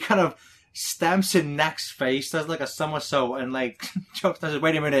around, and he kind of stamps in Knack's face, does like a somersault, and like Chuck says,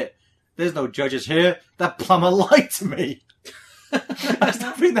 "Wait a minute, there's no judges here. That plumber lied to me." I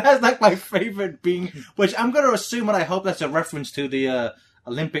think that's like my favorite Bean, which I'm going to assume and I hope that's a reference to the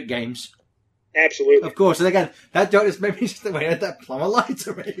Olympic Games. Absolutely. Of course, and again, that joke just made me just the way that plumber lied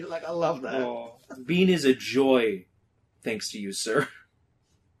to me. Like, I love that. Oh, Bean is a joy, thanks to you, sir.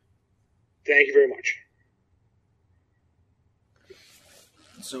 Thank you very much.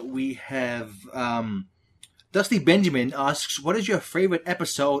 So we have Dusty Benjamin asks, what is your favorite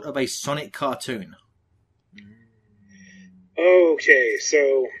episode of a Sonic cartoon? Okay,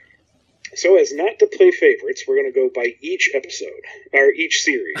 so as not to play favorites, we're going to go by each episode, or each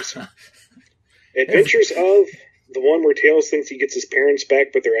series. Adventures of the one where Tails thinks he gets his parents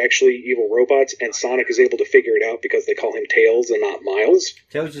back, but they're actually evil robots, and Sonic is able to figure it out because they call him Tails and not Miles.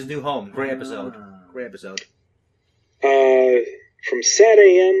 Tails' New Home. Great episode. Great episode. From Sat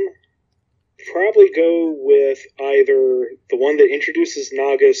AM, probably go with either the one that introduces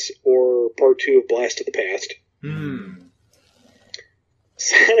Nagus or Part 2 of Blast of the Past.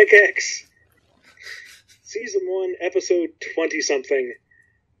 Sonic X, Season 1, Episode 20-something,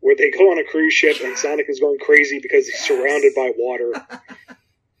 where they go on a cruise ship and Sonic is going crazy because he's surrounded by water.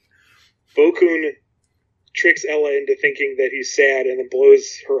 Bokun tricks Ella into thinking that he's sad and then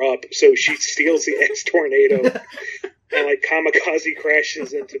blows her up, so she steals the X-Tornado and, like, kamikaze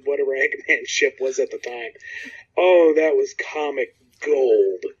crashes into whatever Eggman's ship was at the time. Oh, that was comic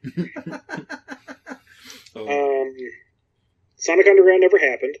gold. Sonic Underground never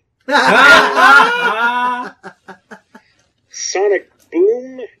happened. Sonic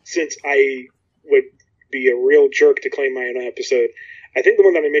Boom, since I would be a real jerk to claim my own episode, I think the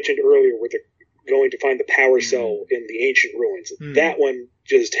one that I mentioned earlier where they're going to find the power cell in the ancient ruins, that one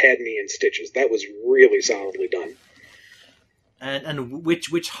just had me in stitches. That was really solidly done. And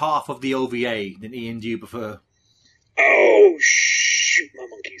which half of the OVA did Ian do you prefer? Oh, shoot my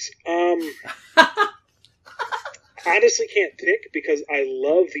monkeys. Honestly can't pick because I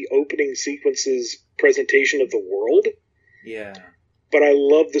love the opening sequence's presentation of the world. Yeah. But I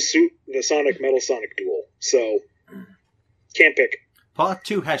love the Sonic Metal Sonic duel. So, can't pick. Part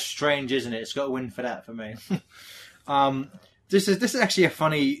 2 has Strange, isn't it? It's got a win for that for me. This is actually a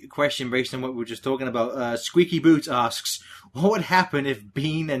funny question based on what we were just talking about. Squeaky Boots asks, what would happen if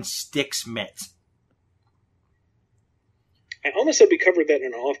Bean and Styx met? I almost said we covered that in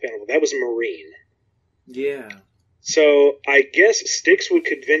an off panel, but that was Marine. Yeah. So I guess Styx would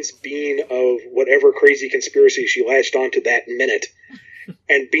convince Bean of whatever crazy conspiracy she latched onto that minute,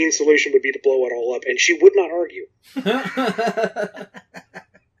 and Bean's solution would be to blow it all up, and she would not argue.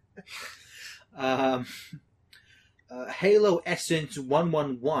 Halo Essence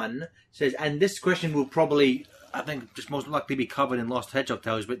 111 says, and this question will probably, I think, just most likely be covered in Lost Hedgehog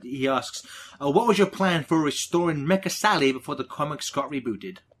Tales, but he asks, what was your plan for restoring Mecha Sally before the comics got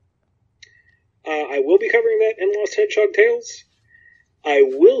rebooted? I will be covering that in Lost Hedgehog Tales. I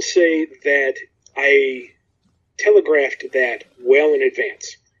will say that I telegraphed that well in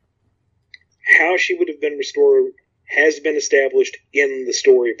advance. How she would have been restored has been established in the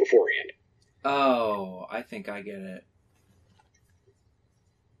story beforehand. Oh, I think I get it.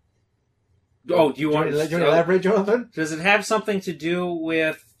 Oh, do you want to elaborate, Jonathan? Does it have something to do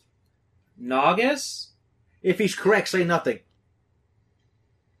with Nagus? If he's correct, say nothing.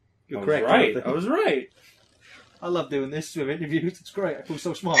 You're correct. Right. Jonathan. I was right. I love doing this with interviews. It's great. I feel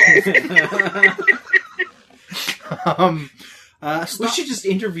so smart. We should just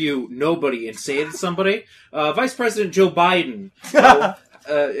interview nobody and say to somebody, Vice President Joe Biden.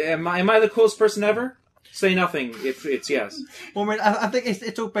 Am I the coolest person ever? Say nothing if it's yes. Well, I mean, I think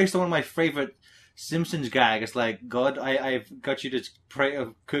it's all based on one of my favorite Simpsons gag. It's like, God, I've got you this plate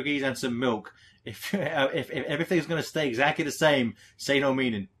of cookies and some milk. If everything's going to stay exactly the same, say no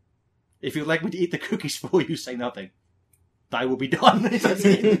meaning. If you'd like me to eat the cookies for you, say nothing. I will be done. That's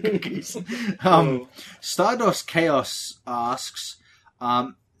the end of the cookies. Stardust Chaos asks,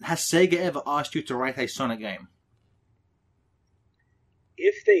 has Sega ever asked you to write a Sonic game?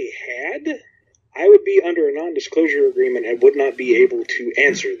 If they had, I would be under a non-disclosure agreement and would not be able to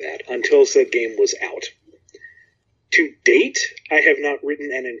answer that until said game was out. To date, I have not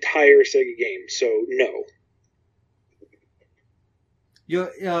written an entire Sega game, so no.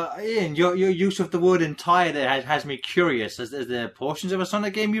 Ian, your use of the word entire there has me curious. Is there portions of a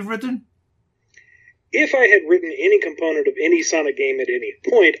Sonic game you've written? If I had written any component of any Sonic game at any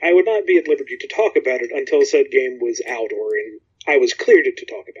point, I would not be at liberty to talk about it until said game was out or I was cleared to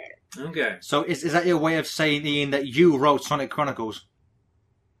talk about it. Okay. So is that your way of saying, Ian, that you wrote Sonic Chronicles?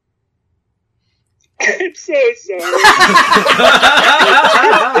 I'm so sorry.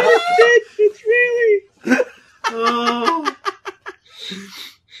 It's really... Oh.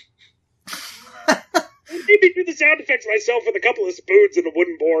 Maybe do the sound effects myself with a couple of spoons and a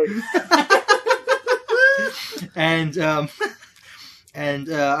wooden board. And I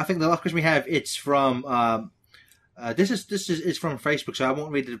think the last question we have, it's from this is from Facebook, so I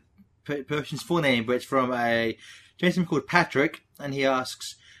won't read the person's full name, but it's from a gentleman called Patrick, and he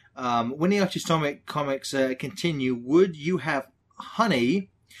asks, when the Archie Sonic comics continue, would you have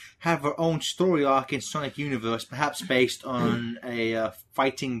Honey have her own story arc in Sonic Universe, perhaps based on a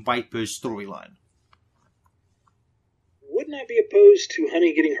Fighting Vipers storyline? Would not be opposed to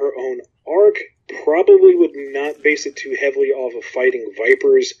Honey getting her own arc. Probably would not base it too heavily off of Fighting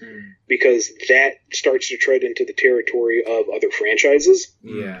Vipers, because that starts to tread into the territory of other franchises.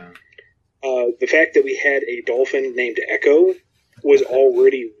 Yeah. The fact that we had a dolphin named Echo was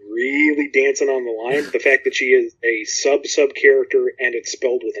already really dancing on the line. The fact that she is a sub character and it's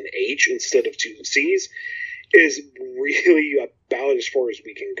spelled with an H instead of two C's is really about as far as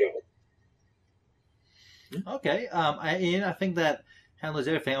we can go. Okay, Ian, I think that handles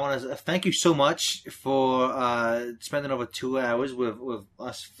everything. I want to thank you so much for spending over 2 hours with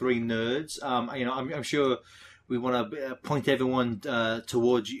us three nerds. I'm sure we want to point everyone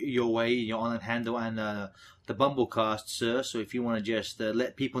towards your way, your online handle, and the Bumblecast, sir. So if you want to just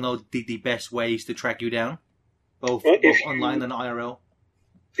let people know the best ways to track you down, both online and IRL.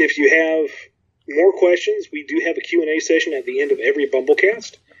 If you have more questions, we do have a Q&A session at the end of every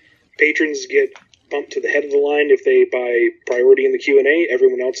Bumblecast. Patrons get bumped to the head of the line if they buy priority in the Q&A.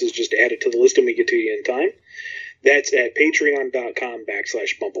 Everyone else is just added to the list and we get to you in time. That's at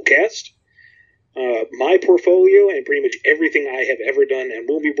patreon.com/Bumblecast. My portfolio and pretty much everything I have ever done and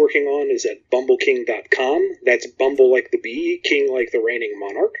will be working on is at bumbleking.com. That's Bumble like the bee, King like the reigning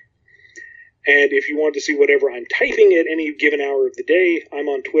monarch. And if you want to see whatever I'm typing at any given hour of the day, I'm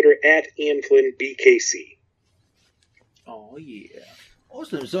on Twitter at IanFlynnBKC. Oh, yeah.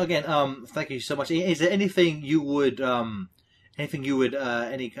 Awesome. So again, thank you so much. Is there anything you would, any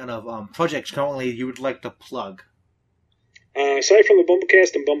kind of projects currently you would like to plug? Aside from the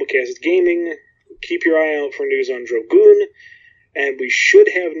Bumblecast and Bumblecast Gaming, keep your eye out for news on Drogoon, and we should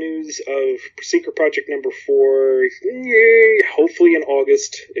have news of Secret Project number 4, hopefully in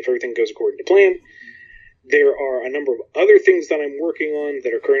August, if everything goes according to plan. There are a number of other things that I'm working on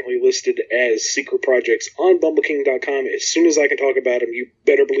that are currently listed as secret projects on BumbleKing.com. As soon as I can talk about them, you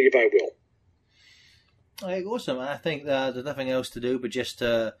better believe I will. Okay, awesome. I think there's nothing else to do but just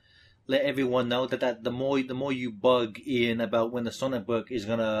let everyone know that the more you bug Ian about when the Sonic book is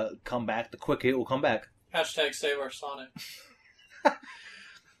gonna come back, the quicker it will come back. Hashtag save our Sonic.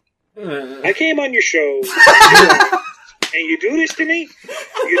 I came on your show, and you do this to me?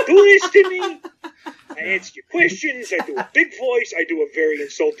 You do this to me? I answer your questions, I do a big voice, I do a very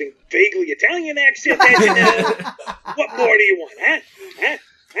insulting, vaguely Italian accent. What more do you want, huh?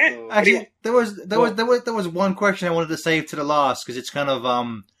 Actually, there was one question I wanted to save to the last, because it's kind of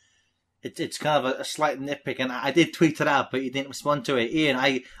it's kind of a slight nitpick, and I did tweet it out, but you didn't respond to it. Ian,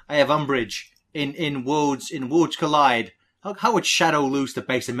 I have umbrage in Worlds Collide. How would Shadow lose to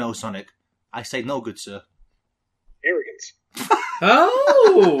base of Metal Sonic? I say no, good sir. Arrogance.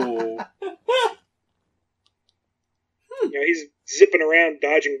 Oh! He's zipping around,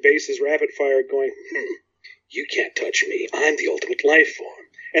 dodging bases, rapid fire, going, you can't touch me. I'm the ultimate life form.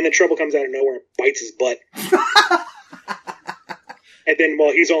 And then Trouble comes out of nowhere and bites his butt. And then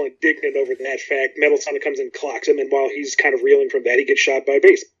while he's all indignant over that fact, Metal Sonic comes and clocks him, and while he's kind of reeling from that, he gets shot by a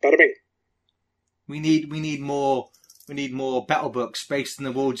base. Bada bing. We need more battle books based in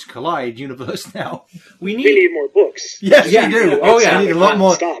the Worlds Collide universe now. We need more books. Yes, we do. Oh yeah, we need a lot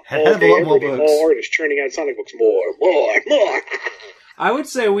more. Stop. A lot more books. All artists churning out Sonic books. More. I would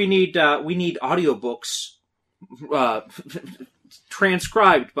say we need audiobooks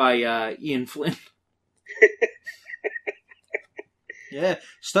transcribed by Ian Flynn. Yeah,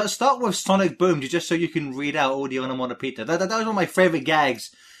 start with Sonic Boom just so you can read out all the onomatopoeia. That was one of my favourite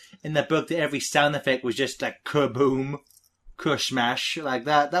gags in the book. That every sound effect was just like kaboom, smash, like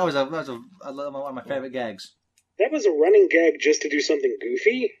that. That was one of my favourite gags. That was a running gag just to do something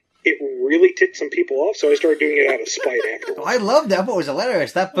goofy. It really ticked some people off, so I started doing it out of spite afterwards. I loved that. I thought it was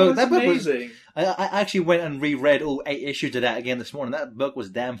hilarious. That book was amazing. I actually went and reread all 8 issues of that again this morning. That book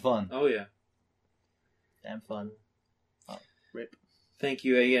was damn fun. Oh yeah, damn fun. Oh, rip. Thank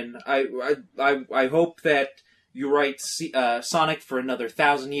you, Ian. I hope that you write Sonic for another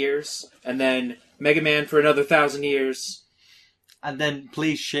 1,000 years, and then Mega Man for another 1,000 years. And then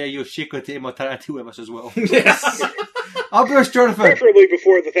please share your secret to immortality with us as well. Yes. I'll brush Jonathan. Preferably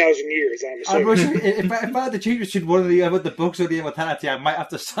before the 1,000 years, I'm assuming. If I had to choose between one of the books or the immortality, I might have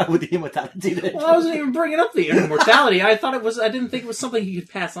to side with the immortality. Then. Well, I wasn't even bringing up the immortality. I didn't think it was something you could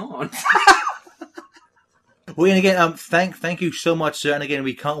pass on. Well, and again, thank you so much, sir. And again,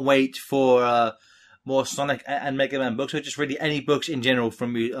 we can't wait for more Sonic and Mega Man books, or just really any books in general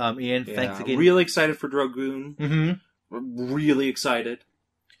from you, Ian. Yeah, thanks again. Really excited for Dragoon. Mm-hmm. Really excited.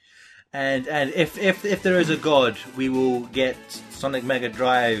 And if there is a god, we will get Sonic Mega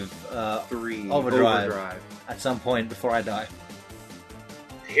Drive 3 Overdrive at some point before I die.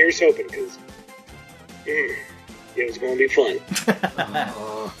 Here's hoping, because it was going to be fun.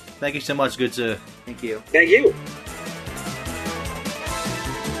 Thank you so much, good sir. Thank you. Thank you.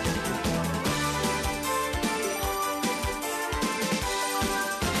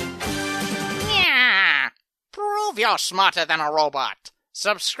 Yeah. Prove you're smarter than a robot.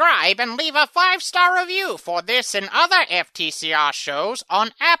 Subscribe and leave a 5-star review for this and other FTCR shows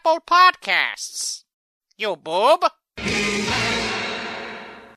on Apple Podcasts. You boob!